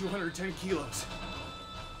or like 210 kilos.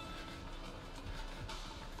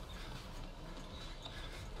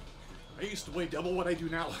 I used to weigh double what I do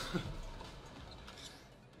now.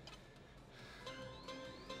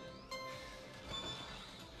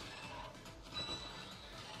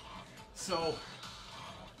 So,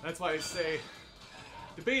 that's why I say,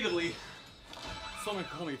 debatably, someone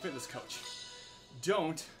call me a fitness coach.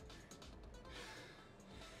 Don't,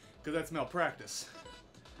 because that's malpractice.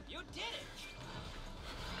 You did it.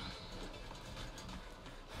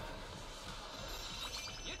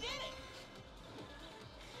 You did it.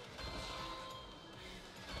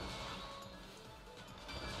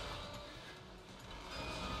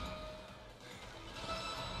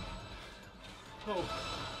 Oh,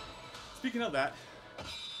 speaking of that,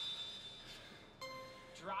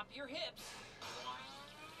 Drop your hips.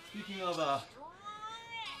 speaking of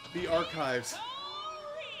the archives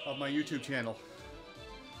of my YouTube channel,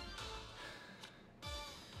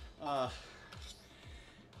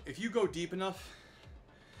 if you go deep enough,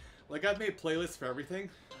 like I've made playlists for everything,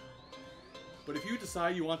 but if you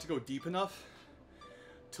decide you want to go deep enough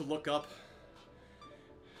to look up,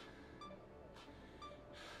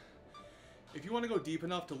 if you want to go deep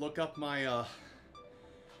enough to look up my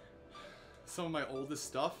some of my oldest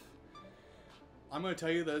stuff, I'm going to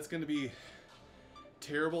tell you that it's going to be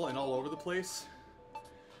terrible and all over the place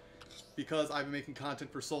because I've been making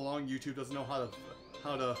content for so long. YouTube doesn't know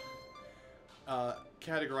how to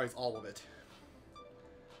categorize all of it.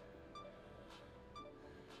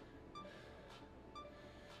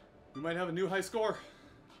 We might have a new high score.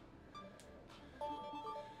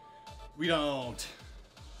 We don't.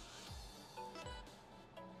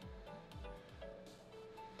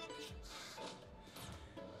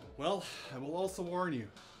 Well, I will also warn you.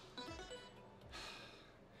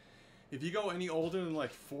 If you go any older than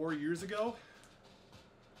like 4 years ago,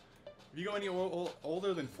 If you go any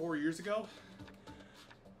older than 4 years ago,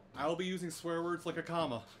 I will be using swear words like a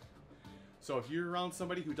comma. So if you're around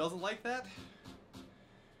somebody who doesn't like that,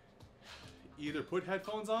 either put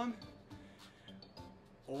headphones on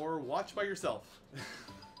or watch by yourself.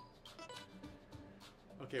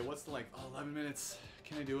 Okay, what's the length? Oh, 11 minutes.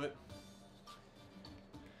 Can I do it?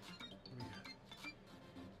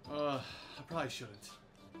 I probably shouldn't.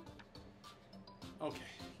 Okay,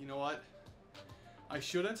 you know what? I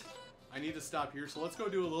shouldn't. I need to stop here, so let's go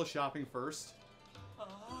do a little shopping first.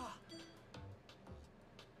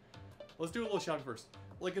 Let's do a little shopping first.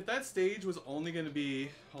 Like, if that stage was only going to be...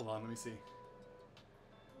 Hold on, let me see.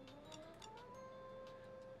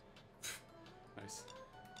 Nice.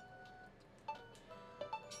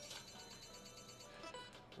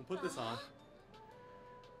 We'll put this on.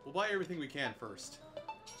 We'll buy everything we can first.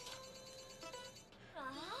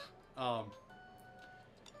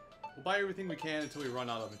 We'll buy everything we can until we run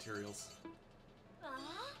out of materials.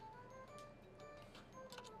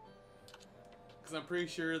 Because I'm pretty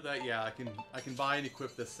sure that, yeah, I can buy and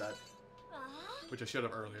equip this set. Which I should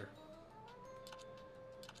have earlier.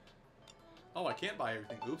 Oh, I can't buy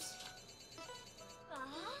everything. Oops.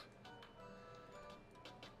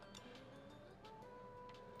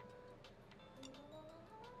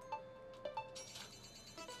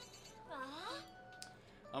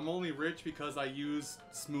 I'm only rich because I use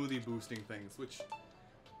smoothie boosting things, which,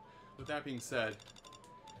 with that being said,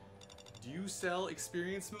 do you sell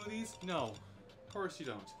experience smoothies? No, of course you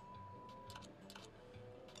don't.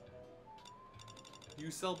 You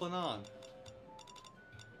sell banan.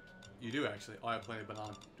 You do actually. Oh, I have plenty of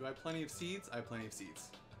banan. Do I have plenty of seeds? I have plenty of seeds.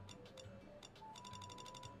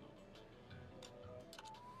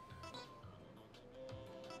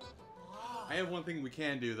 I have one thing we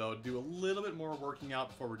can do, though. Do a little bit more working out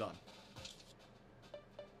before we're done.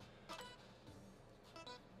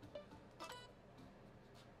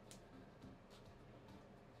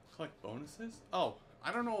 Collect bonuses? Oh,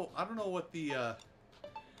 I don't know what the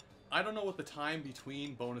I don't know what the time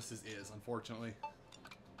between bonuses is, unfortunately.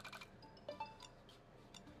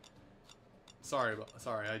 Sorry,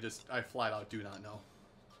 I flat out do not know.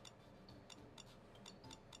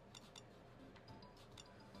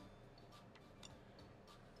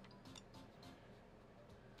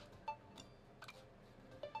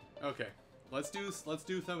 Okay, let's do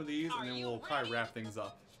some of these, and then we'll probably wrap things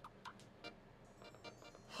up.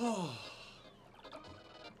 But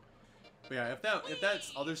yeah, if that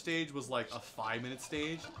other stage was like a 5-minute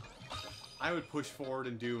stage, I would push forward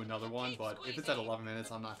and do another one. But if it's at 11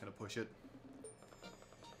 minutes, I'm not gonna push it.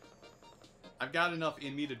 I've got enough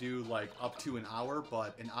in me to do like up to an hour,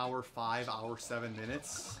 but an hour 5, hour 7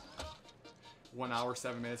 minutes, 1 hour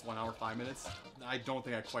 7 minutes, 1 hour 5 minutes. I don't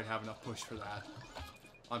think I quite have enough push for that.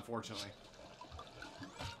 Unfortunately.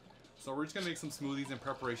 So we're just gonna make some smoothies in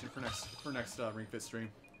preparation for next Ring Fit stream.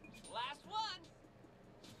 Last one.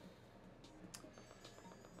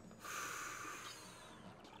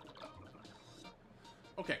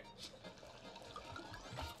 Okay.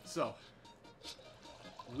 So,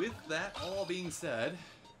 with that all being said,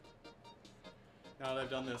 now that I've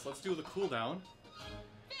done this, let's do the cooldown.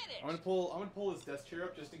 I'm gonna pull this desk chair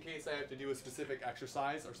up just in case I have to do a specific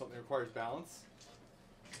exercise or something that requires balance.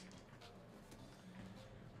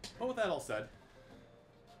 But with that all said,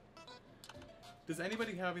 does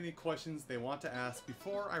anybody have any questions they want to ask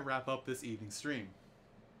before I wrap up this evening stream?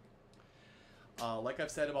 Like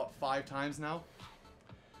I've said about 5 times now.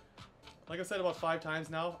 A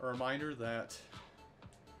reminder that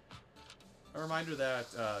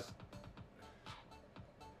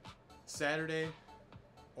Saturday,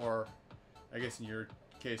 or I guess in your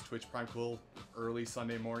case Twitch Prime Cool, early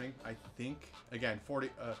Sunday morning, I think, again, well,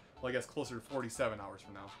 I guess closer to 47 hours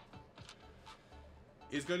from now,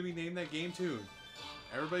 is going to be Name That Game Tune.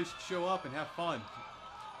 Everybody should show up and have fun.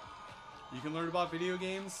 You can learn about video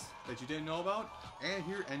games that you didn't know about, and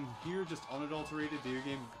hear just unadulterated video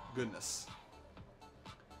game goodness.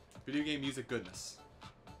 Video game music goodness.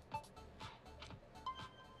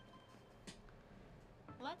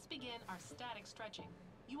 Let's begin our static stretching.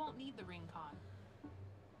 You won't need the ring con.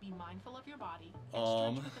 Be mindful of your body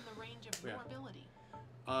and stretch within the range of your ability.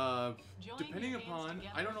 Depending upon,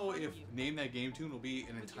 I don't know if Name That Game Tune will be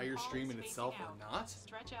an entire stream in itself or not.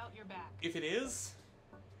 Stretch out your back. If it is,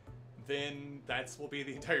 then that will be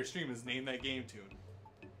the entire stream, is Name That Game Tune.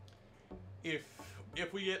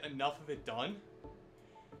 If we get enough of it done,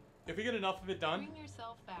 Bring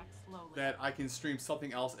yourself back slowly. that I can stream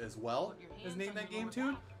something else as well Put your as hands Name on That your Game lower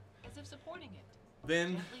Tune, back, as if supporting it.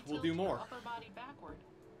 then Gently we'll tilt do your more. upper body backward,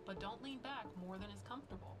 but don't lean back more than is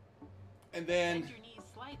comfortable. And then Bend your knees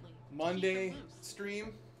slightly to keep Monday them loose.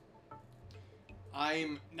 stream,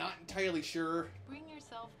 I'm not entirely sure Bring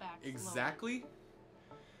yourself back exactly.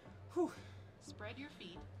 Whew. slowly. Spread your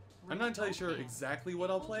feet. I'm not Raise entirely both sure hands, exactly and what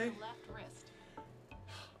I'll hold play. your left wrist.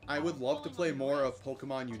 I would love to Pulling play on your more of wrist,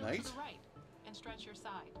 Pokemon tilt Unite, to the right and stretch your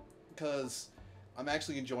side. because I'm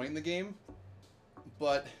actually enjoying the game,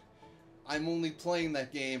 but I'm only playing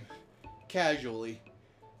that game casually.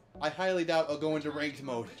 I highly doubt I'll go into Return ranked to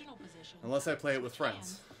mode, original position, unless I play it with switch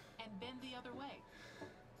friends. hands, and bend the other way.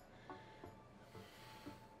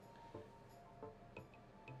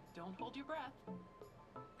 Don't hold your breath.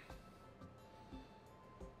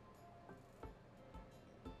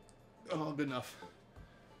 Oh, good enough.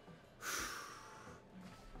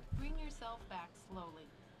 Bring yourself back slowly.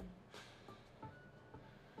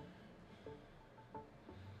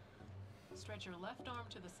 Stretch your left arm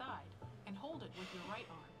to the side and hold it with your right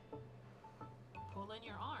arm. Pull in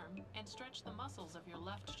your arm and stretch the muscles of your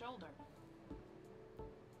left shoulder.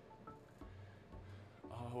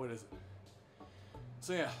 What is it?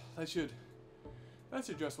 So yeah, that's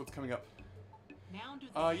just what's coming up. Now do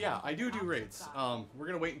the Yeah, same I do for opposite raids. side. We're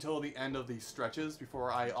gonna wait until the end of the stretches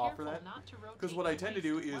before I Be offer careful that. not to rotate Because what I your tend to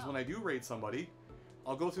do waist is as when well. I do raid somebody,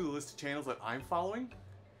 I'll go through the list of channels that I'm following,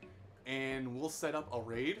 and we'll set up a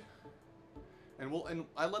raid, and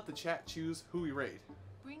I let the chat choose who we raid.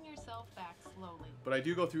 Bring yourself back slowly. But I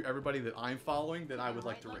do go through everybody that I'm following that Put I your would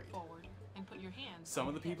like right to leg raid. forward and put your hands Some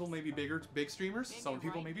on of the your people hips. may be big streamers. Bend Some your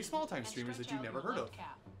people right may be knee small time and streamers stretch that you've out never your heard of. left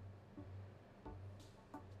calf.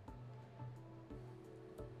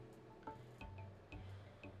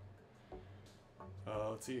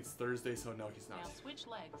 Let's see, it's Thursday, so no, he's Now not. switch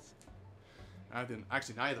legs.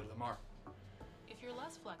 Actually, neither of them are. If you're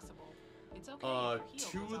less flexible, it's okay if your heel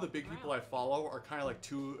Two goes of the off big people I ground. follow are kind of like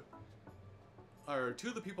two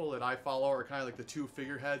of the people that I follow are kind of like the two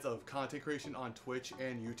figureheads of content creation on Twitch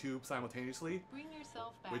and YouTube simultaneously, Bring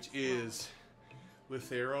yourself back which slowly. is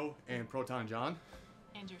Lithero and Proton John.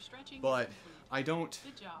 And your stretching is But complete. I don't,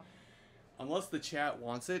 Good job. unless the chat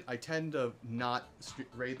wants it, I tend to not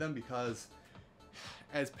raid them because,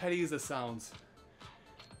 as petty as it sounds,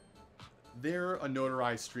 they're a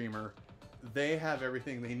notarized streamer. They have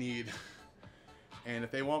everything they need. And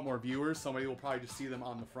if they want more viewers, somebody will probably just see them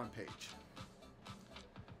on the front page.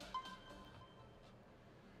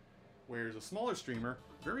 Whereas a smaller streamer,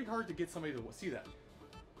 very hard to get somebody to see that.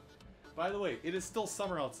 By the way, it is still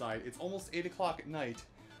summer outside. It's almost 8 o'clock at night.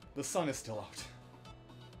 The sun is still out.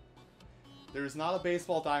 There is not a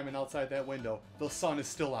baseball diamond outside that window. The sun is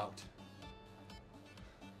still out.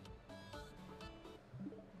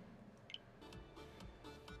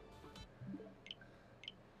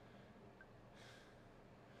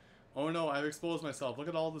 Oh no, I've exposed myself. Look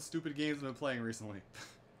at all the stupid games I've been playing recently.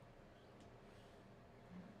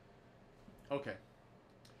 Okay.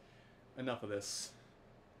 Enough of this.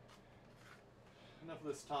 Enough of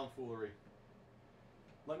this tomfoolery.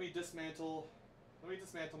 Let me dismantle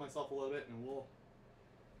myself a little bit and we'll...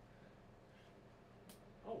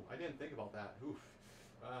 Oh, I didn't think about that. Oof.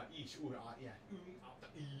 Eesh. Ooh, yeah.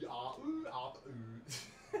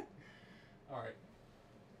 Alright.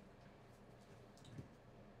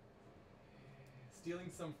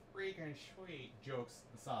 Stealing some freaking sweet jokes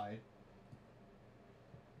aside.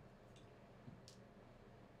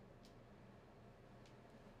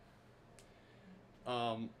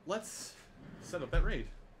 Let's set up that raid.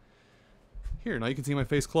 Here, now you can see my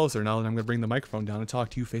face closer now that I'm going to bring the microphone down and talk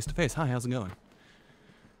to you face to face. Hi, how's it going?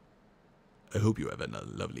 I hope you have a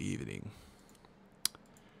lovely evening.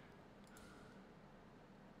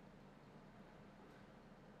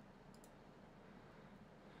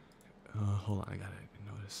 Hold on, I gotta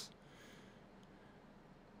notice.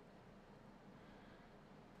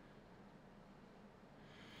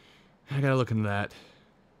 I gotta look into that.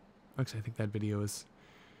 Actually, I think that video is...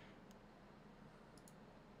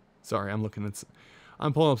 Sorry, I'm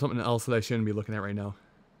pulling up something else that I shouldn't be looking at right now.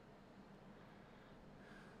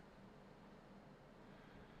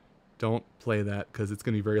 Don't play that, because it's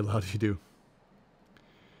going to be very loud if you do.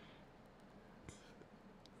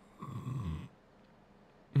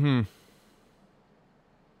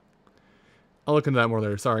 I'll look into that more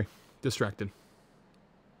later. Sorry. Distracted.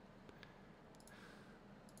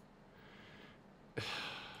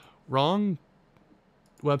 Wrong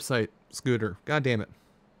website, Scooter. God damn it.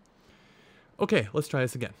 Okay, let's try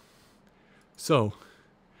this again. So,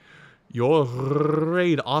 your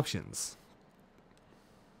raid options.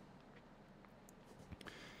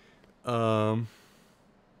 Hold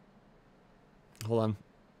on.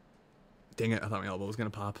 Dang it, I thought my elbow was gonna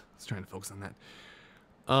pop. I was trying to focus on that.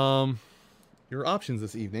 Your options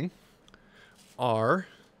this evening are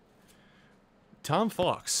Tom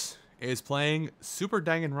Fox is playing Super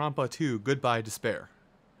Danganronpa 2 Goodbye Despair.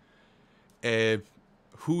 A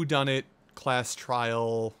whodunit class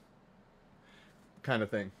trial kind of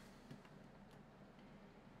thing.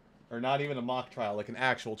 Or not even a mock trial, like an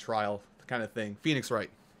actual trial kind of thing. Phoenix Wright.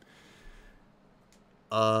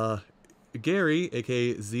 Gary,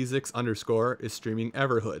 aka Zizix_, is streaming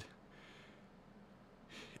Everhood.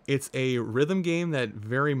 It's a rhythm game that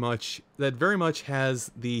very much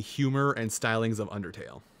has the humor and stylings of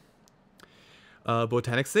Undertale.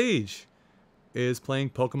 Botanic Sage is playing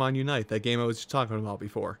Pokemon Unite, that game I was just talking about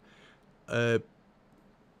before.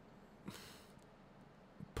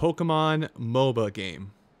 Pokemon MOBA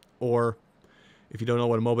game, or if you don't know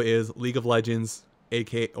what a MOBA is, League of Legends,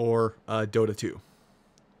 or Dota 2.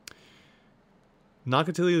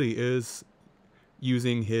 Nakatalili is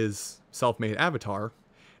using his self-made avatar,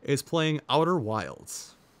 is playing Outer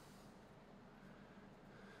Wilds.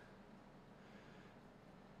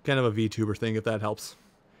 Kind of a VTuber thing, if that helps.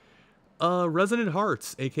 Resonant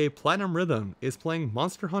Hearts, aka Platinum Rhythm, is playing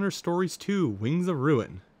Monster Hunter Stories 2, Wings of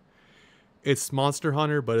Ruin. It's Monster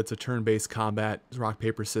Hunter, but it's a turn-based combat, rock,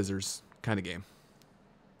 paper, scissors kind of game.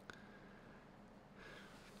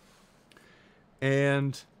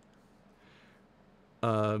 And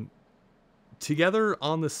together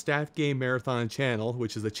on the Staff Game Marathon channel,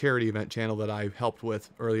 which is a charity event channel that I helped with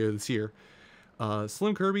earlier this year,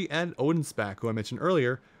 Slim Kirby and Odin Spack, who I mentioned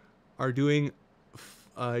earlier, are doing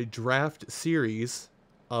a draft series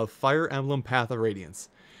of Fire Emblem Path of Radiance.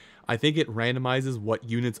 I think it randomizes what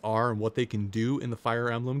units are and what they can do in the Fire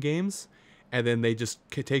Emblem games, and then they just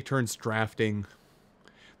take turns drafting.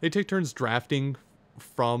 They take turns drafting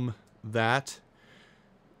from that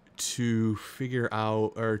to figure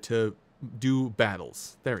out, or to do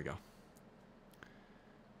battles. There we go.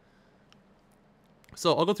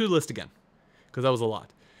 So I'll go through the list again, because that was a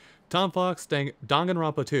lot. Tom Fox,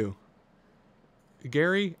 Danganronpa 2.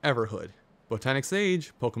 Gary, Everhood. Botanic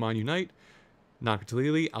Sage, Pokemon Unite.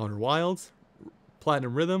 Nakatalili, Outer Wilds.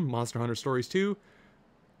 Platinum Rhythm, Monster Hunter Stories 2.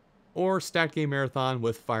 Or Stat Game Marathon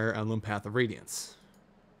with Fire Emblem Path of Radiance.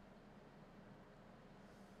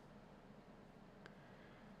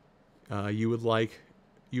 You would like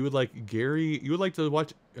Gary, you would like to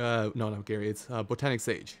watch, no, not Gary, it's Botanic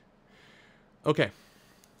Sage. Okay,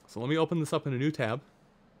 so let me open this up in a new tab.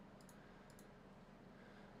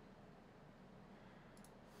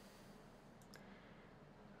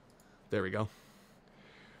 There we go.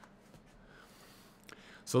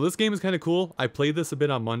 So this game is kind of cool. I played this a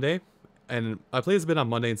bit on Monday, and I played this a bit on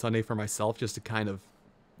Monday and Sunday for myself just to kind of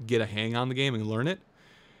get a hang on the game and learn it.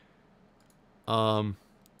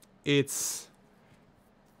 It's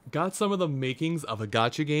got some of the makings of a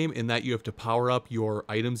gacha game in that you have to power up your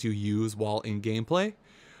items you use while in gameplay,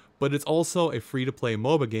 but it's also a free-to-play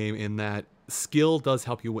MOBA game in that skill does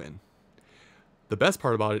help you win. The best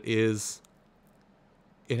part about it is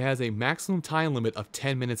it has a maximum time limit of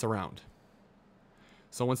 10 minutes a round.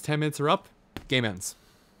 So once 10 minutes are up, game ends.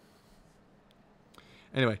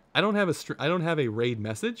 Anyway, I don't have a raid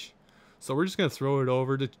message, so we're just gonna throw it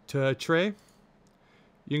over to Trey.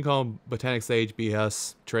 You can call him Botanic Sage,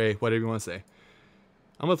 BS, Trey, whatever you want to say.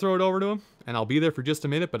 I'm going to throw it over to him, and I'll be there for just a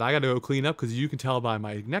minute, but I got to go clean up because you can tell by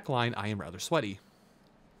my neckline I am rather sweaty.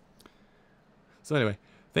 So anyway,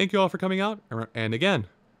 thank you all for coming out, and again,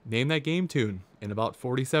 name that game tune in about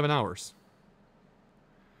 47 hours.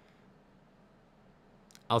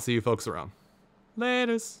 I'll see you folks around.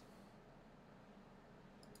 Laters.